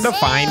happened to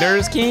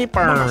Finders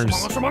Keepers?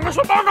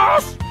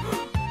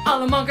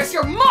 I'll among us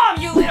your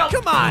mom, you little—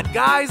 Come on,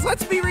 guys,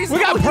 let's be reasonable.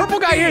 We got Purple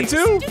Guy here,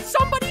 too. Did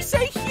somebody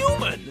say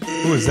human?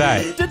 Who is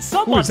that? Did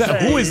someone Who is that?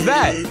 say? Who is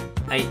that?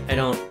 I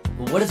don't...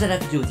 What does that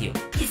have to do with you?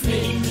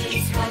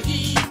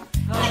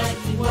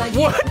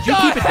 What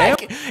the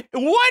heck?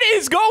 What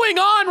is going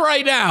on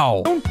right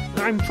now?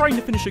 I'm trying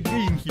to finish a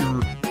game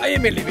here. I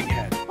am a living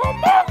head.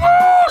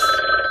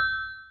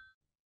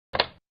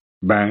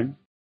 Bang.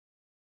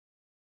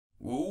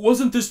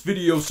 Wasn't this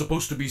video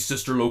supposed to be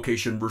sister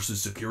location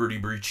versus security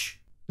breach?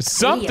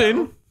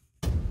 Something.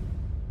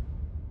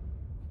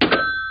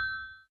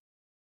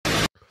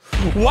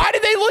 Why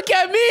did they look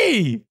at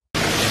me?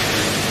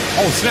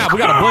 Oh snap, we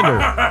got a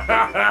blender.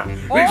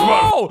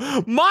 Oh,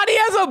 Monty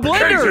has a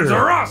blender.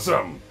 Are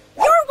awesome.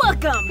 You're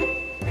welcome!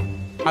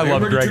 I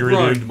love Gregory,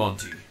 dude.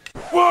 Monty.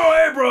 Whoa,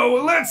 hey, bro,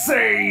 let's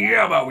say...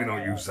 How about we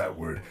don't use that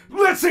word?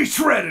 Let's say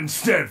shred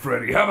instead,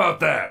 Freddy. How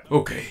about that?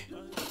 Okay.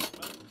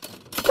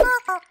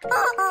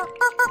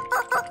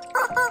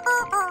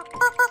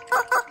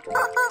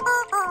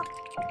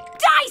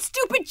 Die,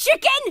 stupid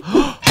chicken!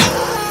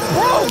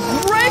 Bro,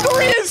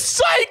 Gregory is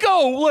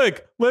psycho!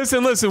 Look,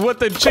 listen, what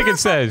the chicken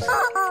says.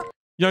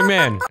 Young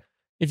man,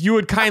 if you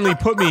would kindly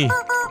put me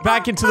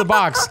back into the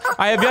box,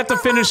 I have yet to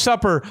finish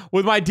supper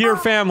with my dear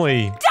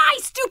family. Die,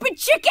 stupid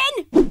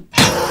chicken!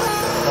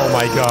 Oh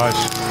my gosh.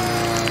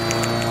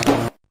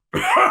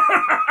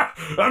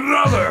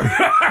 Another!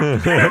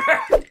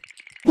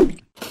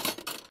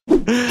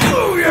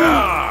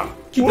 Booyah!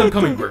 Keep them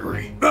coming,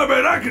 Gregory. I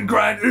bet I can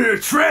grind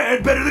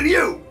shred better than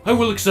you! I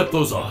will accept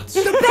those odds.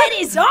 The bet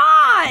is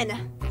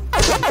on!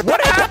 What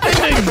happened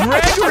to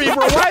Gregory,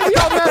 bro? Why is he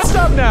all messed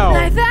up now?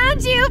 I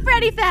found you,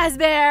 Freddy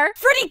Fazbear!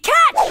 Freddy,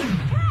 catch!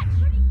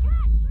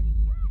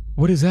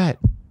 What is that?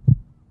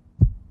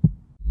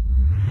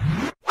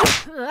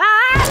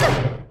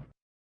 Ah!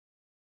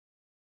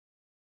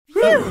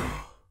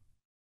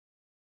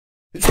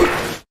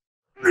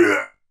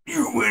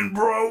 You win,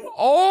 bro.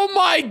 Oh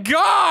my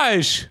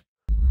gosh!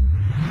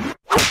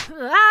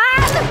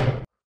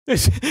 Ah!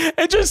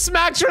 It just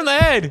smacks her in the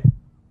head.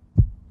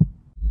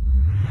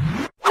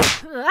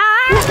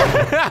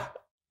 Ah!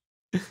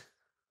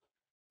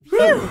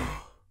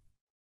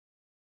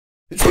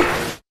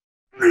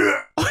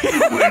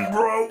 Win,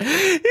 bro.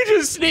 He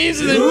just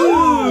sneezes and This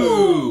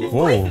whoa.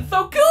 place is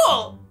so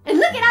cool. And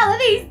look at all of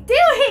these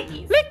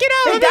doohickeys. Look at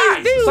all Hey of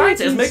guys, these the sign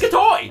says dudes. make a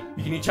toy.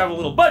 You can each have a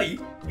little buddy.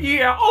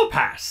 Yeah, I'll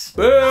pass.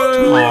 Boo! Have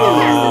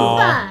some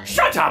fun.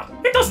 Shut up!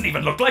 It doesn't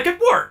even look like it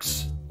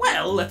works.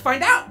 Well, let's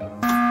find out.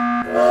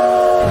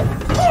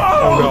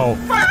 Oh no.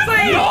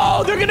 Foxy!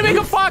 No, they're gonna make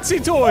a Foxy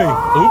toy.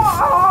 Oops.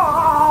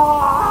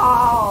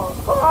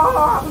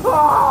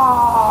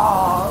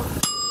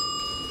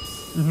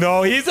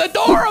 No, he's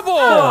adorable.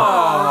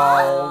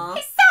 Oh.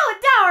 He's so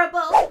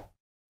adorable.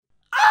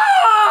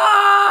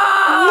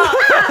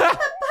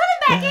 Put him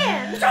back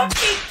in. Don't you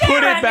dare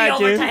Put it hand back me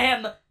over in. to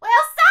him!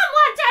 Will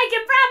someone take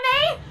it from me?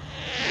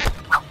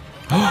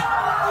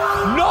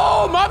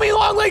 No, Mommy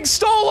Longlegs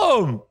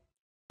stole him.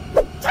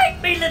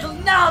 Take me, little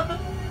nub!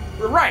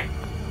 We're right.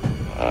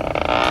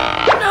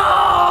 No!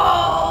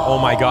 Oh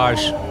my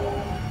gosh.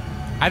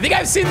 I think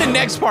I've seen the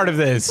next part of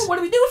this. So what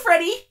do we do,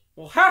 Freddy?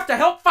 We'll have to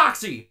help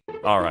Foxy.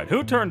 Alright,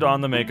 who turned on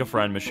the Make a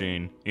Friend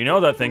machine? You know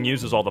that thing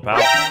uses all the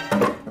power.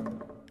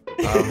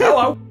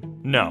 Hello.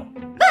 No.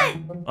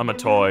 I'm a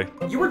toy.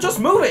 You were just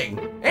moving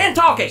and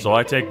talking. So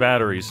I take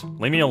batteries.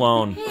 Leave me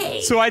alone.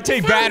 Hey, So I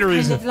take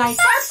batteries. kind of like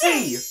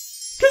Foxy!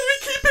 Can we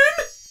keep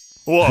him?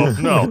 Whoa,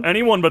 no.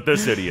 Anyone but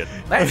this idiot.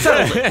 That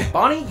settles it.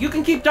 Bonnie, you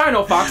can keep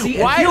Dino Foxy,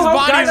 and Why he'll is help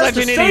Bonnie guide us such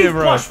to an save idiot,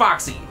 bro? Plush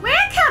Foxy. We're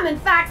coming,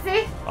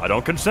 Foxy. I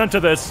don't consent to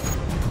this.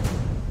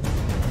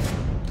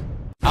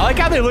 I like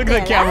how they look at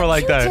the camera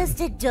like that. Just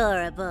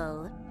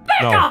adorable.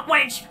 Back No. off,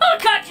 wench! I'll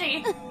cut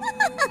you!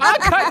 I'll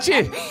cut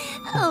you.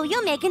 Oh,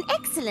 you'll make an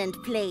excellent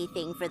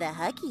plaything for the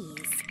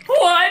Huggies.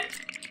 What?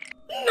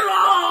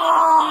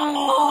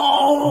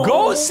 No!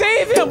 Go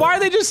save him. Why are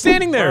they just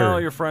standing there?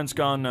 Well, your friend's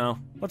gone now.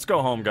 Let's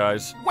go home,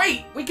 guys.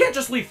 Wait, we can't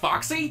just leave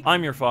Foxy.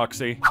 I'm your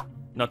Foxy.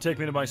 Now take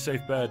me to my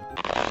safe bed.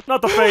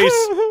 Not the face!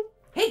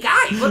 Hey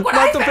guys, look what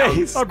Not I the found.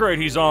 face. Oh great,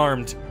 he's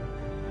armed.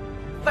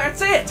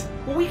 That's it.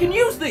 Well, we can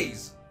use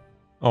these.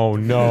 Oh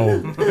no.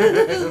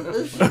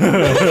 They're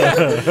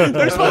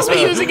supposed to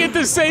be using it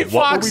to save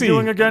What Foxy. are we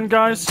doing again,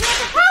 guys? You're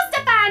supposed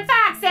to find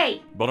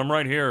Foxy. But I'm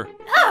right here.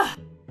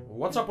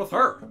 What's up with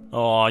her?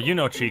 Aw, you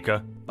know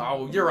Chica.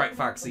 Oh, you're right,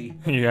 Foxy.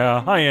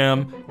 Yeah, I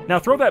am. Now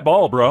throw that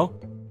ball, bro.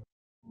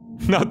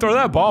 Now throw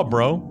that ball,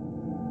 bro.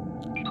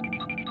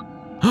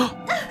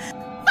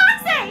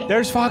 Foxy.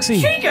 There's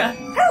Foxy. Chica,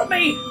 help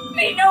me!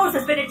 Me nose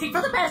has been itching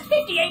for the past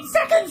 58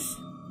 seconds!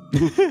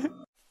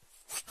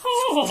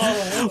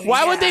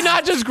 Why would they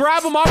not just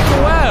grab him off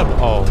the web?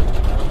 Oh.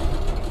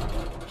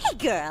 Hey,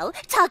 girl,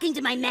 talking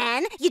to my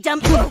man. You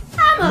dumb.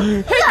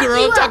 Hey,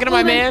 girl, talking to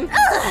my man.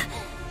 Ugh.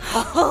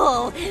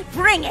 Oh,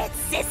 bring it,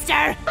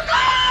 sister.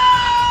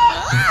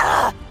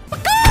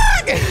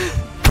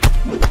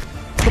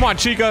 Come on,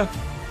 Chica.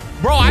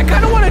 Bro, I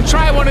kind of want to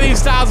try one of these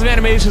styles of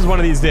animations one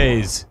of these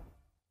days.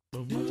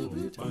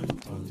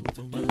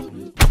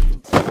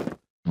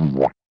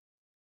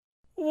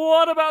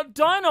 What about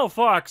Dino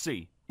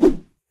Foxy?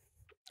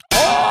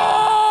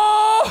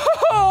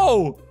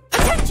 Oh!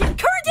 Attention,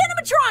 current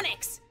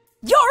animatronics!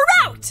 You're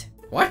out!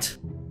 What?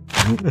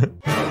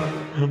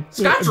 Scott's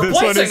This one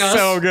replacing is us.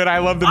 so good. I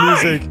love the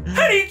music.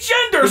 Any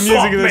gender The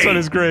music in this one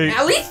is great.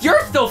 At least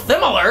you're still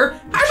similar.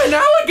 I'm an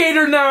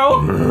alligator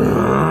now.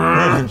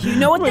 You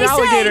know what I'm an they say?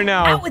 alligator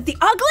now. Out with the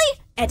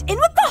ugly and in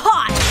with the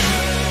hot.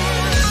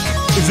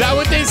 Is that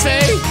what they say?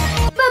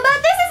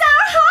 But this is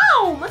our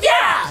home.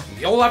 Yeah!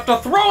 You'll have to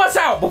throw us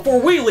out before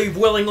we leave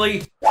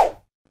willingly.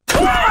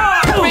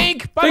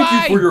 Wink, bye-bye.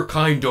 Thank you for your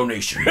kind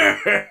donation.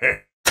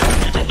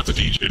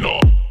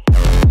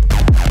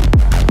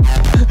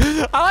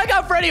 I like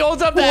how Freddy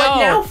holds up the What L.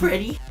 now,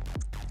 Freddy?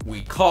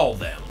 We call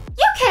them.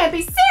 You can't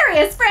be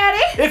serious,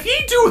 Freddy. If you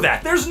do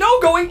that, there's no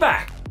going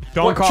back.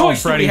 Don't What call him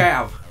choice do Freddy. we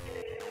have?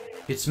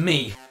 It's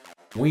me.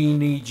 We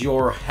need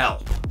your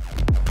help.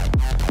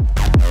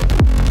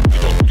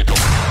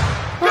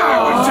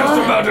 I was just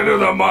about to do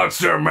the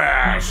monster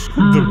mash.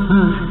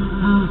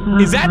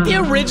 Is that the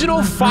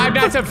original Five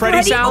Nights at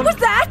Freddy's Freddy, sound? what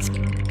was that?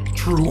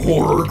 True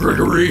horror,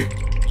 Gregory.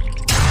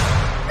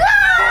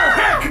 Oh,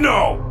 heck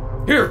no!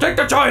 Here, take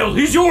the child.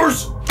 He's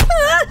yours.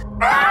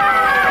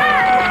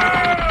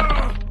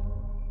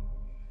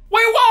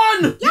 We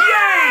won!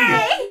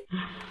 Yay!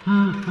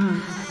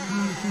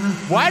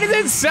 Why did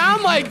it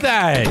sound like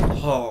that?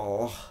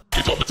 Oh.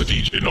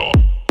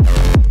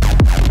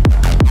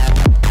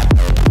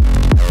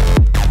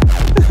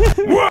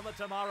 On the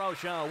Tomorrow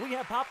Show, we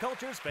have pop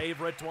culture's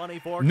favorite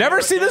 24.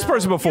 Never seen this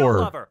person before. You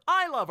love her,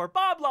 I love her,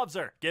 Bob loves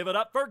her. Give it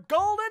up for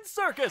Golden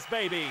Circus,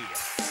 baby.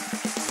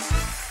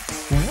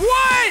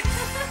 What?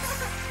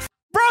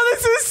 Bro,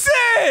 this is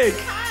sick!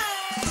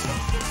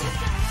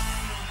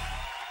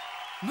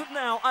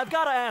 Now, I've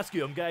got to ask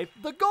you, okay?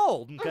 The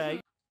gold, okay?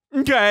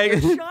 Okay.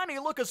 Your shiny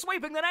look is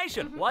sweeping the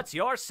nation. What's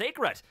your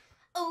secret?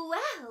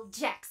 Well,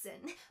 Jackson,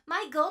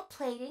 my gold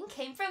plating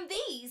came from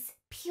these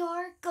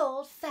pure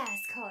gold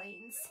fast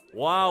coins.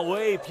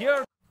 Wow,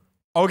 pure.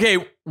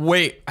 Okay,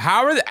 wait.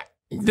 How are they?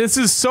 This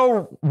is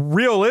so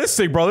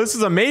realistic, bro. This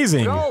is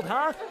amazing. Gold,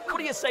 huh? What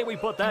do you say we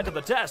put that to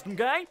the test,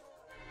 okay?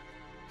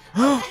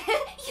 You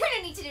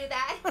don't need to do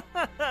that.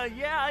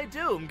 Yeah, I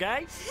do,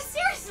 okay?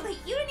 Seriously,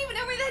 you don't even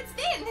know where that's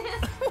been.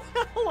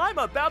 Well, I'm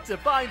about to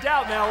find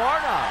out now,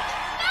 aren't I?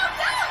 No,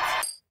 don't!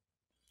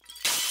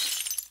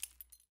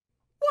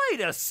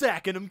 Wait a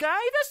second, okay?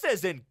 This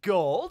isn't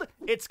gold.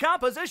 It's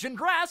composition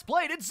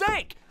brass-plated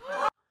zinc.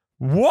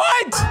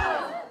 What?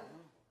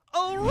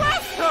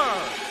 Arrest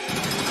her!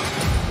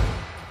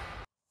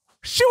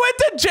 She went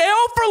to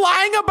jail for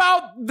lying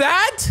about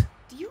that?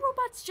 Do you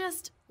robots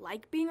just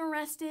like being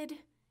arrested?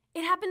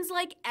 It happens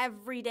like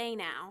every day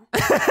now.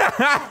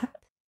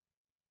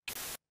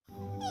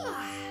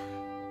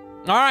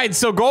 All right,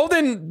 so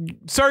Golden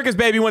Circus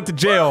Baby went to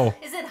jail.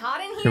 Is it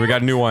hot in here? Here, we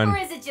got a new one. Or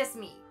is it just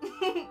me?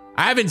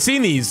 I haven't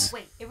seen these.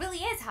 Wait, it really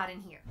is hot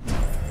in here.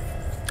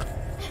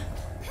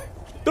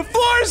 The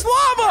floor is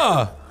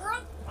lava!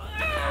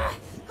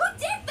 Who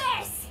did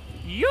this?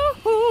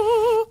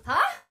 Yoo-hoo!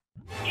 Huh?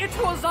 It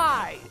was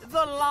I,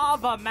 the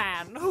Lava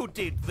Man, who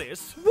did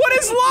this. What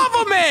is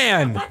Lava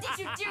Man? What did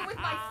you do with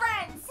my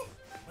friends?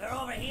 We're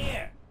over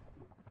here.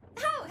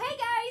 Oh, hey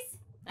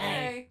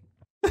guys.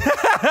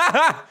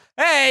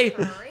 Hey.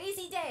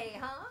 Crazy day,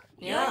 huh?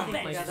 Yeah,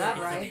 that's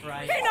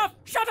right. Enough!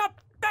 Shut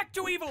up! Back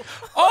to evil!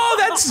 Oh,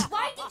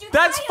 Why did you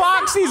that's tie us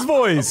Foxy's up?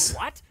 voice.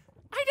 What?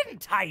 I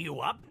didn't tie you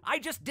up. I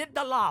just did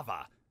the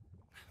lava.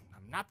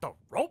 I'm not the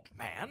rope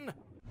man.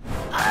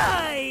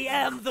 I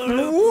am the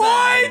rope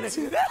man. What?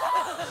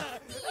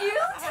 You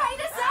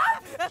tied us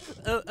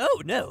up?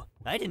 Oh, no.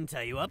 I didn't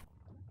tie you up.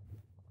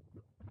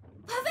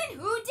 Well, then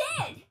who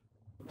did?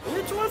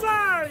 It was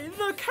I,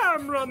 the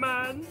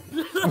cameraman.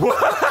 That's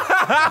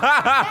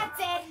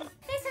it.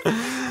 This has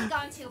officially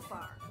gone too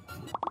far.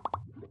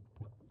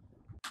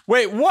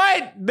 Wait,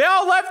 what? They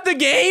all left the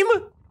game?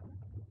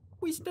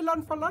 We still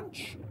on for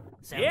lunch?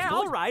 Yeah,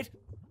 all right.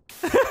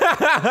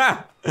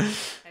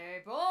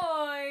 Hey,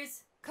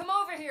 boys. Come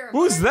over here.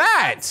 Who's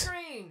that?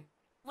 Screen.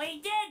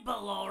 We did,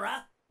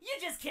 Ballora. You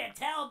just can't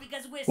tell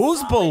because we're Who's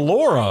solid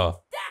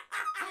Ballora?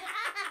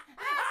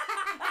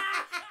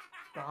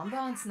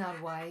 Bonbon's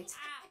not white.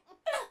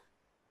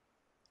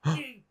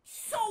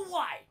 So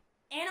what?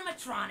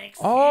 Animatronics.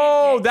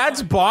 Oh,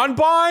 that's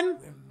Bonbon?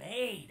 We're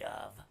made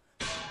of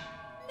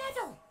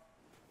metal.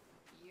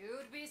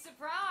 You'd be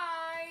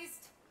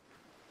surprised.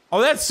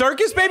 Oh, that's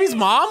Circus Baby's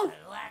mom?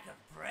 A lack of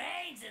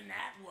brains in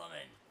that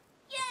woman.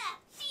 Yeah,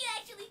 she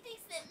actually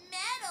thinks that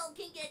metal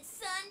can get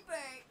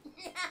sunburned.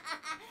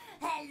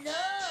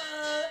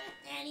 Hello?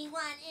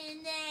 Anyone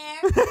in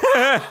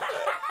there?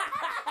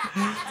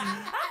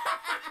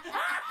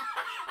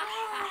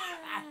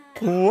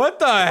 What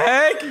the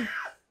heck?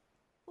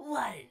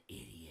 What an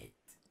idiot.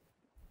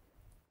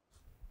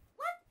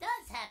 What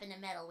does happen to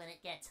metal when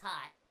it gets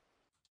hot?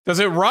 Does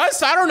it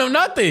rust? I don't know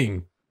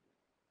nothing.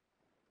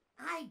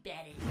 I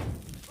bet it.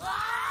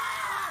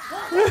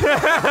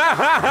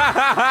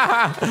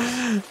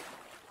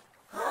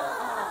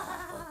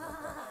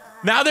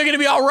 Now they're gonna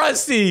be all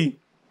rusty.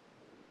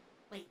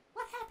 Wait,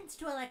 what happens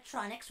to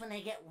electronics when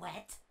they get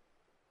wet?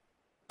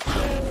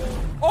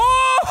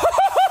 Oh!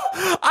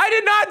 I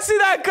did not see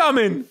that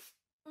coming.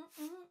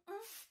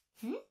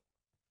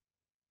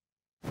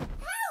 Hello.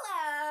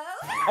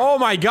 Oh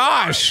my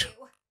gosh.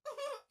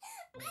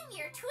 I'm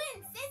your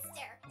twin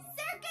sister,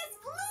 Circus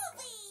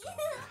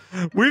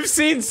Bluebee. We've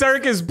seen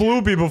Circus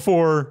Bluebee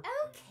before. Okay.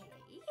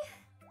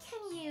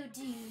 Can you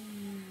do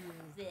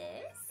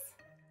this?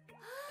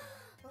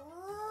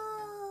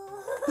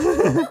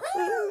 All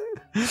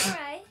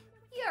right.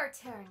 Your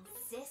turn,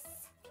 sis.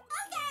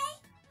 Okay.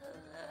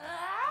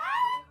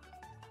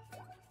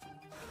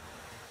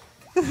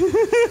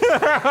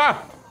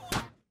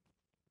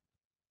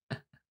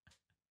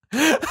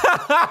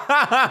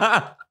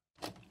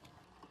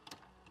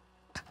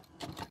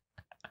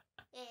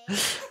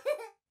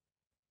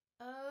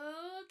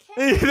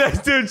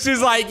 That dude,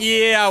 she's like,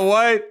 yeah,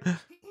 what?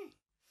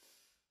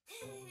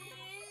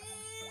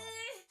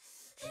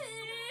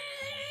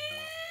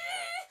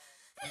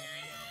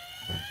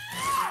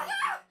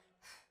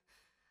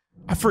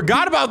 I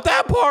forgot about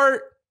that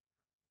part.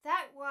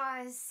 That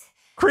was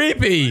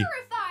Creepy.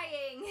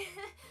 terrifying.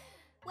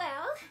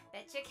 Well,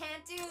 bet you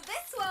can't do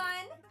this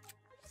one.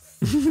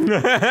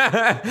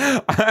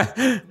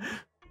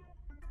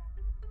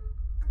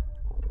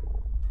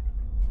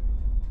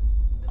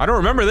 I don't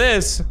remember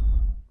this.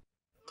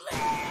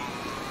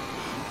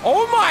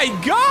 Oh my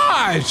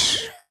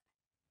gosh!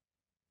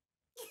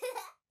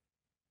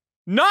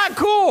 Not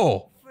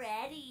cool.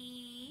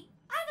 Freddy,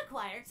 I've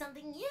acquired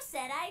something you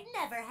said I'd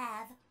never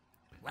have.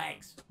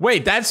 Legs.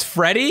 Wait, that's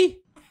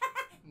Freddy?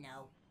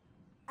 No,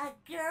 a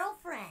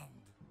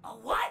girlfriend. A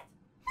what?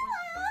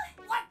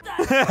 What the?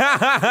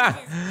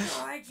 Is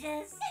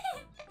gorgeous.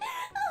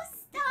 Oh,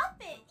 stop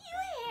it, you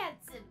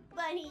handsome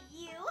bunny,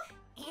 you.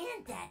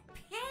 And that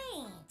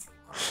paint.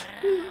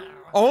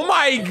 Oh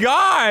my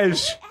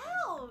gosh!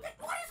 Ow.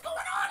 What is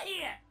going on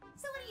here?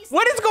 So what do you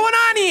What is going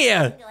on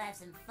here? We'll have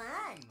some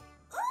fun.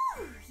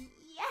 Ooh,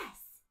 yes.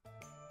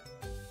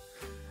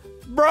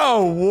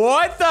 Bro,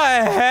 what the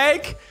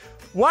heck?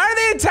 Why are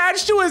they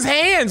attached to his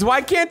hands?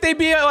 Why can't they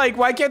be like,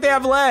 why can't they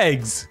have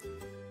legs?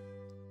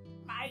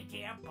 My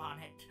dear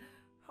Bonnet.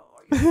 Oh,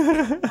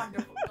 you're so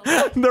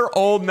wonderful. They're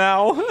old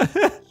now.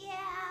 Yeah.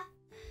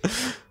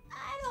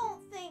 I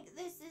don't think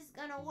this is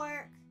gonna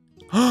work.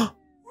 So,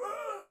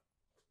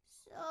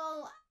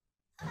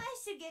 I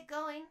should get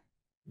going.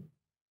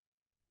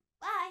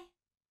 Bye.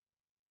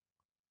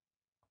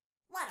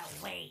 What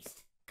a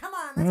waste. Come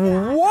on, let's get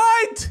on.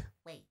 What?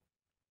 Wait,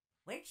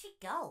 where'd she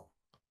go?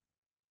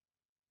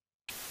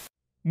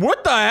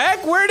 What the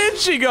heck? Where did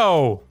she go?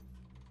 All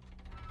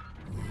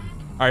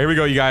right, here we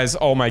go, you guys.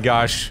 Oh my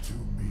gosh.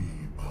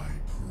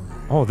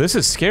 Oh, this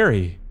is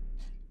scary.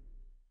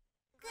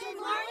 Good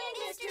morning,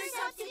 Mr.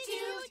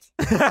 Substitute.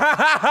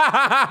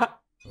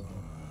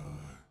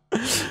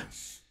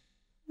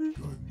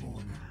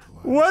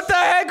 What the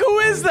heck? Who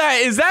is that?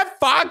 Is that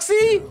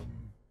Foxy?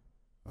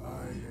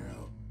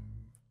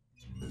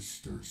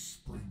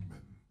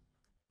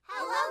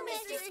 Hello,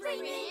 Mr.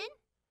 Springman.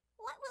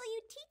 What will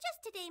you teach us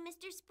today,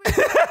 Mr.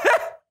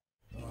 Springman?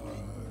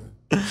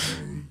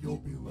 Today you'll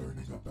be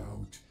learning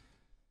about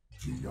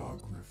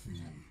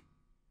geography.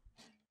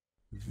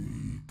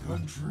 The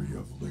country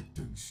of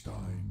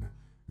Liechtenstein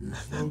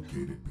is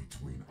located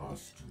between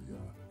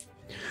Austria.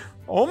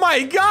 Oh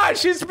my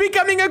gosh, he's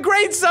becoming a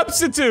great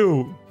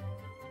substitute.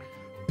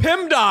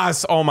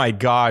 PIMDOS. Oh my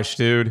gosh,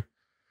 dude.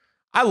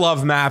 I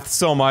love math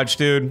so much,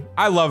 dude.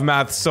 I love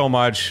math so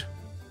much.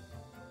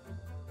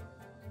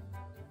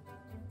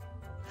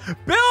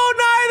 Bill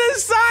Nye the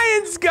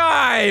Science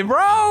Guy,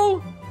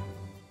 bro!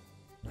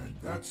 And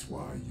that's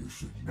why you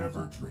should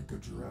never drink a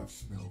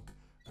giraffe's milk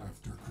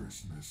after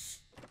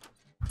Christmas.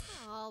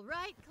 All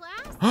right,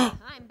 class.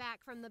 I'm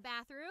back from the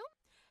bathroom.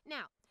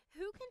 Now,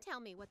 who can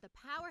tell me what the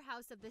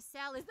powerhouse of the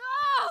cell is?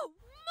 Oh,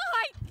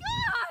 my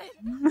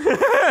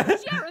God!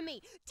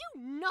 Jeremy, do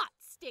not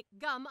stick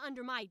gum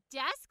under my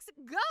desks.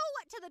 Go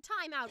to the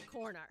timeout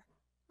corner.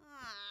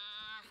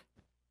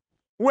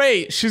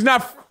 Wait, she's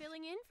not. For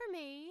filling in for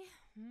me.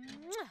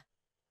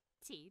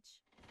 Teach.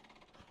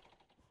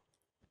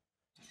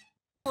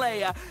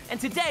 Leia, and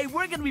today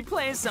we're gonna be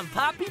playing some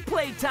Poppy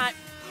Playtime.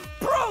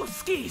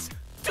 Broskies!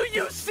 Do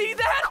you see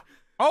that?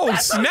 Oh,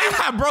 That's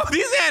snap, bro.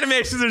 These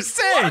animations are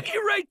sick. Lucky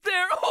right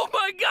there. Oh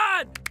my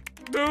God!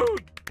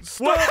 Dude,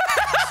 stop!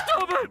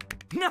 Stop it!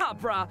 Nah,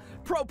 brah.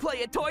 Pro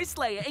player Toy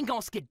Slayer ain't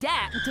gonna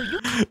skedat until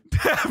you.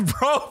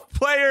 Pro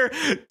player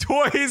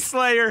Toy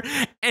Slayer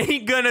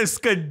ain't gonna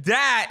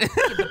skedat.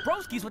 Give the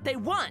broskies what they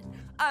want.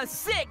 A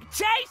sick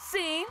chase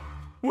scene.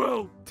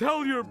 Well,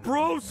 tell your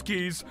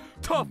broskies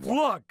tough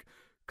luck,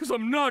 cause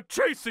I'm not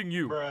chasing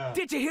you.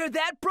 Did you hear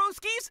that,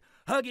 broskies?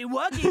 Huggy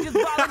Wuggy just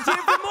volunteered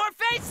for more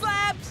face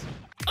slaps.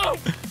 Oh,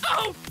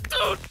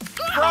 dude.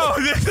 Bro,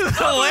 this is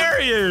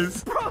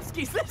hilarious.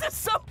 Broskies, this is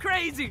so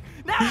crazy.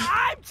 Now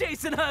I'm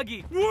chasing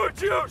Huggy. Would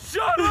you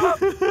shut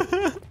up?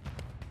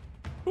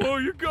 Oh,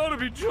 you gotta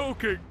be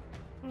joking.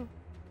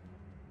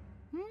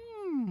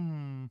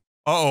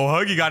 Uh-oh,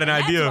 Huggy got an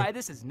idea. That's why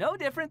this is no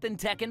different than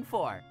Tekken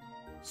 4.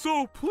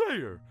 So,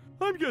 player,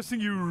 I'm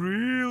guessing you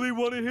really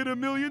want to hit 1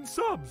 million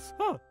subs,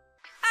 huh?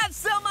 I'd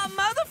sell my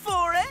mother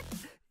for it,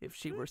 if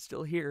she were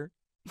still here.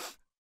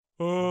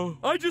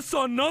 I just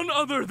saw none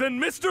other than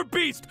Mr.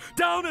 Beast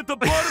down at the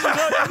bottom of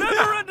that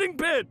never-ending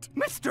pit.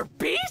 Mr.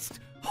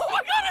 Beast? Oh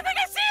my God, I think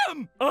I see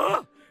him!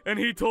 And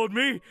he told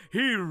me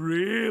he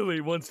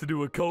really wants to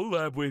do a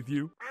collab with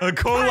you. A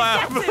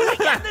collab? We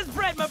got this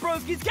bread, my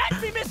broskies.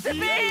 Catch me, Mr.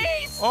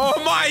 Beast! Oh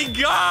my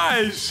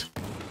gosh!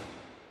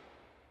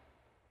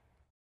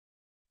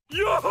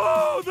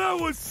 Yo, that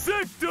was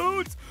sick,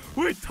 dudes!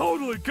 We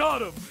totally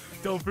got him!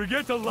 Don't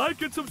forget to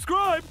like and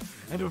subscribe!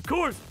 And of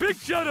course, big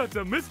shout out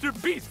to Mr.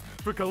 Beast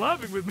for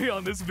collabing with me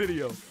on this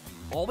video.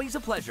 Always a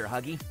pleasure,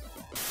 Huggy.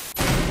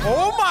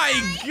 Oh my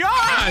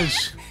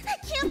gosh! I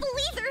can't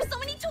believe there are so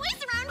many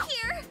toys around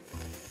here.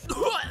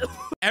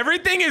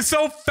 Everything is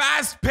so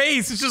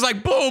fast-paced. It's just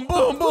like boom,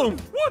 boom, boom.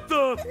 What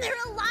the? And they're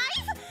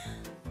alive?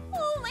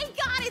 Oh my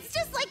God, it's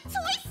just like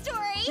Toy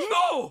Story.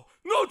 No!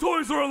 No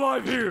toys are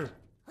alive here!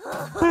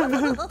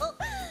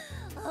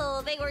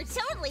 Oh, they were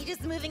totally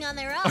just moving on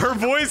their own. Her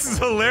voice is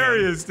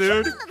hilarious,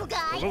 dude. Little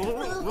guy.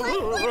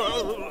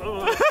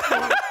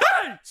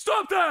 Hey,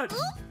 stop that!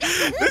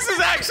 This is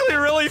actually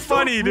really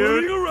funny, Stop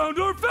dude. running around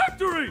our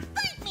factory!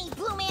 Fight me,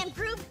 Blue Man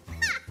Group.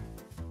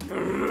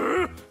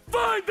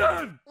 Fine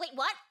then! Wait,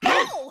 what?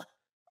 No!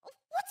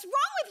 What's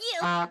wrong with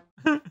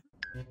you?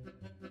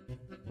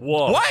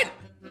 Whoa. What?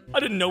 I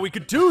didn't know we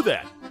could do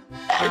that.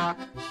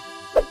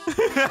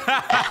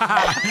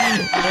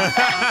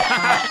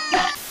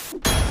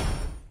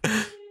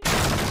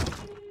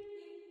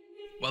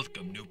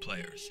 Welcome, new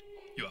players.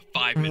 You have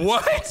 5 minutes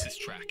What? to cross this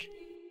track.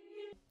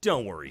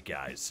 Don't worry,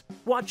 guys.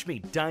 Watch me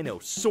dino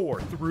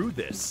soar through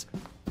this.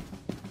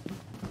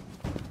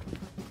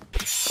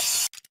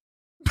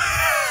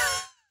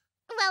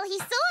 Well, he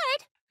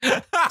soared.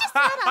 Just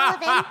not all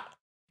of him.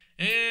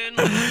 And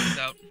let's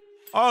out.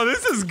 Oh,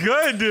 this is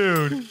good,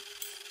 dude.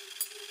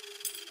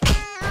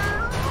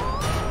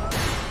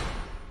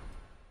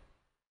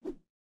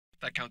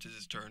 That counts as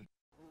his turn.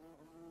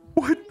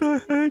 What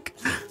the heck?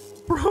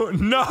 Bro,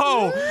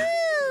 no!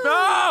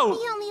 No!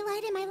 The only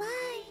light in my life.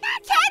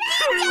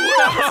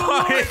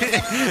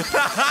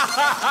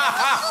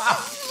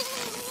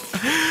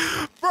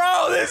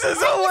 Bro, this is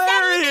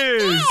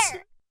hilarious!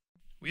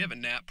 We have a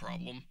gnat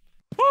problem.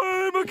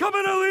 I'm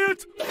coming,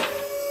 Elliot!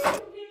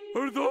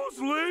 Are those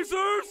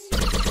lasers?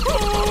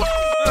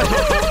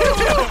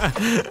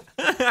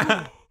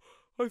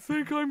 I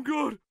think I'm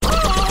good.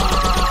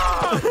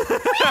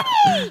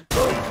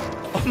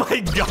 Oh my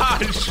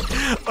gosh!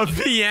 A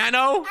piano?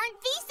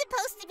 Aren't these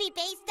supposed to be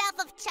based off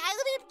of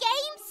childhood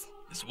games?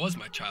 This was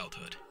my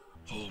childhood.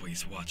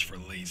 Always watch for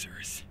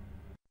lasers.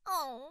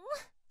 Oh,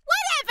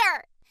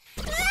 whatever!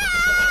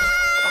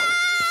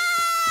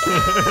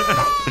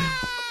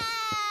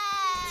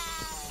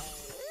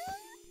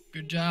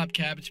 Good job,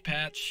 Cabbage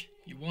Patch.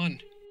 You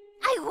won.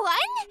 I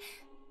won?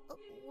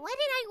 What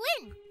did I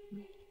win?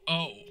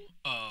 Oh,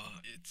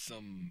 it's,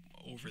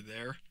 over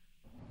there.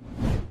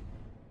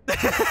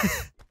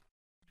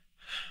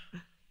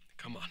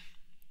 Come on.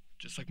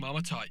 Just like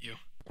Mama taught you.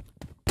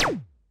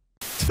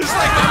 Just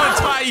like Mama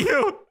taught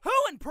you! Who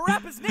in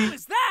Parappa's name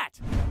is that?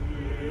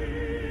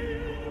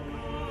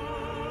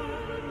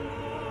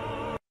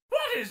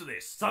 What is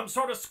this? Some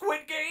sort of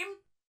Squid Game?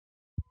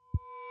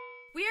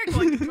 We are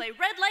going to play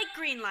red light,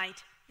 green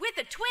light with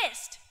a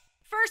twist.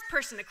 First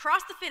person to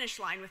cross the finish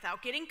line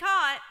without getting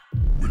caught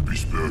will be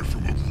spared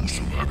from a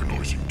gruesome,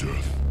 agonizing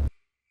death.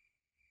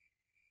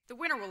 The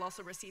winner will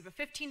also receive a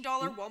 $15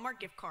 Walmart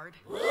gift card.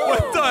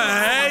 What the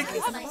heck?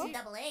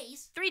 Double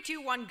A's. 3,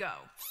 2, 1, go.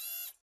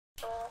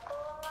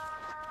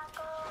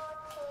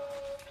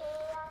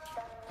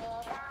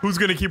 Who's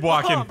gonna keep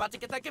walking? Oh, I'm about to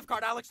get that gift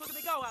card, Alex. Look at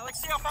me go, Alex.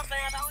 See how fast I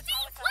am, Alex.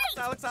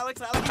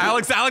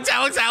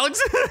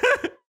 Alex.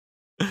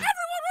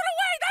 Everyone run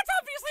away! That's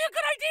obviously a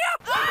good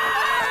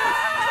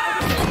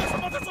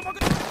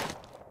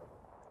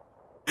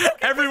idea!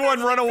 Everyone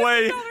run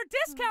away!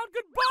 Discount,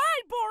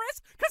 goodbye,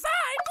 Boris, because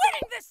I'm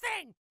winning this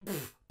thing!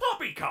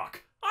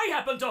 Poppycock! I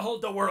happen to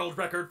hold the world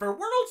record for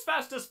world's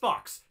fastest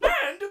fox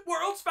and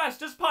world's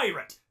fastest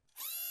pirate.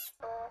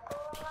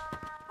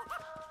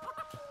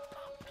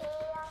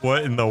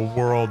 What in the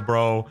world,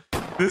 bro?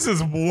 This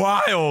is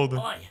wild!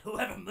 Boy,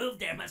 whoever moved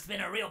there must have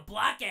been a real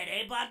blockhead,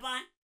 eh,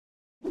 Bonbon?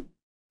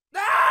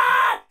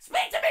 Ah!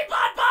 Speak to me,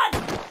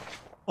 Bonbon!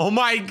 Oh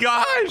my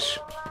gosh!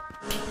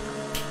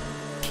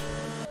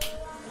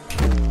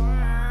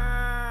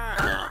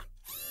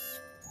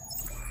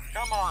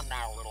 Come on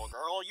now, little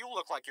girl. You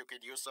look like you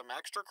could use some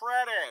extra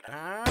credit.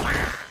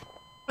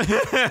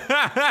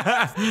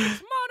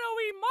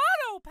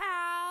 Mono-y-mono,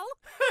 pal!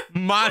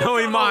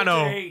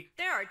 Mono-y-mono.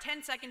 There are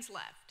 10 seconds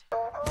left.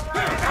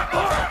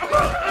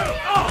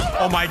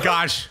 Oh my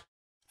gosh.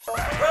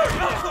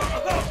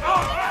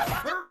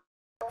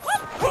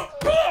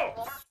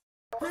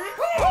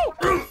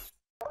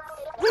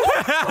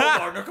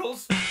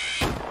 Barnacles.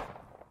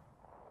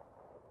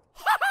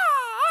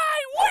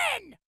 I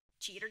win!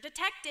 Cheater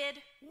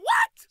detected.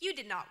 What? You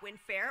did not win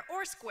fair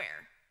or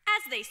square.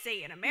 As they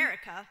say in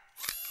America,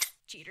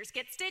 cheaters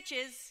get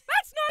stitches.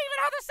 That's not even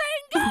how the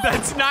saying goes!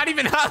 That's not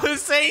even how the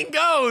saying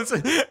goes!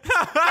 Guess who's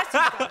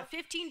got a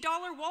 $15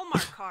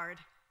 Walmart card?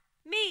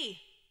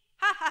 Me.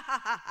 Ha ha ha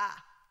ha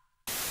ha.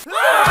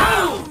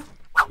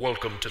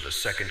 Welcome to the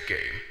second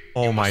game.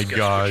 Oh my Guess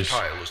gosh. which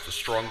tile is the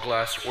strong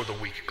glass or the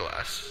weak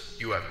glass.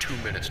 You have 2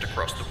 minutes to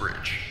cross the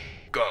bridge.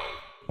 Go.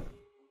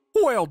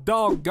 Well,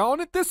 doggone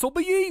it, this'll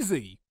be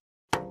easy.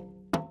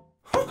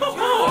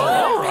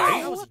 All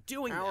right.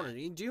 How did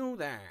he do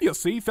that? You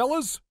see,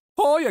 fellas?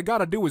 All you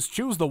gotta do is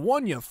choose the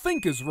one you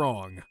think is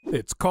wrong.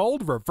 It's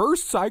called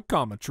reverse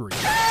psychometry.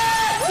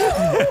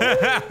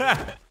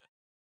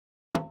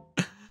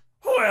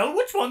 Well,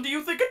 which one do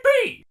you think it'd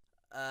be?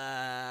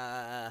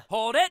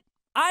 Hold it.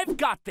 I've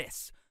got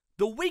this.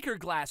 The weaker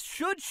glass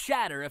should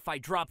shatter if I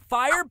drop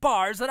fire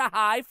bars at a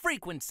high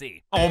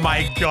frequency. Oh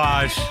my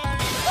gosh.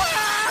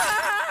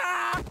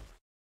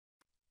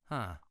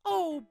 Huh.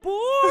 Oh,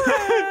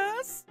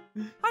 Boris!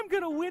 I'm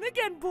gonna win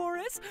again,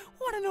 Boris.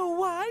 Wanna know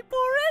why,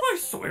 Boris? I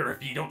swear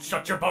if you don't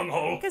shut your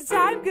bunghole. Cause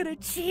I'm gonna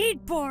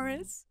cheat,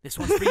 Boris. This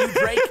one's for you,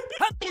 Drake.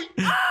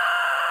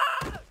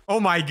 Oh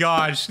my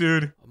gosh,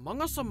 dude.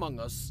 Among Us, Among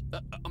Us.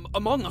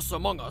 Among Us,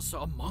 Among Us,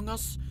 Among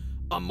Us,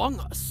 Among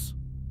Us.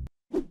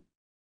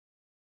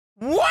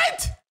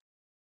 What?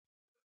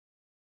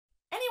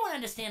 Anyone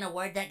understand a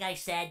word that guy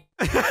said?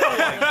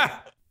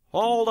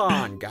 Hold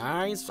on,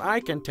 guys. I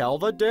can tell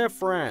the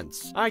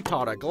difference. I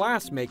taught a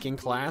glass-making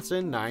class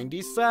in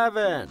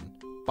 '97.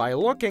 By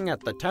looking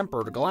at the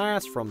tempered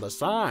glass from the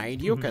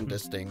side, you can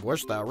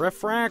distinguish the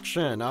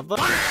refraction of the...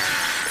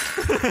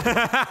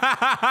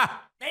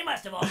 They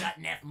must have all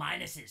gotten F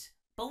minuses.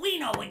 But we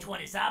know which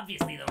one is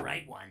obviously the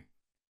right one.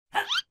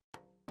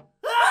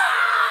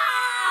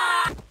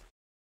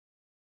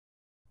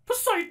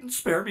 Poseidon,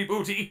 spare me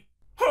booty.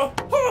 Oh!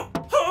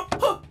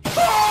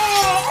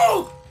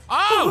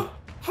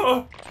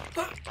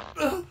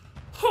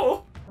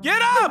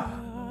 Get up!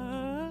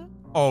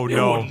 Oh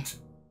no.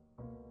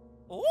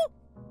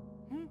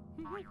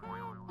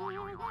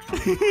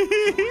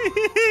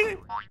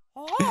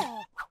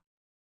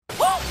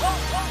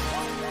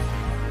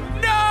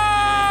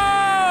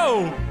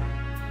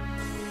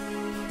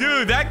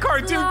 Dude, that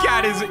cartoon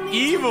cat is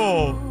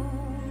evil.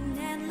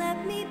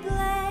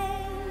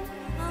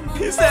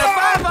 He said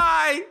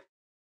bye-bye.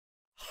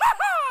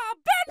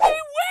 Bendy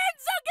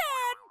wins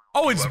again!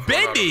 Oh, it's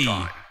Bendy.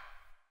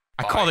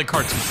 I called it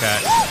cartoon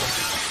cat.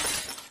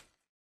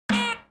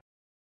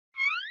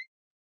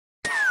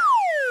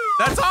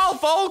 That's all,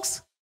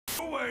 folks.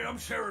 No way I'm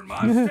sharing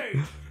my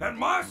stage and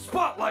my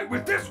spotlight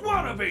with this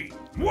wannabe.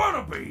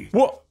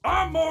 What?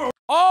 I'm more.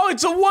 Oh,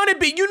 it's a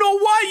wannabe. You know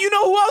what? You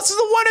know who else is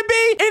a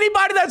wannabe?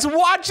 Anybody that's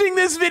watching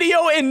this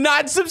video and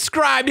not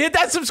subscribed. Hit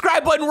that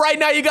subscribe button right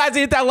now, you guys, and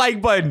hit that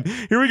like button.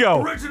 Here we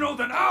go. Original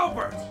than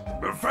Albert.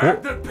 The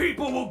fact that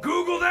people will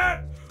Google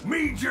that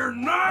means you're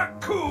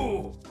not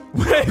cool.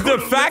 Wait,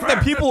 the fact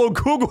that people will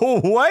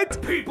Google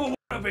what? People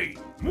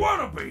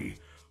wannabe.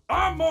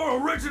 I'm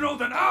more original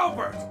than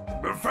Albert.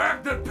 The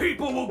fact that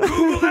people will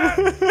Google that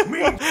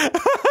means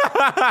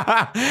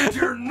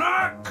you're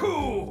not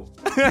cool.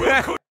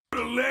 Well, could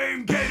a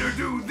lame gator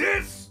do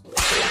this?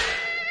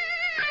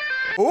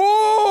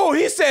 Oh,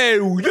 he said,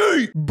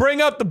 "Yeet."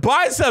 Bring up the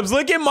biceps.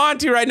 Look at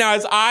Monty right now.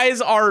 His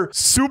eyes are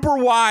super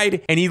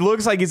wide, and he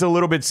looks like he's a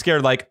little bit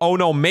scared. Like, oh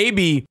no,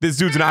 maybe this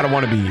dude's not a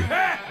wannabe.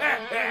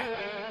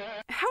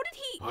 How did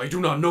he? I do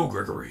not know,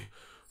 Gregory,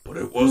 but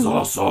it was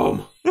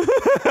awesome.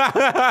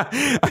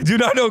 I do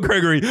not know,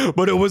 Gregory,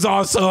 but it was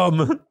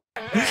awesome.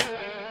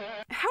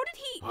 How did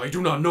he? I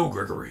do not know,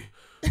 Gregory,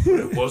 but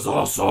it was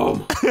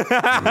awesome.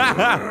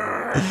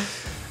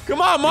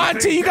 Come on,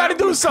 Monty, you gotta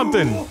do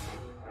something. Cool?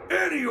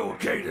 Any old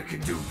gator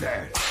can do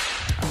that.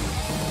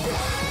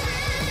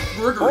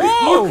 Gregory,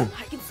 look.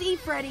 I can see,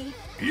 Freddy.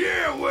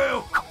 Yeah,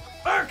 well,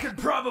 I can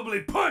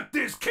probably punt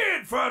this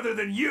kid farther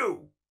than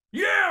you.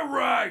 Yeah,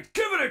 right.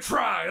 Give it a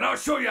try, and I'll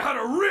show you how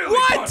to really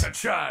punt a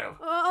child.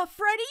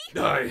 Freddy?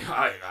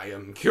 I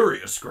am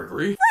curious,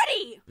 Gregory.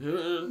 Freddy!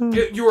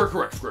 You are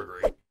correct,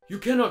 Gregory. You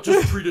cannot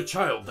just treat a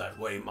child that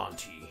way,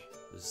 Monty.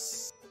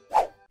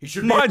 He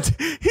should be.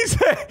 He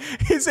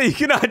said you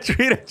cannot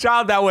treat a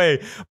child that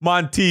way,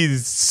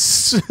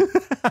 Monty's.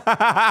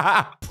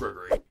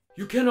 Gregory,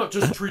 you cannot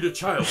just treat a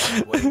child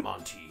that way,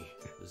 Monty.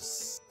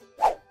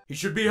 He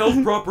should be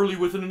held properly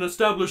within an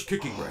established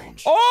kicking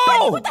range. Oh!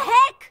 Freddy, what the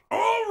heck?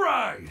 All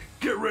right,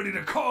 get ready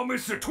to call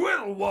Mr.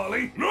 Twiddle,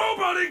 Wally.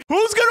 Nobody.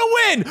 Who's gonna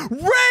win?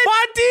 Red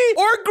Monty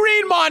or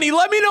Green Monty?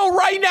 Let me know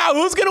right now.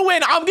 Who's gonna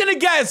win? I'm gonna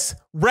guess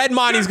Red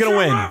Monty's gonna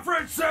win.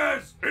 Reference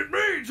says it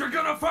means you're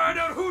gonna find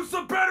out who's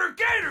the better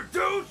gator,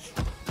 douche.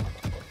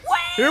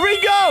 Wait! Here we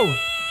go.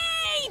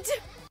 Wait!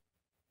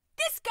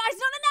 This guy's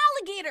not an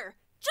alligator.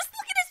 Just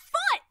look at his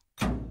foot.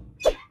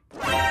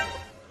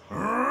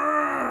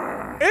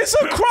 It's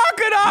a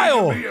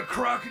crocodile. Be a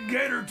croc and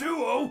gator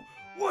duo.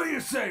 What do you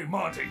say,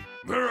 Monty?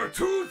 There are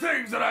two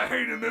things that I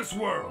hate in this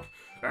world,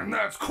 and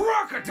that's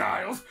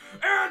crocodiles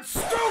and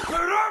stupid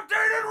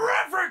updated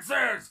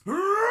references.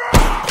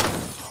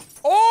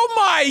 Oh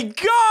my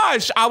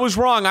gosh! I was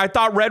wrong. I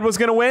thought Red was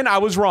gonna win. I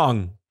was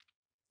wrong.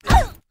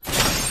 Oh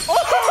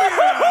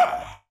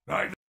yeah!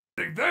 I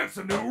think that's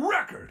a new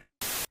record.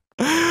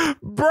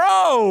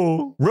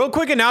 Bro! Real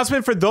quick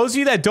announcement for those of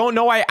you that don't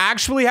know, I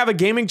actually have a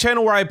gaming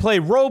channel where I play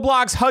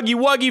Roblox, Huggy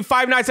Wuggy,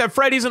 Five Nights at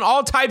Freddy's, and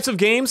all types of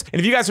games. And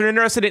if you guys are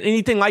interested in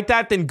anything like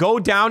that, then go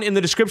down in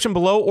the description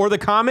below or the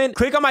comment,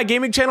 click on my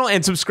gaming channel,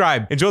 and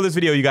subscribe. Enjoy this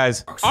video, you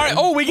guys. Roxanne. All right,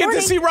 oh, we get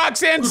to see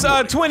Roxanne's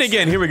twin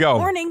again. Here we go.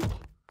 Morning.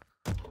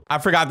 I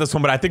forgot this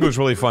one, but I think it was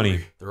really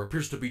funny. There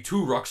appears to be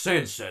two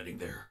Roxanne standing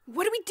there.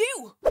 What do we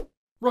do?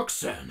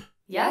 Roxanne.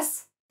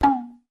 Yes?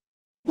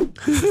 You need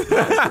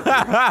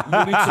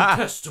some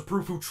tests to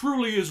prove who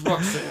truly is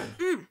Roxanne.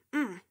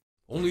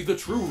 Only the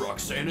true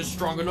Roxanne is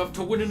strong enough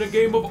to win in a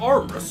game of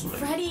arm wrestling.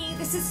 Freddy,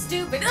 this is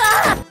stupid.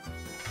 Ah!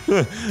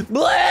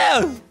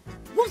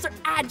 Wolves are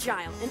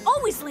agile and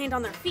always land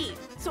on their feet,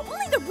 so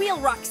only the real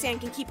Roxanne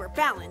can keep her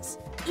balance.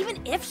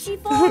 Even if she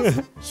falls,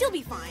 she'll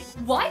be fine.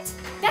 What?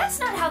 That's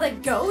not how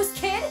that goes,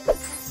 kid.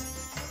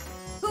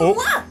 Oh!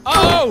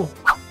 Oh!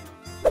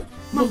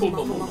 Don't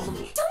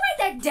write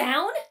that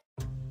down.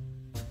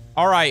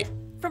 All right.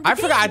 I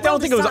forgot. I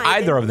don't think it was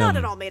either of them. Not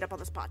at all made up on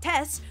the spot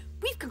test.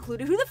 We've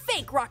concluded who the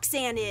fake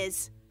Roxanne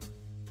is.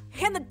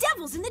 And the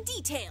devil's in the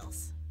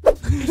details.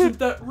 Isn't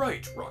that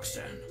right,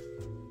 Roxanne?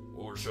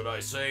 Or should I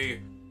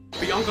say,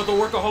 Bianca the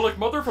workaholic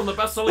mother from the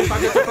best-selling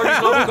package of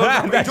Freddy's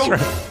novel That's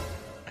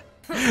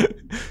right.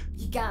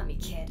 You got me,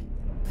 kid.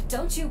 But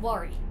don't you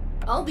worry.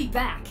 I'll be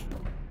back.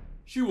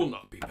 She will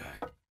not be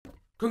back.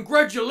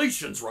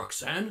 Congratulations,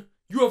 Roxanne.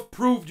 You have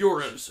proved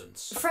your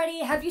innocence.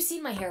 Freddy, have you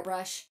seen my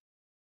hairbrush?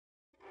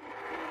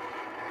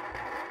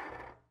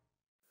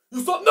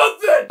 You saw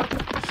nothing!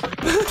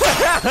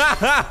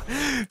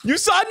 You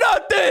saw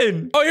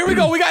nothing! Oh, here we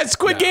go. We got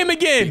Squid Game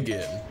again.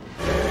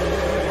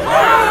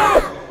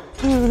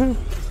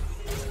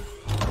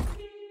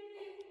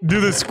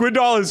 Dude, the squid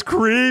doll is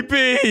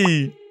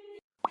creepy.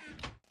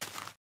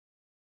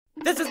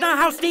 This is not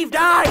how Steve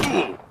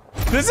died!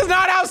 This is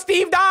not how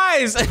Steve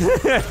dies!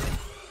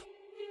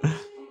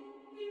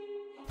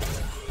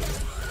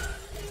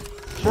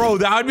 Bro,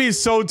 that would be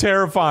so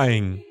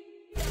terrifying.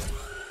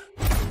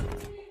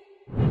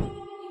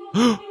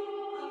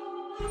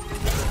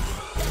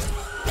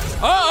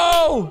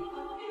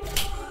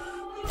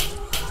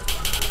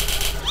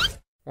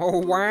 Oh,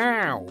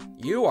 wow.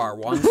 You are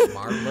one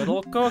smart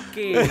little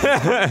cookie.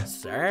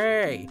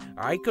 Say,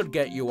 I could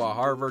get you a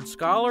Harvard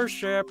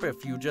scholarship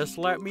if you just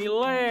let me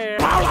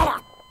live.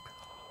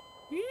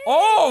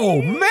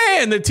 Oh,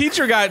 man, the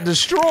teacher got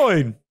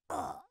destroyed.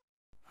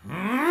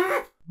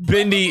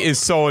 Bendy is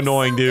so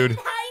annoying, dude.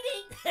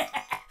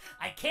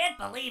 I can't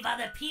believe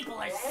other people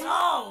are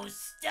so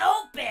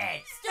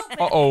stupid.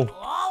 Stupid Uh-oh.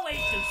 people always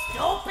do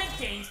stupid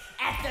things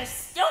at the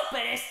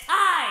stupidest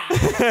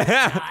times.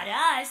 Not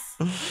us.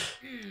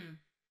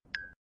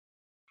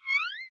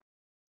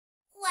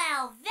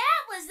 Well,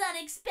 that was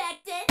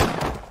unexpected.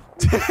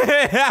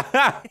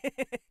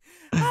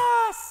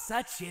 Ah,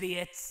 such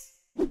idiots.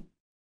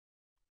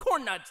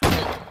 Corn nuts.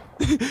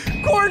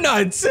 Corn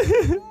nuts.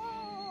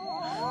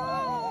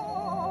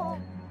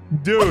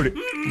 Dude,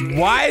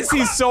 why is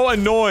he so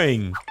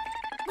annoying?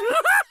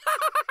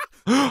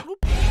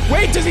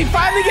 Wait, does he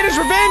finally get his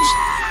revenge?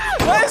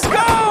 Let's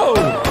go!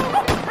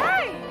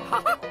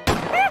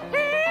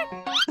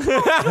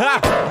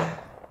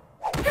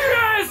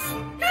 Yes!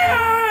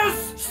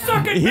 Yes!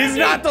 Suck it, He's Bendy!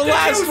 not the Did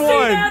last you see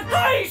one. that?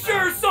 I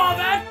sure saw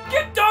that!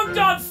 Get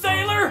dunked on,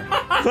 sailor!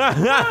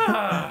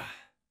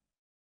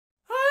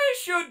 I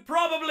should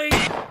probably...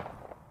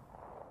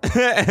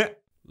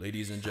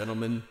 Ladies and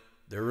gentlemen,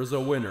 there is a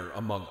winner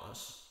among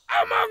us.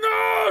 Among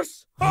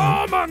us!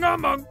 Among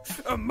us!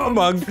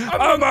 Among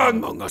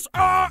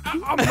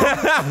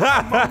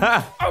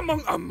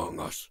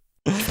us!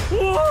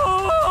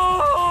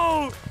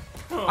 Whoa!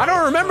 I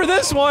don't remember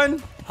this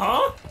one.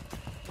 Huh?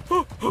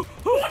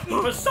 What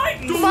in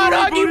Poseidon's Come on,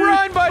 Huggy,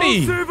 run,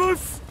 buddy! Save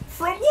us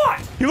from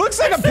what? He looks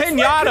like a Is this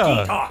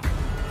pinata. cookie talk?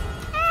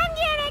 I'm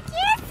gonna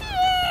kiss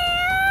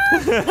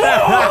you!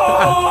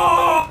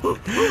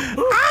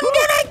 I'm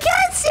gonna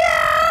kiss you!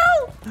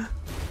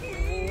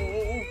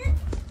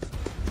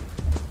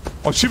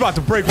 Oh, she about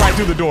to break right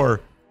through the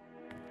door.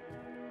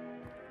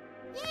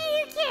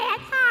 You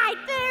can't hide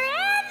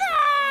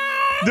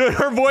forever! Dude,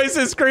 her voice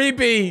is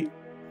creepy.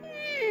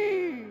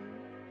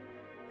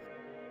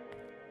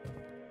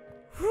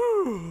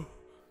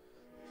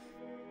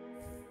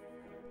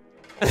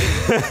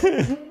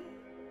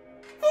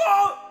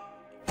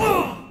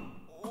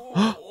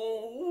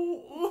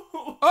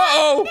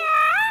 Uh-oh!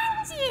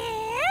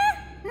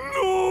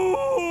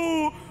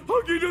 No!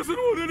 Huggy doesn't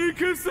want any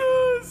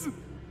kisses!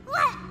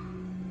 What?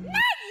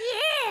 Not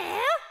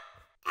you!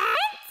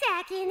 I'm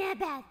talking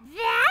about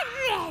that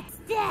red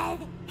stud!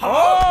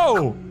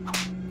 Oh!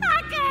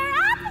 Pucker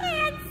up,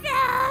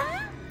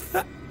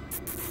 handsome!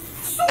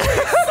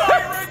 Sweet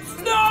sirens,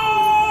 no!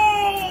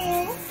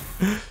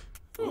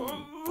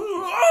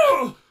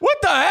 What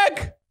the heck?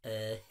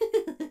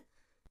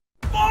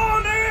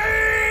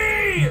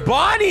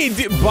 Bonnie!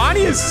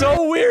 Bonnie is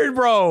so weird,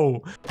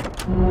 bro. All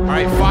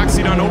right,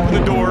 Foxy, don't open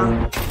the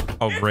door.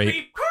 Oh,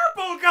 great.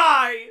 Purple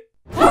guy!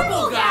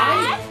 Purple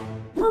guy?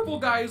 Purple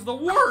guy is the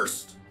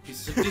worst. He's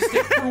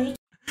sadistic, cruel.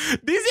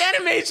 These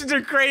animations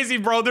are crazy,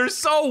 bro. They're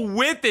so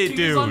with it, He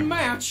dude. is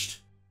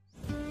unmatched.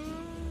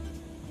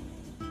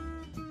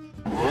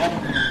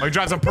 Oh, he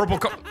drives a purple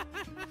car.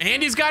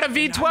 And he's got a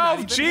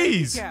V12.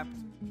 Jeez.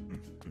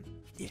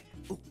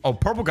 Oh,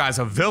 purple guy's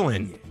a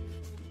villain.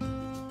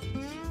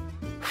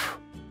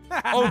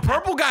 Oh,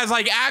 purple guy's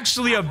like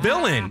actually a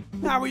villain.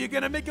 How are you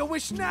gonna make a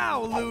wish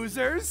now,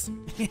 losers?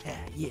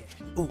 Yeah.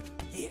 Oh,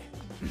 yeah.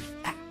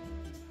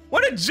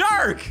 What a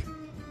jerk.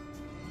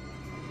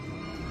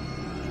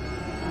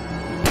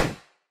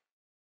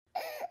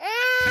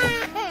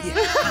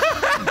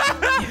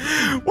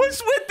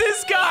 What's with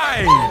this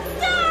guy?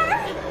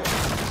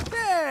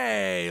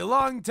 Hey,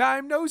 long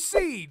time no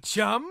see,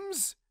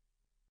 chums.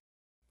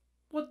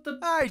 What the?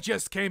 I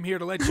just came here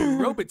to let you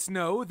robots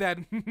know that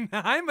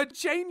I'm a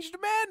changed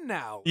man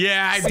now.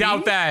 Yeah, I See?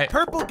 doubt that.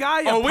 Purple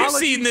guy. Oh, we've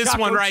apology seen this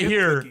choco one right chip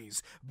here.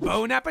 Cookies.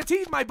 Bon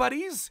appetit, my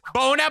buddies.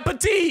 Bon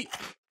appetit.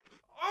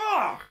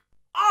 Ugh!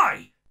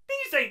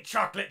 These ain't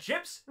chocolate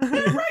chips.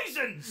 They're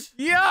raisins.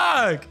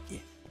 Yuck.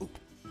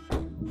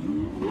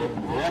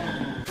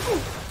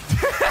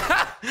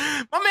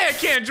 My man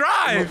can't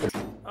drive.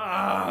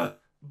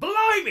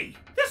 Blimey!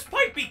 This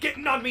might be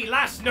getting on me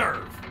last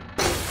nerve.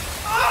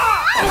 I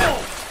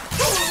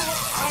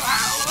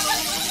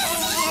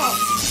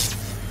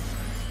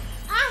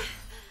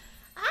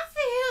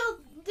feel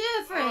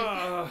different.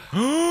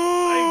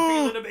 I'm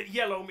feeling a bit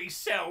yellow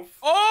myself.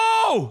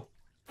 Oh!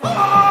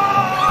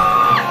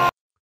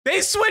 They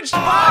switched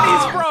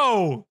bodies,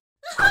 bro.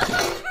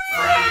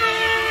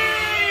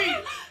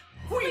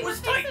 We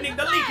was tightening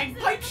the leaking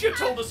pipes you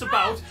told us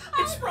about.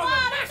 It's from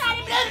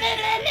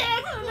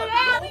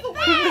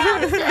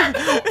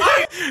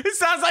It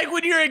sounds like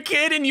when you're a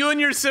kid and you and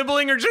your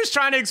sibling are just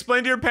trying to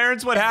explain to your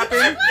parents what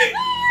happened.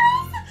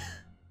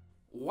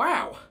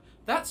 Wow,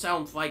 that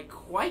sounds like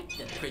quite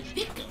the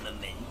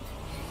predicament.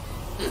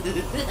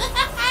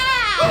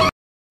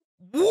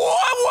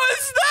 What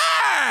was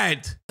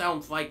that?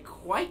 Sounds like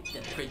quite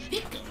the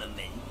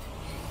predicament.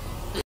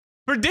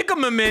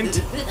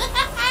 Predicament?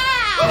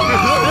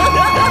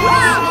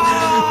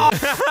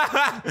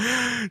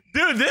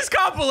 Dude, this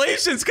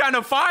compilation's kind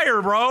of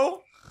fire,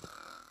 bro.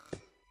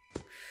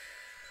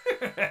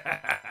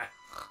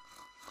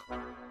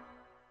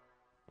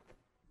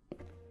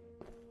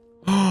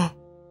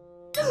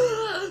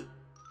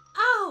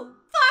 Oh,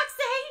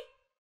 Foxy!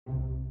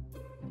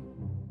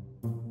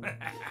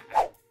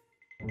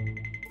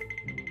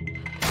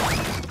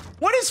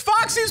 What is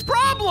Foxy's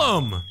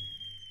problem?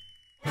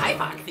 Hi,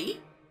 Foxy.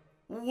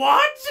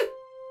 What?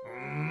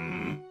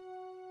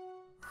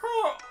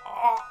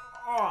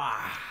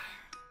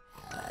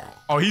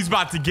 Oh, he's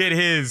about to get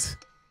his.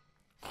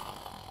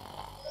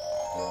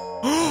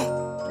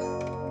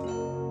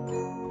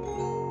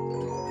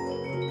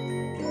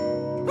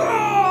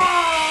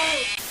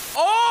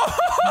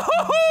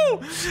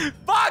 Oh!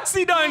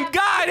 Foxy done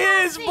got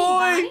his,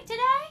 boy!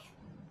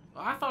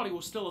 I thought he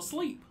was still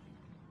asleep.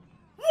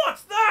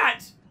 What's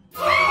that?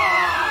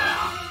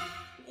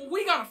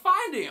 We gotta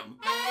find him.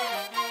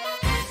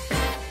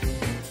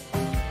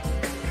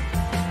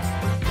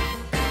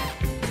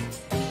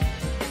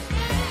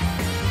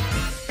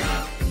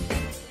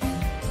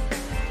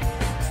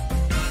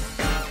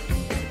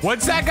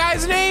 What's that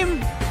guy's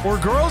name? Or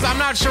girls? I'm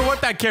not sure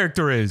what that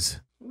character is.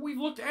 We've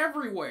looked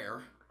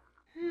everywhere.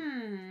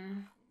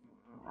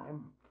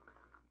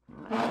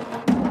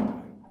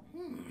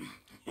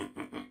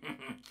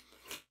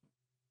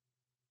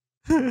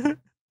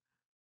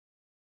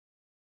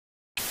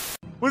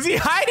 Was he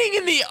hiding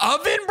in the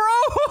oven,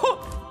 bro?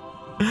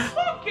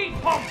 Funky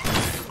pump!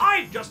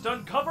 I've just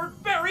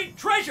uncovered buried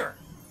treasure!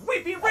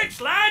 We be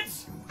rich,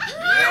 lads!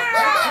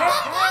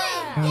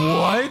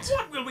 What?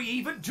 What will we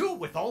even do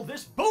with all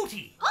this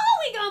booty? Oh,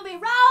 we gonna be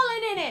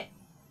rolling in it.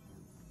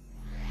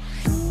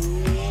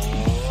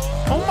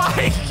 Oh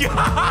my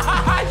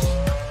gosh!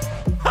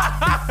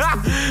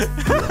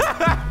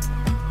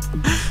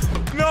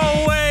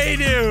 No way,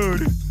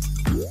 dude!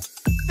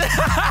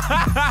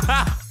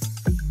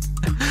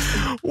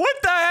 What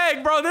the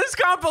heck, bro? This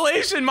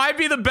compilation might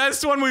be the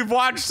best one we've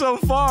watched so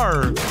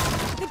far. The gig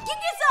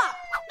is up.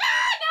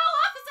 Ah, no,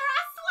 officer,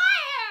 I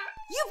swear.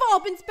 You've all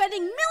been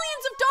spending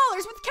millions of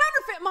dollars with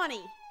counterfeit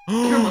money.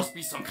 There must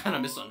be some kind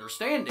of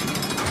misunderstanding.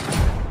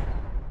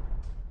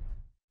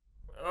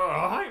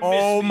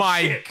 Oh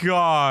my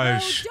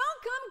gosh. Oh,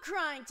 don't come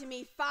crying to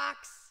me,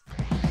 Fox.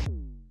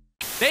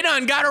 They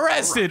done got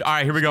arrested. All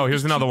right, here we go.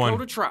 Here's another Go one.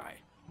 to try.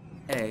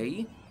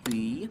 A,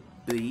 B,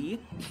 B,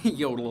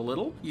 yodel a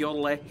little,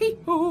 yodel a hee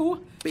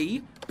hoo.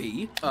 B,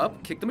 B,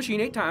 up, kick the machine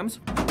 8 times.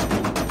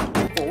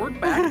 Forward,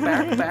 back,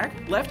 back,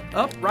 back, left,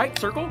 up, right,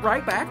 circle,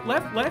 right, back,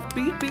 left, left,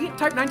 B, B.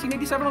 Type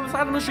 1987 on the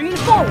side of the machine.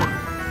 Forward.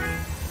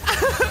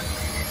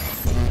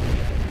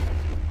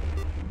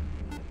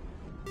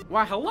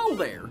 Why, hello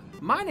there.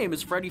 My name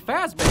is Freddy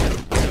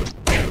Fazbear.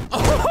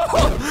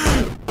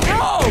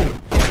 Bro,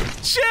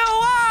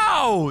 chill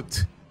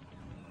out.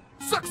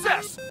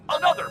 Success!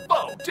 Another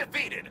foe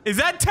defeated! Is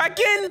that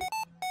Tekken?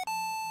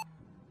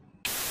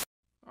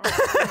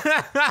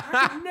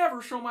 I could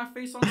never show my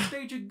face on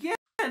stage again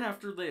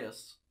after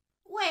this.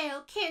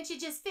 Well, can't you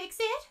just fix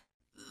it?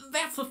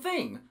 That's the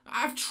thing.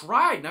 I've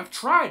tried and I've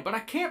tried, but I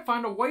can't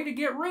find a way to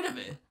get rid of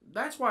it.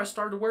 That's why I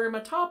started wearing my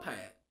top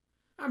hat.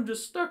 I'm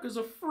just stuck as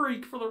a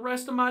freak for the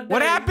rest of my day.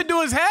 What happened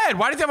to his head?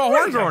 Why does he have a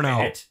horn growing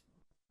out?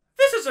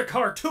 This is a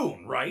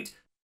cartoon, right?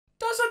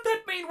 Doesn't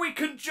that mean we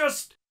could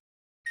just...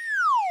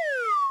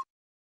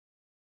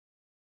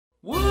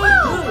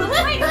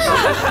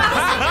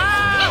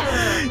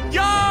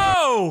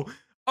 Yo!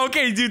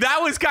 Okay, dude, that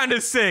was kind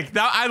of sick.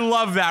 I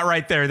love that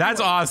right there.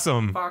 That's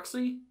awesome.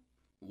 Foxy,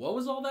 what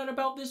was all that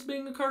about this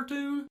being a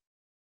cartoon?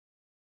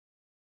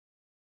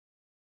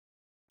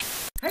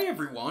 Hey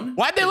everyone.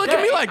 Why'd they look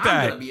at me like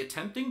that? I'm gonna be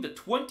attempting the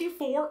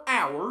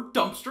 24-hour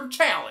dumpster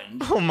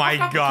challenge. Oh my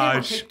I've got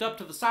gosh. the camera taped up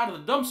to the side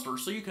of the dumpster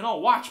so you can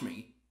all watch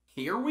me.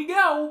 Here we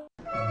go.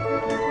 8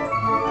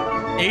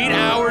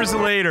 hours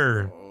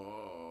later.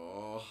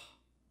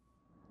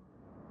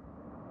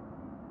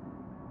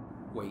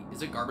 Wait,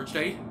 is it garbage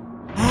day?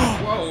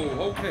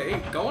 Whoa,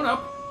 okay, going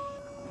up.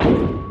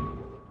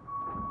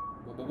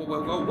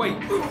 Whoa, wait.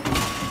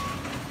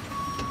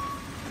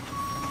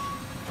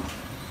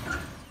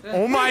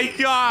 Oh my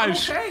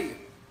gosh. Okay,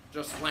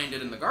 just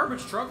landed in the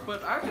garbage truck,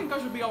 but I think I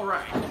should be all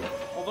right.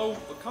 Although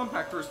the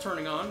compactor is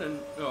turning on and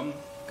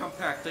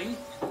compacting.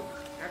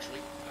 Actually,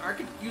 I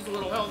could use a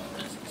little help.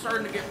 It's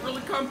starting to get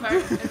really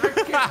compact, and I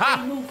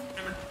can't really move.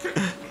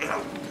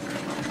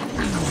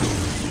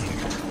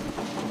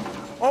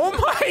 Oh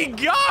my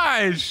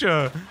gosh!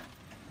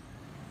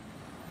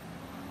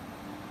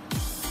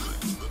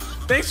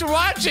 Thanks for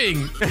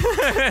watching!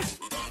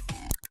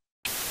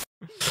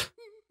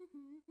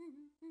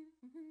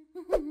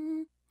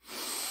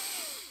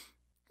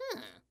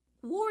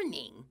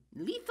 Warning,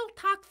 lethal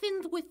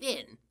toxins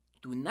within.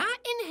 Do not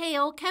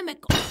inhale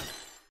chemicals.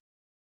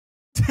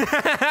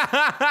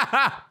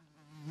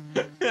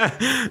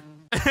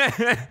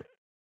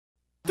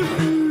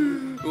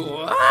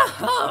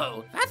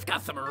 Whoa, that's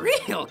got some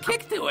real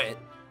kick to it.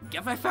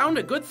 Guess I found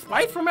a good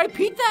spice for my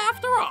pizza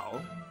after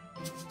all.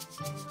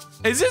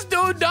 Is this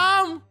dude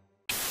dumb?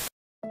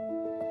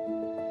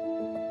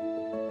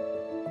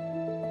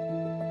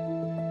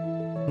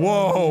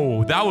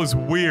 Whoa, that was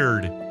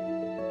weird.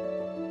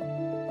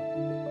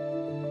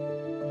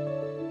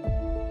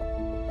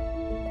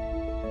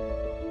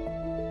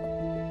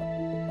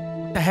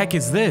 The heck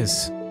is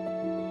this?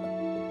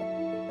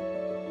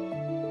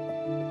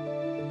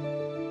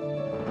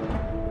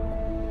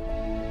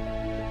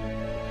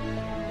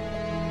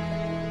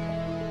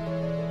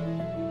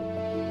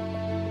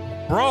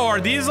 Bro, are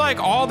these like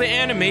all the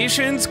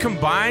animations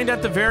combined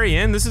at the very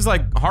end? This is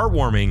like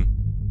heartwarming.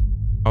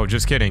 Oh,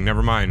 just kidding.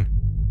 Never mind.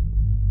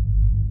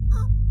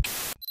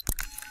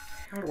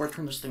 How do I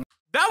turn this thing?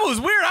 That was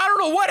weird. I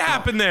don't know what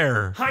happened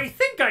there. I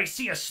think I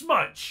see a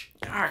smudge.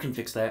 I can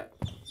fix that.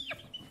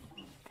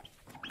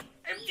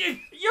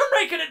 You're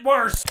making it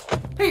worse.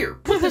 Here,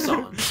 put this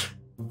on.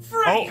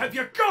 Freddy, have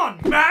you gone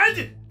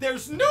mad?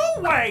 There's no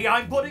way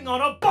I'm putting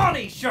on a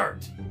Bonnie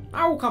shirt.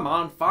 Oh, come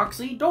on,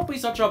 Foxy. Don't be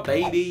such a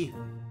baby.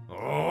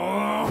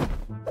 Oh.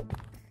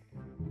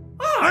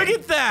 Look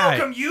at that. How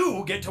come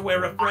you get to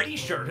wear a Freddy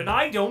shirt and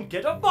I don't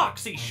get a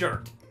Foxy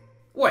shirt?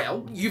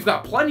 Well, you've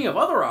got plenty of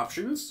other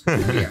options. You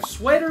have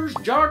sweaters,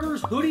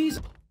 joggers,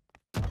 hoodies.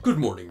 Good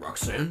morning,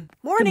 Roxanne.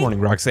 Good morning,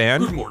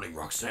 Roxanne. Good morning,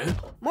 Roxanne.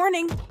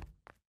 Morning.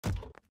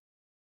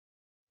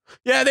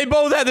 Yeah, they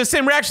both had the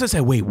same reaction. I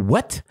said, wait,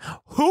 what?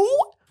 Who?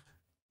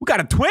 We got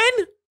a twin?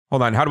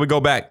 Hold on, how do we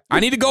go back? I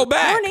need to go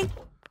back. Morning.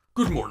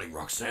 Good morning,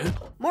 Roxanne.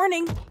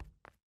 Morning.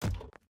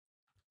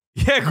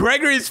 Yeah,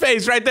 Gregory's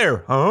face right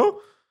there. Huh?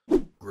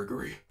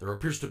 Gregory, there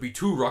appears to be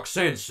two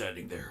Roxannes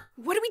standing there.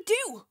 What do we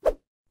do?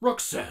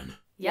 Roxanne.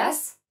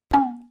 Yes?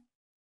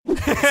 Bro,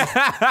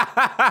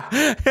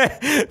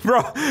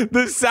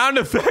 the sound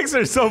effects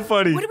are so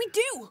funny. What do we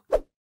do?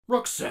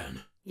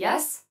 Roxanne.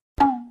 Yes?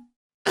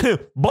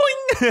 Boing!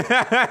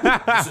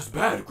 This is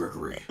bad,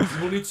 Gregory. You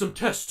will need some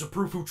tests to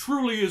prove who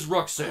truly is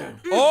Roxanne.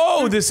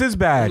 Oh, this is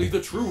bad. Only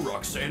the true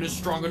Roxanne is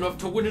strong enough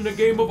to win in a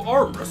game of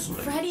arm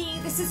wrestling. Freddy,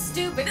 this is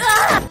stupid.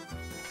 Ah!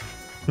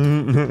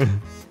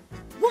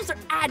 Wolves are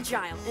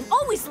agile and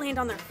always land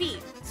on their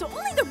feet, so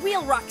only the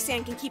real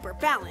Roxanne can keep her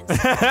balance.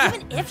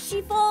 Even if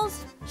she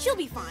falls, she'll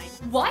be fine.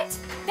 What?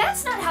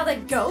 That's not how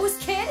that goes,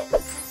 kid.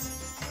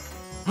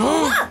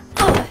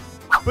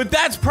 But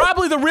that's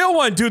probably the real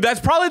one, dude.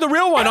 That's probably the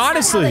real one,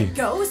 honestly. That's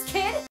not how that goes,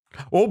 kid.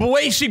 Oh, but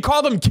wait, she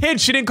called him kid.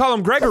 She didn't call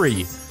him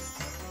Gregory.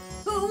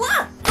 Don't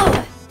write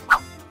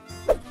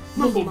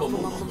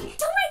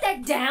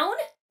that down.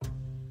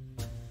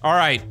 All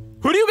right.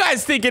 Who do you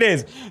guys think it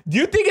is? Do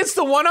you think it's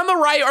the one on the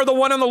right or the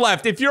one on the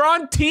left? If you're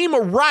on team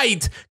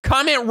right,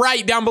 comment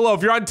right down below.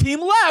 If you're on team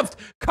left,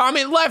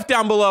 comment left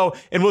down below,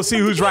 and we'll see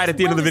who's right at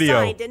the end of the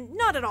video. And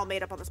not at all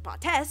made up on the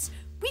spot test.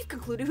 We've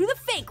concluded who the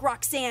fake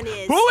Roxanne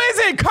is. Who is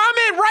it?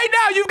 Comment right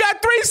now. You've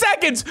got 3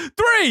 seconds.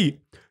 3,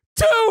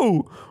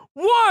 2,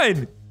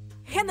 1.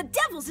 And the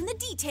devil's in the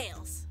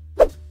details.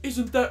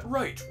 Isn't that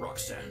right,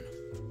 Roxanne?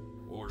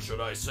 Or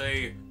should I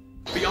say,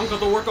 Bianca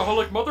the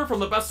workaholic mother from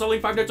the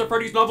best-selling Five Nights at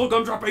Freddy's novel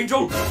Gumdrop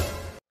Angel?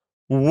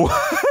 What?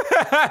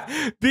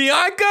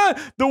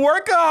 Bianca, the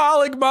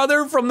workaholic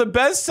mother from the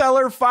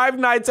bestseller Five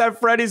Nights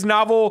at Freddy's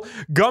novel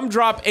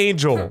Gumdrop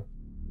Angel.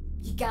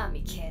 You got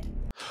me, kid.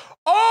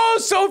 Oh,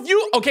 so if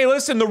you, okay,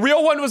 listen, the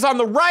real one was on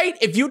the right.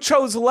 If you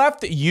chose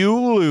left, you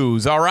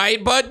lose, all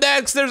right? But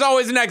there's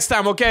always next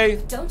time,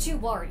 okay? Don't you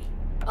worry.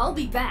 I'll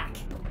be back.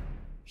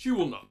 She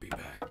will not be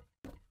back.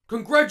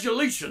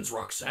 Congratulations,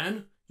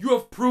 Roxanne. You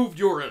have proved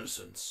your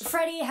innocence.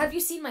 Freddy, have you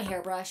seen my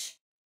hairbrush?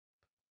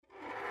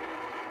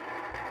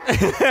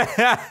 You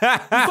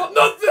got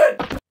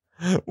nothing!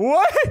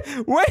 What?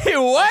 Wait,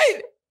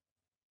 what?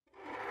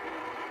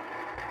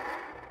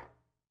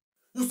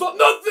 You saw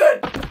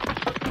nothing!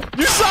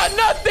 You saw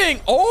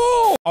nothing!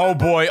 Oh! Oh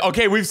boy,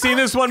 okay, we've seen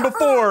this one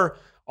before.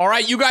 All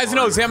right, you guys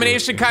know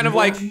Examination kind of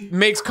like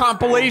makes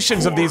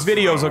compilations of these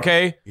videos,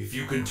 okay? If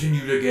you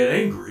continue to get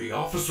angry,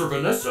 Officer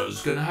Vanessa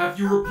is gonna have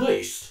you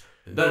replaced.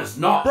 And that is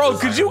not— Bro,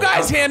 could you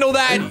guys handle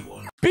that?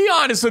 Be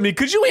honest with me,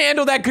 could you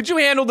handle that? Could you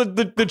handle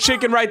the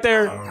chicken right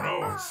there? I don't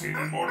know, it's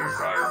seeming more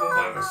desirable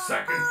by the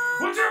second.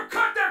 Would you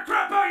cut that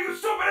crap out, you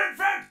stupid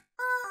infant?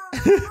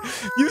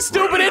 You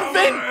stupid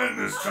infant! End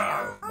this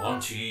child.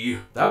 Monty,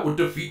 that would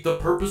defeat the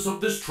purpose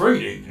of this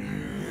training.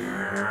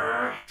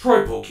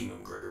 Try poking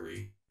him,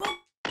 Gregory.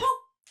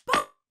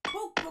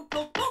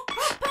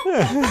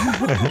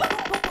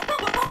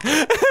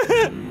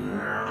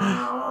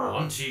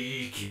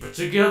 Monty, keep it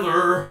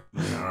together.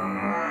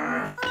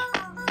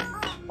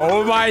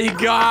 Oh my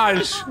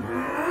gosh!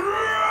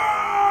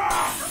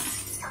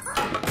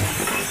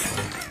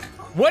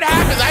 What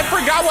happens? I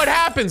forgot what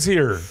happens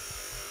here.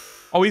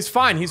 Oh, he's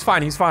fine. He's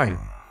fine. He's fine.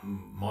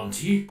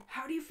 Monty?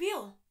 How do you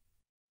feel?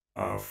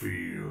 I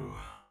feel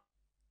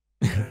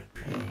at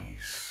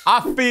peace.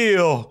 I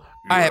feel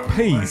at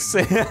peace.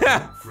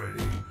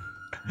 Freddy,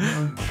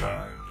 young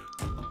child,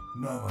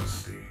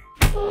 namaste.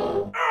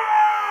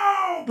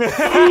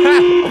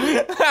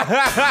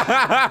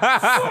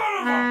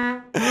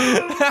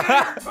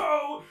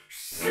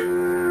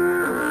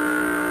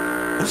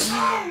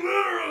 I'm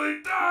literally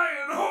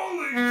dying,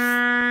 holy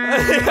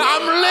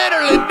I'm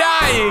literally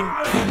dying.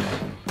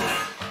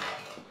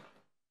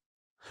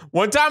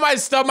 One time I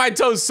stubbed my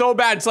toe so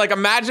bad, it's like,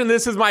 imagine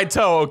this is my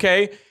toe,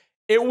 okay?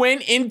 It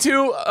went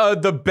into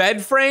the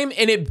bed frame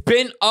and it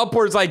bent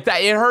upwards like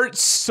that. It hurt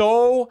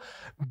so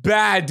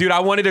bad, dude. I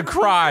wanted to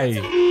cry.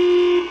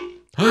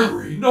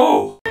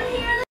 No.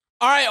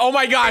 All right. Oh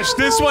my gosh,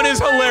 this one is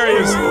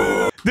hilarious.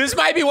 This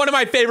might be one of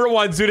my favorite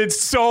ones, dude. It's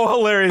so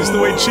hilarious the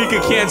way Chica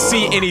can't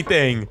see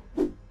anything.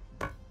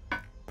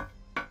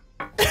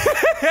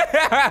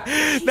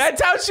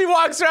 That's how she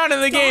walks around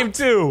in the game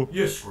too.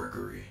 Yes,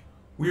 Gregory.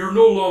 We are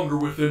no longer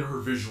within her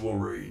visual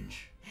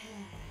range.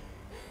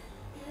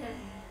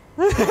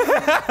 Who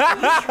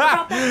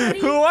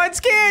wants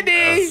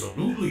candy?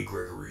 Absolutely,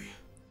 Gregory.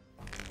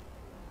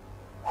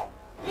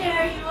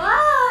 There you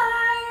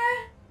are!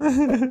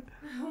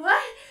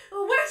 What?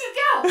 Where'd you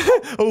go?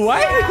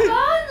 What? Staff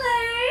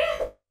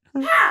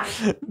only! How?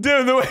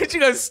 Dude, the way she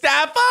goes,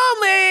 staff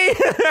only!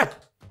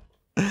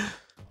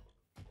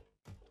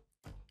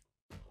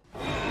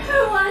 Who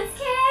wants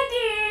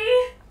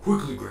candy?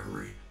 Quickly,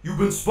 Gregory. You've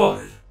been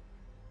spotted.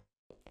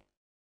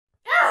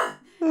 Ah!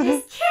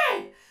 This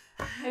kid!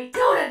 I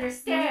don't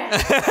understand.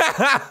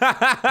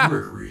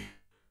 Gregory,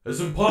 as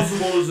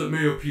impossible as it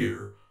may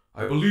appear,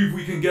 I believe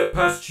we can get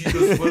past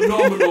Chica's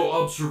phenomenal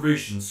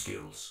observation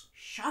skills.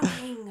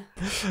 Shocking.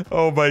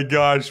 Oh my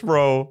gosh,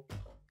 bro.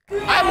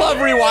 I love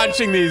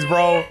rewatching these,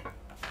 bro.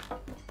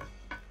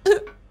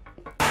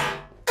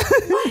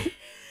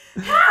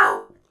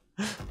 How?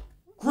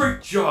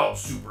 Great job,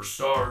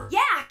 superstar. Yeah,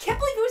 I can't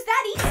believe it was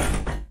that easy.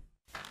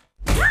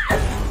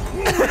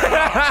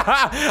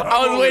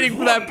 I was waiting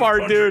for that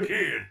part, dude.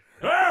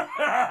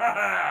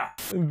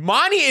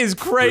 Monty is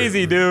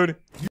crazy, dude.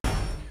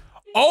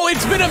 Oh,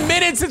 it's been a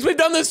minute since we've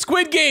done the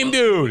Squid Game,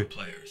 dude.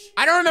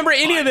 I don't remember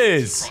any of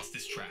this.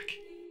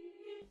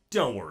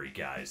 Don't worry,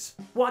 guys.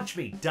 Watch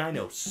me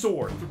dino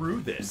soar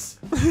through this.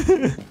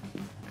 Well,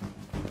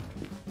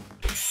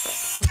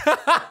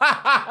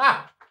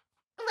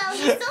 he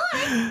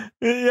soared.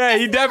 Yeah,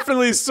 he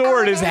definitely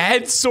soared. His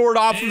head soared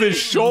off of his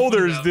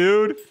shoulders,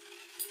 dude.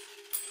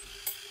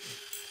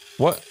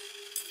 What?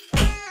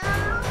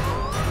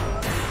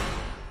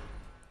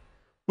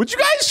 Would you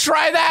guys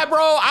try that,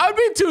 bro? I would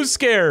be too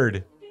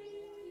scared.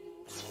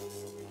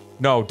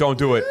 No, don't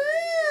do it. Ooh,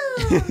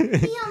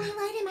 the only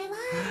light in my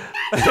life.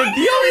 The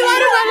only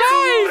light in my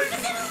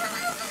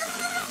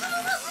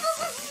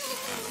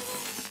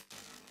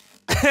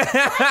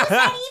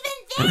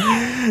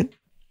life.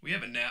 We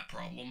have a nap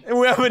problem.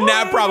 We have a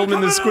nap problem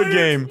in the Squid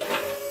Game.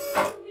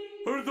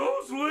 Are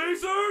those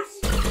lasers?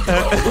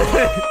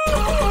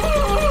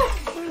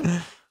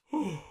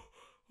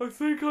 I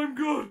think I'm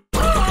good.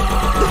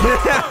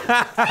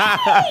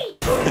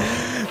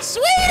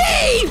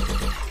 Sweetie!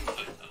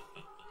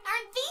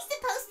 Aren't these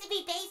supposed to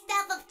be based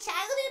off of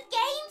childhood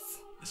games?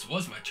 This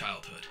was my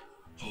childhood.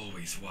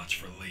 Always watch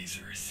for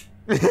lasers.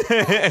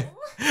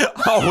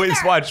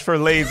 Always watch for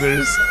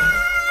lasers.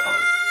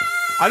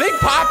 I think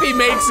Poppy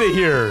makes it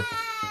here.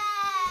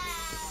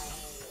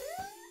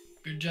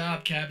 Good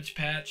job, Cabbage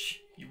Patch.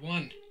 You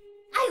won.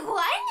 I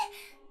won?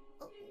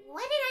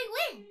 What did I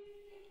win?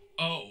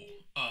 Oh,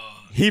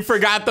 He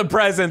forgot the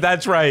present,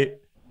 that's right.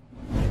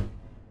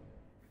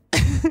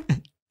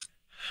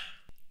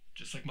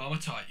 just like Mama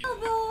taught you.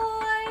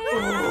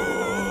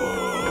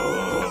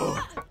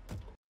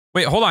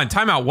 Wait, hold on,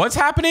 time out. What's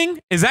happening?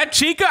 Is that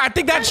Chica? I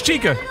think that's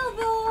Chica.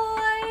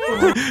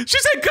 She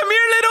said, come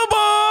here, little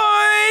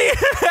boy.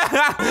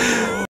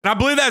 And I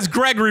believe that's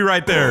Gregory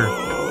right there.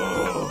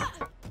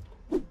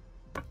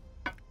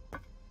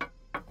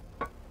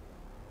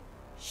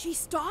 She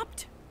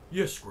stopped?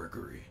 Yes,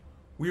 Gregory.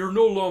 We are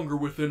no longer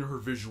within her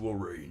visual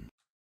range.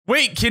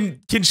 Wait,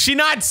 can she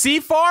not see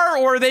far,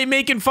 or are they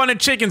making fun of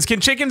chickens? Can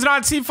chickens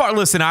not see far?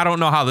 Listen, I don't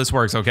know how this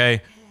works,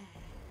 okay?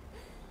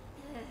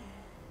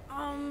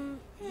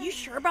 You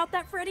sure about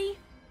that, Freddy?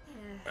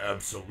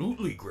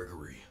 Absolutely,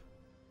 Gregory.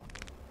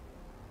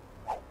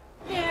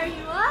 There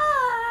you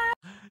are.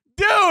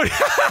 Dude!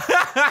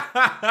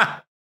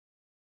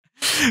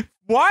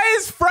 Why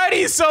is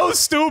Freddy so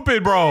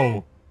stupid,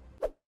 bro?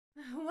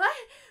 What?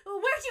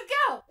 Where'd you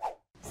go?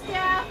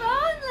 Staff only.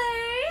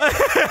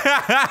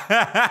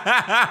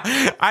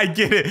 I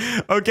get it.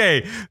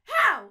 Okay.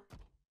 How?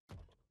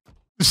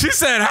 She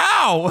said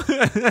how?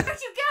 Where'd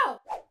you go?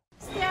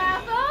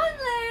 Staff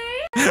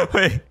only.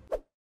 Wait.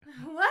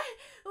 What?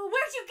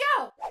 Where'd you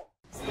go?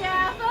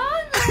 Staff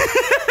only.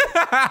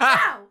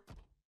 How?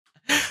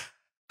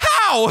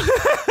 How?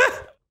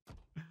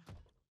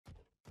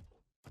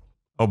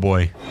 Oh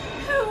boy.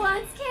 Who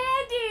wants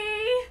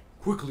candy?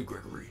 Quickly,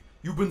 Gregory.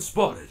 You've been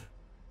spotted.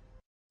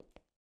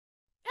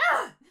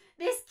 Ah,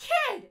 this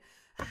kid.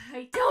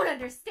 I don't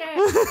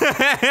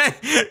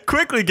understand.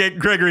 Quickly, get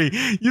Gregory.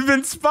 You've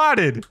been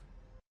spotted.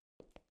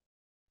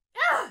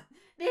 Ah,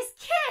 this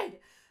kid.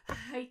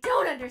 I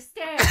don't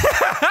understand.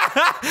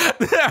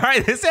 All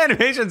right, this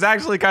animation's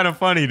actually kind of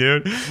funny,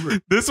 dude.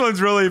 This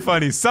one's really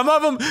funny. Some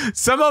of them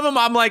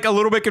I'm like a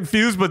little bit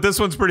confused, but this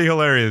one's pretty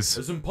hilarious.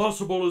 As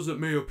impossible as it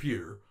may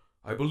appear,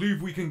 I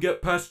believe we can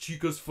get past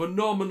Chica's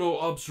phenomenal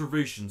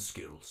observation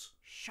skills.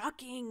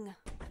 Shocking.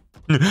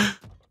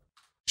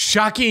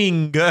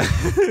 Shocking.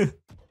 Gregory!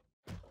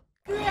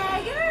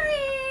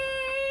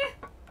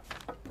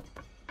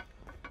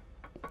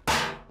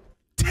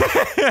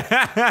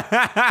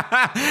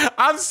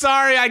 I'm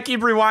sorry I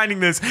keep rewinding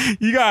this.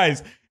 You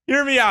guys,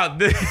 hear me out.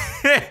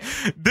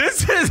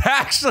 This is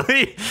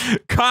actually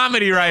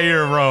comedy right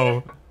here,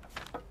 bro.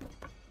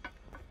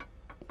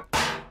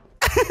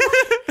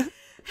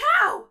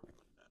 How?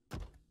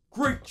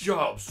 Great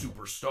job,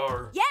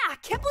 superstar. Yeah, I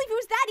can't believe it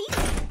was that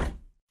easy.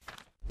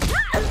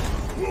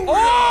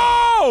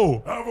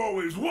 Oh! I've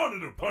always wanted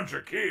to punch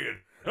a kid.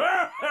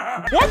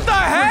 What the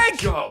heck? Great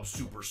job,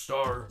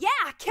 superstar. Yeah,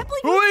 I can't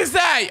believe Who is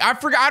that? I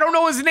forgot. I don't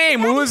know his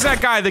name. Who is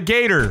that guy? The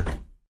gator.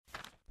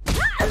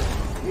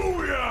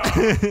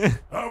 Booyah!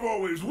 I've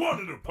always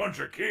wanted to punch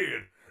a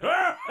kid.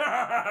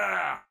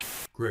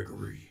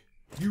 Gregory,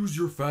 use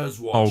your Faz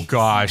watch Oh to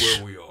gosh. see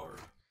where we are.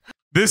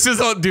 This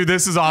is, dude,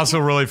 this is also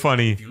really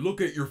funny. If you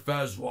look at your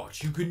Faz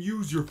watch, you can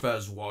use your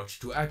Faz watch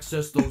to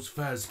access those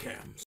Faz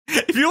cams.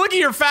 If you look at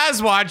your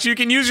Faz watch, you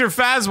can use your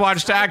Faz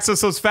watch to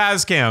access those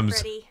Faz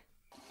cams.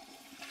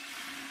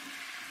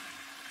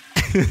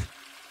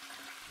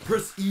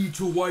 Press E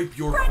to wipe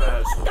your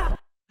Faz.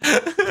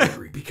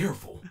 Gregory, be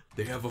careful.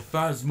 They have a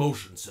Faz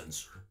motion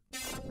sensor.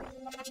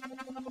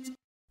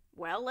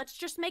 Well, let's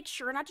just make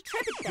sure not to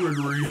trip it then.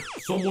 Gregory,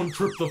 someone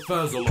tripped the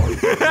Faz alarm.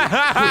 Quick,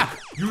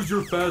 use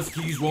your Faz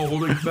keys while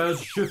holding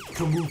Faz shift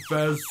to move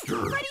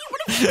faster. Freddy,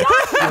 what have you done?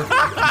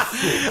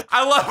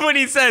 I love when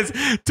he says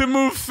to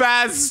move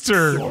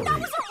faster. Sorry. That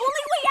was our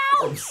only way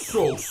out! I'm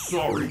so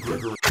sorry,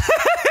 Gregory.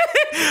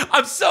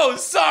 I'm so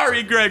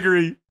sorry,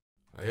 Gregory.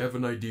 I have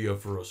an idea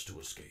for us to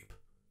escape.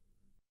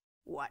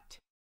 What?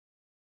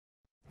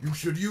 You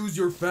should use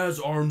your Faz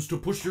arms to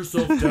push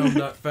yourself down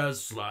that Faz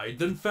slide,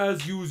 then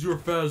Faz use your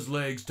Faz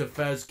legs to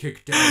Faz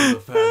kick down the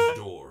Faz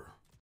door.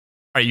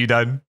 Are you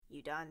done?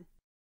 You done?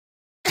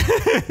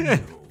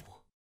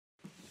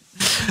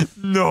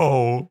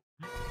 No.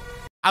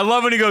 I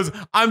love when he goes,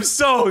 I'm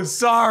so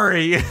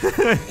sorry.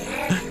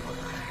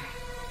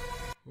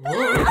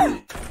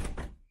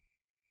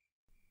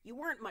 You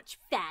weren't much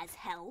Faz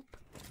help.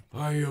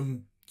 I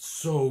am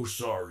so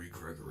sorry,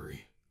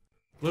 Gregory.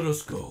 Let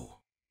us go.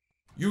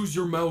 Use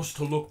your mouse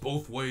to look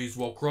both ways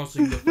while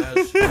crossing the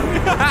Faz.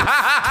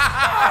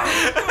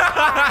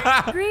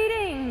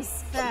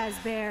 Greetings,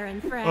 Fazbear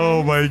and friends.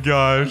 Oh my I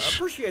gosh.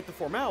 appreciate the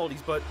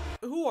formalities, but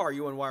who are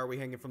you and why are we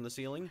hanging from the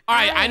ceiling? All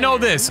right, I know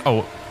this.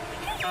 Oh,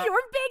 Your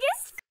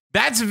biggest?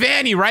 that's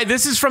Vanny, right?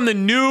 This is from the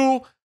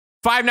new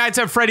Five Nights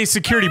at Freddy's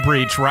Security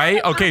Breach,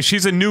 right? Okay,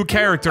 she's a new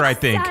character, I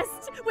think.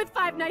 Obsessed with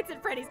Five Nights at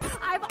Freddy's.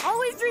 I've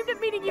always dreamed of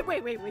meeting you.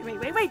 Wait.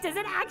 Does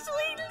it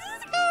actually?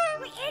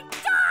 It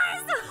does!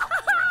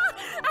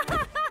 Let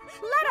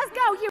us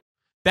go, you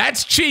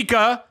That's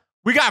Chica.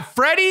 We got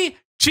Freddy,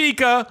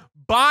 Chica,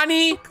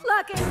 Bonnie,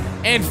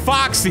 and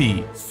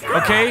Foxy.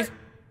 Okay?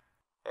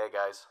 Hey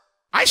guys.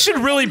 I should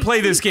really play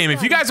this game.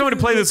 If you guys want to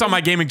play this on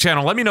my gaming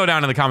channel, let me know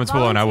down in the comments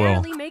below and I will.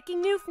 voluntarily making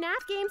new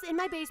FNAF games in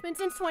my basement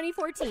since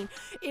 2014.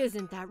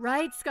 Isn't that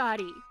right,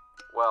 Scotty?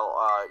 Well,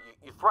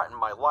 you threatened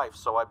my life,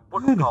 so I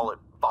wouldn't call it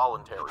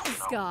voluntary, you know?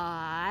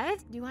 Scott,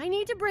 do I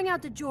need to bring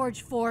out the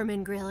George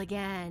Foreman grill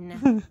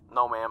again?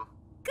 No, ma'am.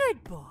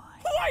 Good boy.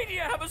 Why do you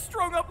have a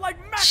strung up like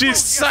macros? She's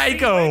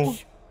psycho. You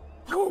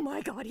Oh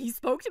my god, he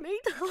spoke to me?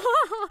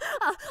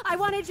 I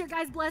wanted your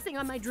guys' blessing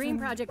on my dream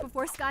project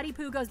before Scotty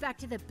Poo goes back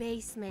to the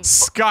basement.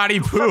 Scotty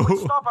Poo.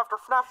 Stop after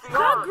FNAF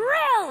The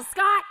grill,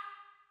 Scott!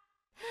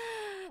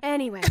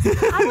 Anyway,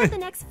 I want the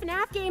next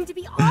FNAF game to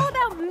be all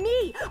about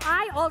me.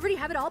 I already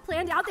have it all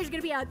planned out. There's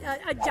gonna be a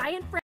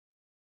giant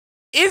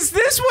Is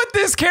this what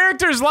this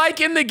character's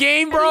like in the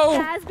game, bro?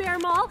 Fazbear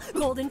Mall,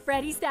 Golden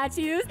Freddy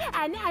statues,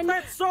 and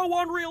That's so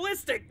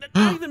unrealistic.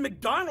 Not even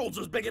McDonald's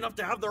is big enough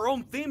to have their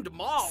own themed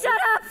mall. Shut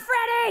up,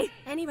 Freddy!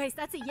 Anyways,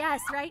 that's a yes,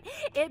 right?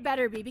 It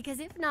better be, because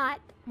if not,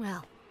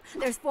 well,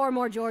 there's 4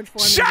 more George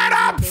Foreman. Shut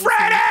up,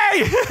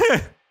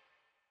 Freddy!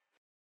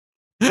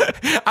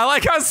 I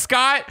like how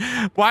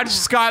watch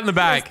Scott in the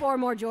back. There's 4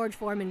 more George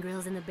Foreman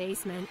grills in the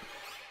basement.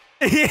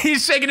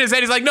 He's shaking his head.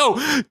 He's like, no,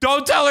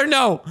 don't tell her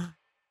no.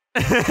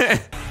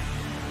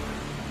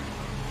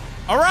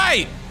 All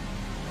right.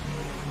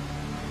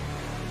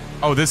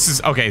 Oh, this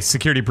is, okay,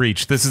 security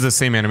breach. This is the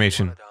same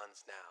animation.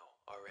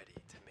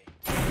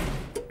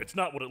 It's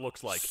not what it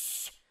looks like.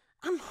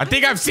 I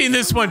think I've seen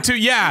this one too.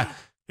 Yeah.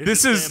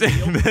 This is,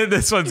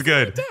 this one's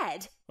good.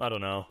 Dead. I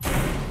don't know.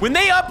 When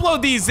they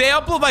upload these, they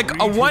upload like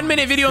a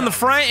 1-minute video in the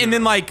front and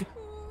then like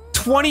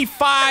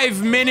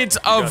 25 minutes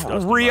of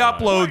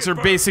re-uploads or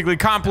basically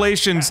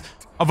compilations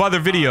of other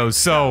videos.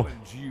 So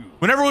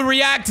whenever we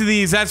react to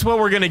these, that's what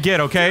we're gonna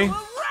get, okay?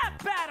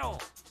 Rap battle.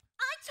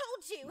 I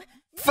told you.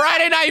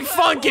 Friday Night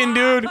Funkin',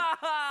 dude.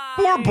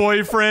 Poor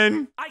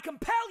boyfriend. I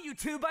compel you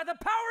two by the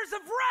powers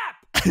of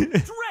rap.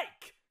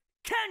 Drake,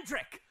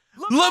 Kendrick,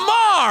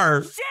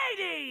 Lamar.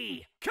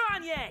 Shady,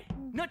 Kanye,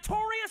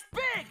 Notorious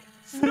Big,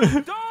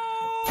 Snoop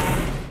Dogg.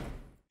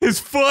 His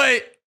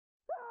foot.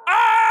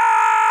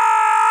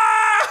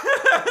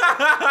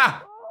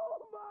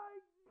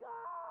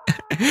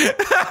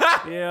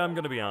 Yeah, I'm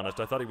gonna be honest.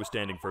 I thought he was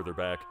standing further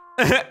back.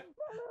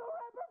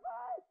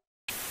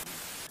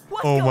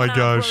 Oh my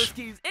gosh.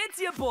 It's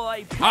your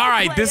boy. All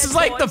right, this is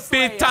like the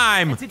 5th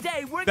time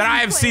that I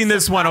have seen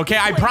this one, okay?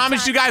 I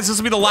promise you guys this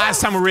will be the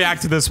last time we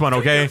react to this one,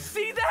 okay?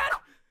 See that?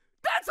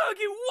 That's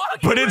Huggy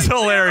Wuggy. But it's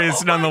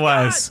hilarious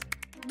nonetheless.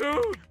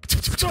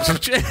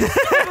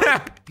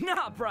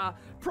 Nah, bruh.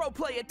 Pro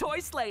player Toy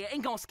Slayer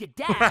ain't gonna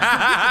skedaddle.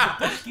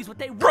 What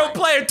they want. Pro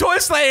player Toy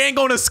Slayer ain't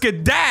gonna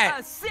skedaddle.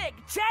 A sick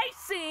chase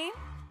scene.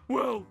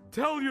 Well,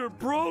 tell your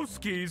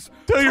broskies.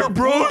 Tell your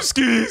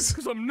broskies.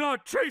 Because I'm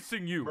not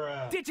chasing you.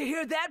 Did you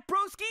hear that,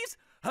 broskies?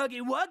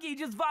 Huggy Wuggy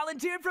just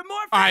volunteered for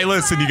more. All right,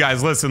 listen, you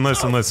guys. Listen.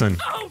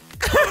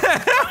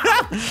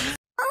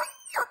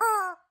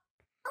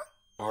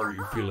 Are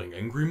you feeling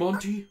angry,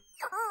 Monty?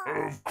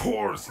 Of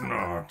course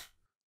not.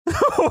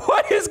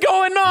 What is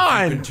going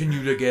on? If you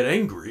continue to get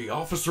angry,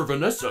 Officer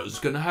Vanessa is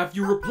gonna have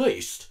you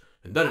replaced.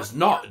 And that is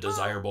not a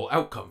desirable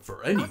outcome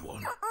for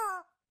anyone.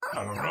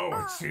 I don't know,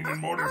 it's seeming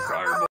more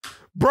desirable.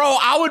 Bro,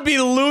 I would be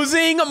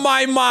losing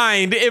my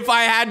mind if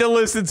I had to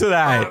listen to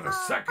that. Hold on a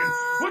second.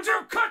 Would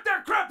you cut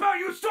that crap out,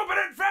 you stupid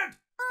infant?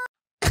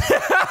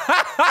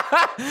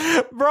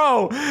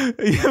 Bro,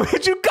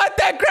 would you cut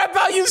that crap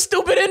out, you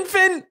stupid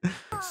infant?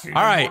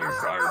 All right. More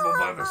desirable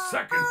by the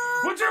second.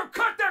 Would you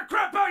cut that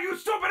crap out, you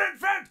stupid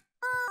infant?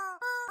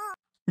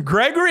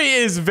 Gregory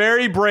is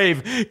very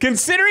brave.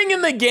 Considering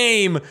in the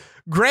game,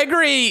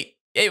 Gregory,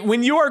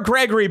 when you are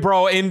Gregory,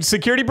 bro, in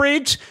Security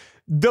Breach,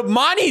 the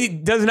Monty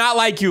does not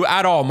like you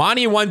at all.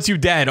 Monty wants you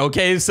dead,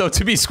 okay? So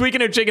to be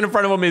squeaking a chicken in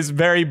front of him is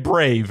very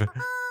brave.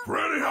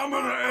 Freddy, I'm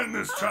gonna end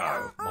this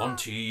child.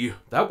 Monty,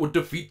 that would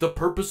defeat the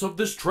purpose of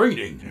this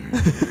training.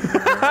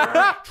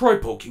 Try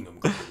poking him,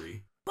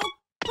 Gregory.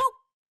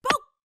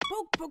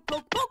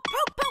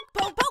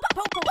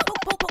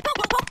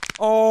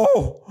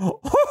 Oh,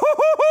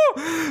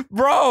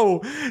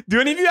 bro,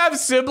 do any of you have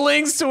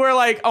siblings to where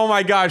like, oh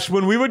my gosh,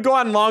 when we would go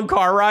on long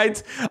car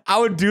rides, I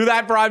would do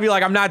that, bro. I'd be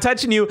like, I'm not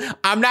touching you.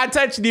 I'm not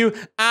touching you.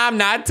 I'm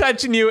not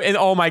touching you. And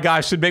oh my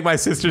gosh, should make my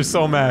sister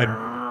so mad.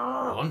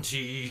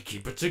 Monty,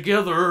 keep it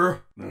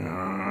together.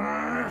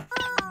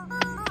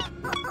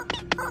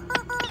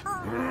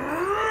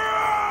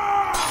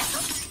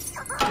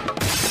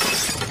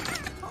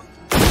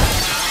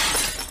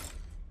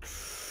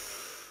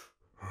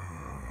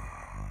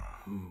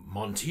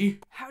 Monty?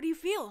 How do you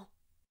feel?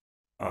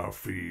 I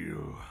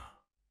feel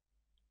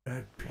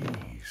at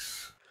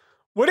peace.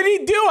 What did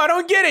he do? I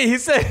don't get it. He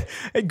said,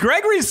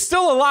 Gregory's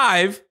still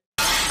alive.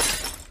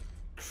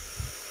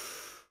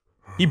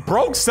 He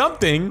broke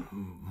something.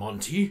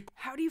 Monty?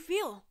 How do you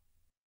feel?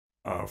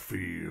 I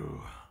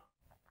feel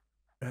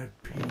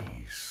at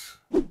peace.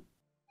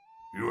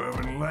 You have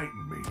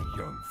enlightened me,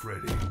 young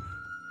Freddy.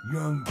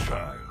 Young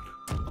child.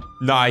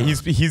 Nah,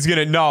 he's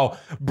gonna, no.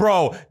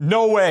 Bro,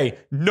 no way.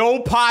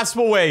 No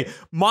possible way.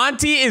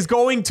 Monty is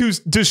going to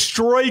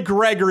destroy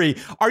Gregory.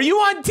 Are you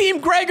on Team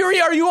Gregory?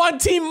 Are you on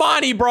Team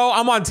Monty, bro?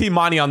 I'm on Team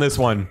Monty on this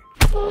one.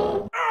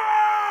 Ow!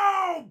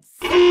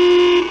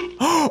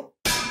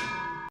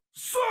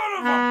 Son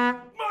of a...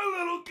 My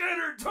little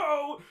gator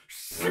toe!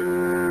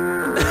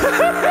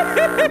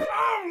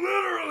 I'm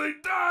literally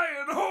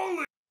dying,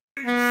 holy...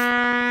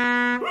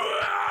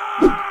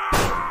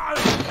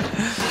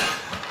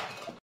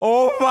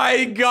 Oh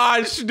my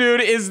gosh, dude,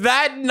 is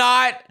that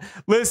not...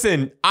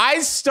 Listen,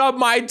 I stubbed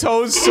my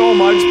toes so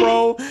much,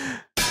 bro.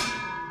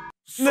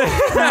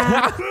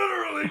 I'm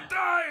literally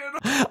dying.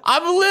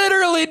 I'm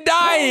literally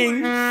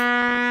dying.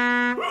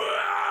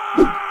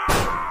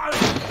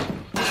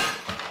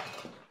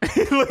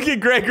 Look at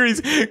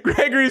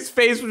Gregory's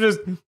face was just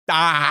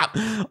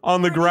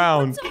on the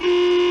ground.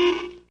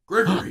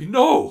 Gregory,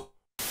 no.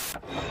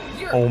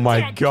 Oh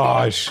my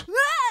gosh.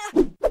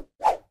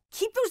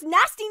 Keep those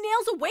nasty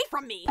nails away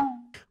from me.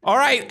 All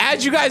right,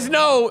 as you guys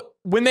know,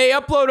 when they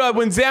upload,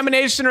 when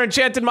Examination or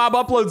Enchanted Mob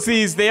uploads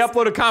these, they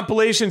upload a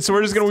compilation, so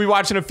we're just going to be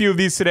watching a few of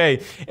these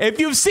today. If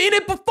you've seen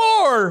it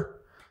before,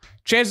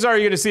 chances are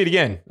you're going to see it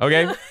again,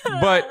 okay?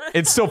 But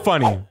it's still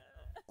funny.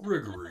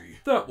 Gregory,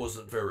 that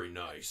wasn't very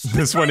nice.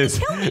 This one is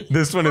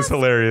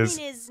hilarious.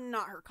 Green is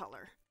not her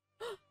color.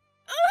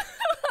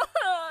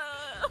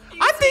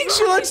 I think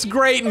she looks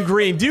great in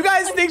green. Do you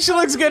guys think she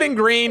looks good in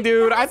green,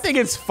 dude? I think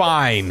it's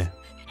fine.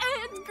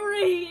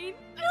 Green.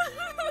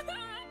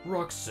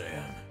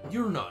 Roxanne,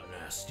 you're not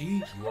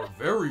nasty. You are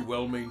very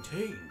well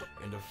maintained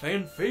and a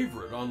fan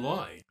favorite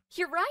online.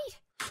 You're right.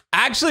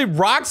 Actually,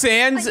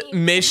 Roxanne's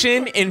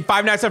mission in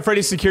Five Nights at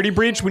Freddy's Security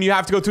Breach, when you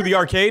have to go through the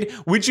arcade,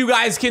 which you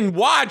guys can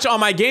watch on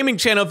my gaming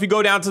channel if you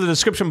go down to the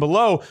description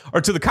below or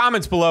to the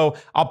comments below,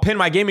 I'll pin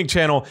my gaming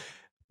channel.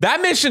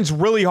 That mission's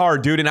really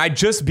hard, dude, and I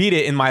just beat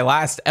it in my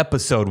last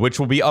episode, which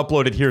will be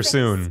uploaded here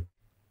soon.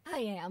 I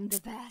am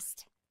the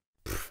best.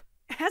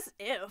 As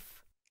if.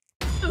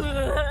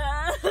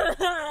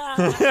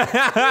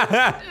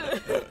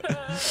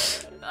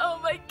 Oh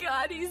my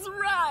god, he's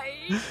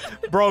right.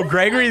 Bro,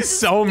 Gregory's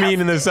so mean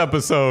in this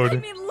episode. I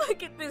mean,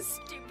 look at this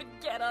stupid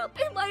getup.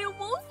 Am I a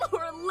wolf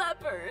or a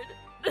leopard?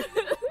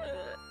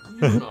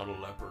 You're not a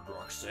leopard,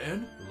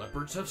 Roxanne.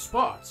 Leopards have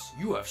spots.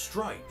 You have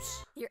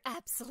stripes. You're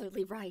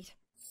absolutely right.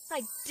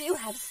 I do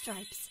have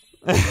stripes.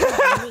 I'm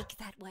unique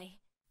that way.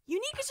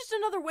 Unique is just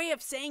another way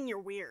of saying you're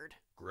weird.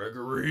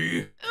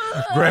 Gregory.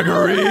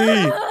 Gregory!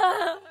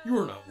 You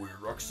are not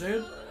weird,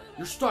 Roxanne.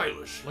 You're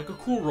stylish, like a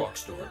cool rock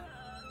star.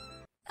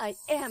 I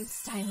am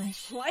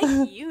stylish. Why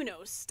do you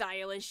know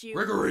stylish, you?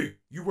 Gregory,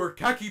 you wear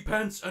khaki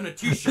pants and a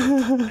t-shirt.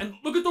 And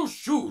look at those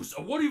shoes.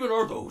 What even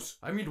are those?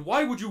 I mean,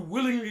 why would you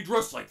willingly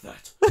dress like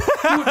that?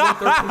 Who would want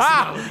their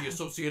personality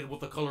associated with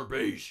the color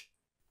beige?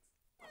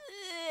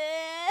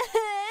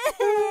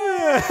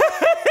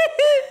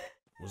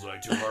 Was I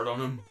too hard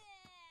on him?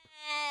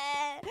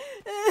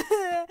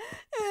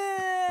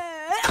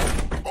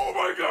 Oh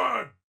my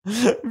god!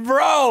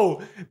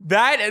 Bro,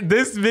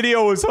 this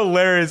video was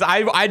hilarious.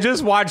 I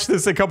just watched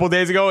this a couple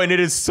days ago and it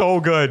is so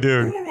good,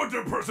 dude. Who would want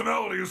their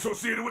personality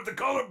associated with the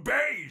color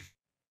beige?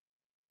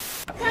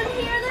 Come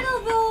here,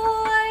 little boy.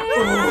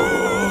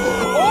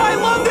 Oh, I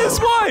love this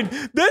one.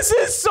 This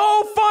is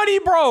so funny,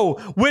 bro.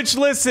 Which,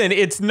 listen,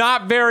 it's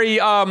not very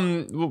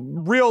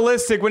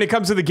realistic when it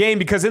comes to the game,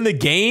 because in the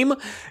game,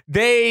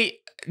 the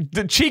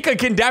Chica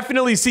can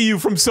definitely see you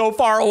from so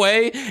far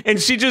away, and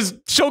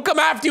she'll come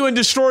after you and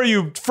destroy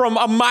you from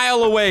a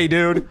mile away,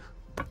 dude.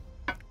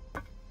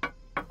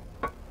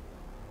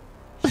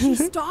 She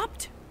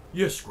stopped?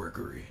 Yes,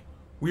 Gregory.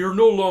 We are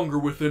no longer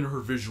within her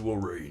visual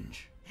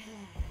range.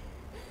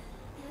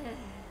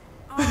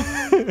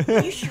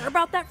 Are you sure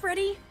about that,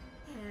 Freddy?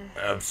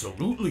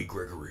 Absolutely,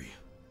 Gregory.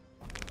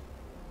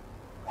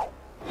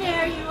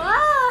 There you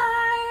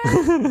are.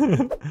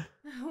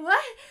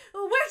 What?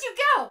 Where'd you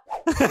go?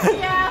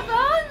 Staff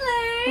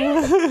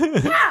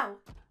only. How?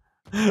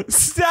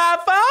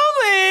 Staff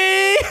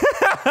only.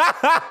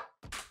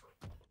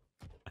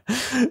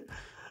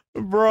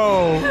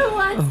 Bro. Who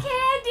wants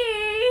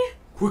candy?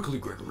 Quickly,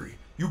 Gregory.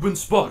 You've been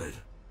spotted.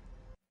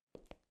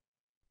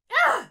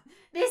 Ah,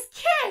 this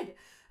kid.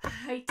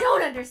 I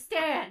don't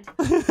understand.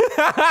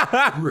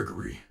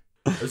 Gregory,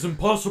 as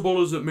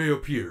impossible as it may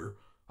appear,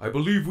 I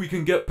believe we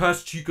can get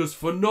past Chica's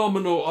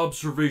phenomenal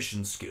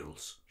observation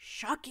skills.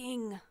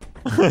 Shocking.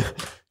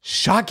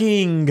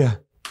 Shocking.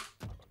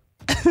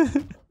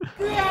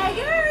 Gregory!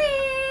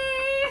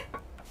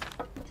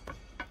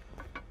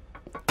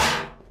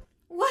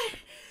 What?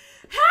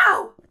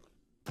 How?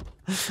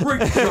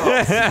 Great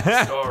job,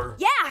 superstar.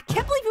 Yeah, I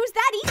can't believe it was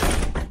that easy.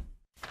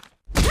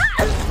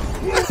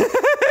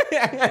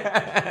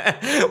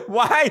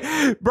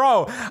 Why?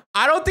 Bro,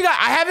 I don't think I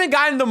haven't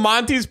gotten to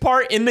Monty's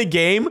part in the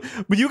game,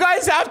 but you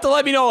guys have to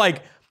let me know,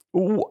 like,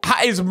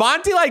 is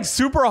Monty like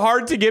super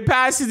hard to get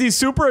past? Is he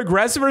super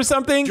aggressive or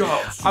something?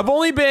 I've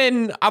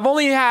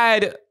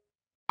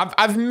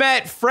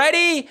met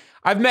Freddy,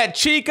 I've met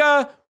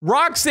Chica,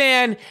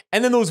 Roxanne,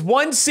 and then there was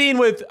one scene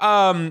with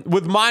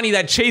Monty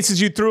that chases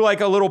you through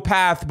like a little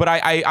path, but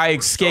I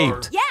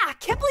escaped. Yeah, I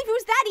can't believe it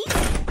was that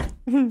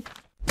easy.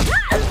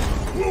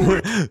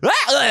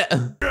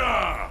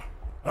 Yeah,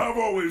 I've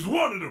always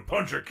wanted to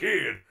punch a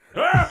kid.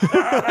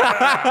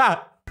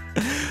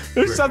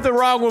 There's something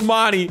wrong with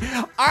Monty.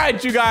 All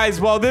right, you guys.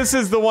 Well, this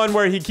is the one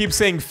where he keeps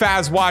saying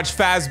Faz watch,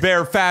 Faz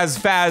bear, Faz,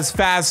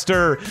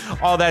 faster,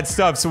 all that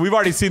stuff. So we've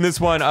already seen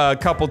this one a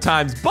couple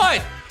times.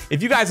 But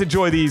if you guys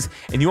enjoy these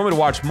and you want me to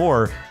watch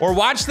more or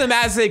watch them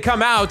as they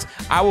come out,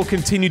 I will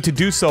continue to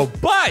do so.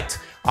 But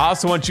I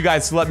also want you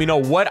guys to let me know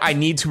what I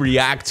need to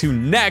react to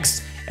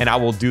next, and I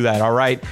will do that, all right?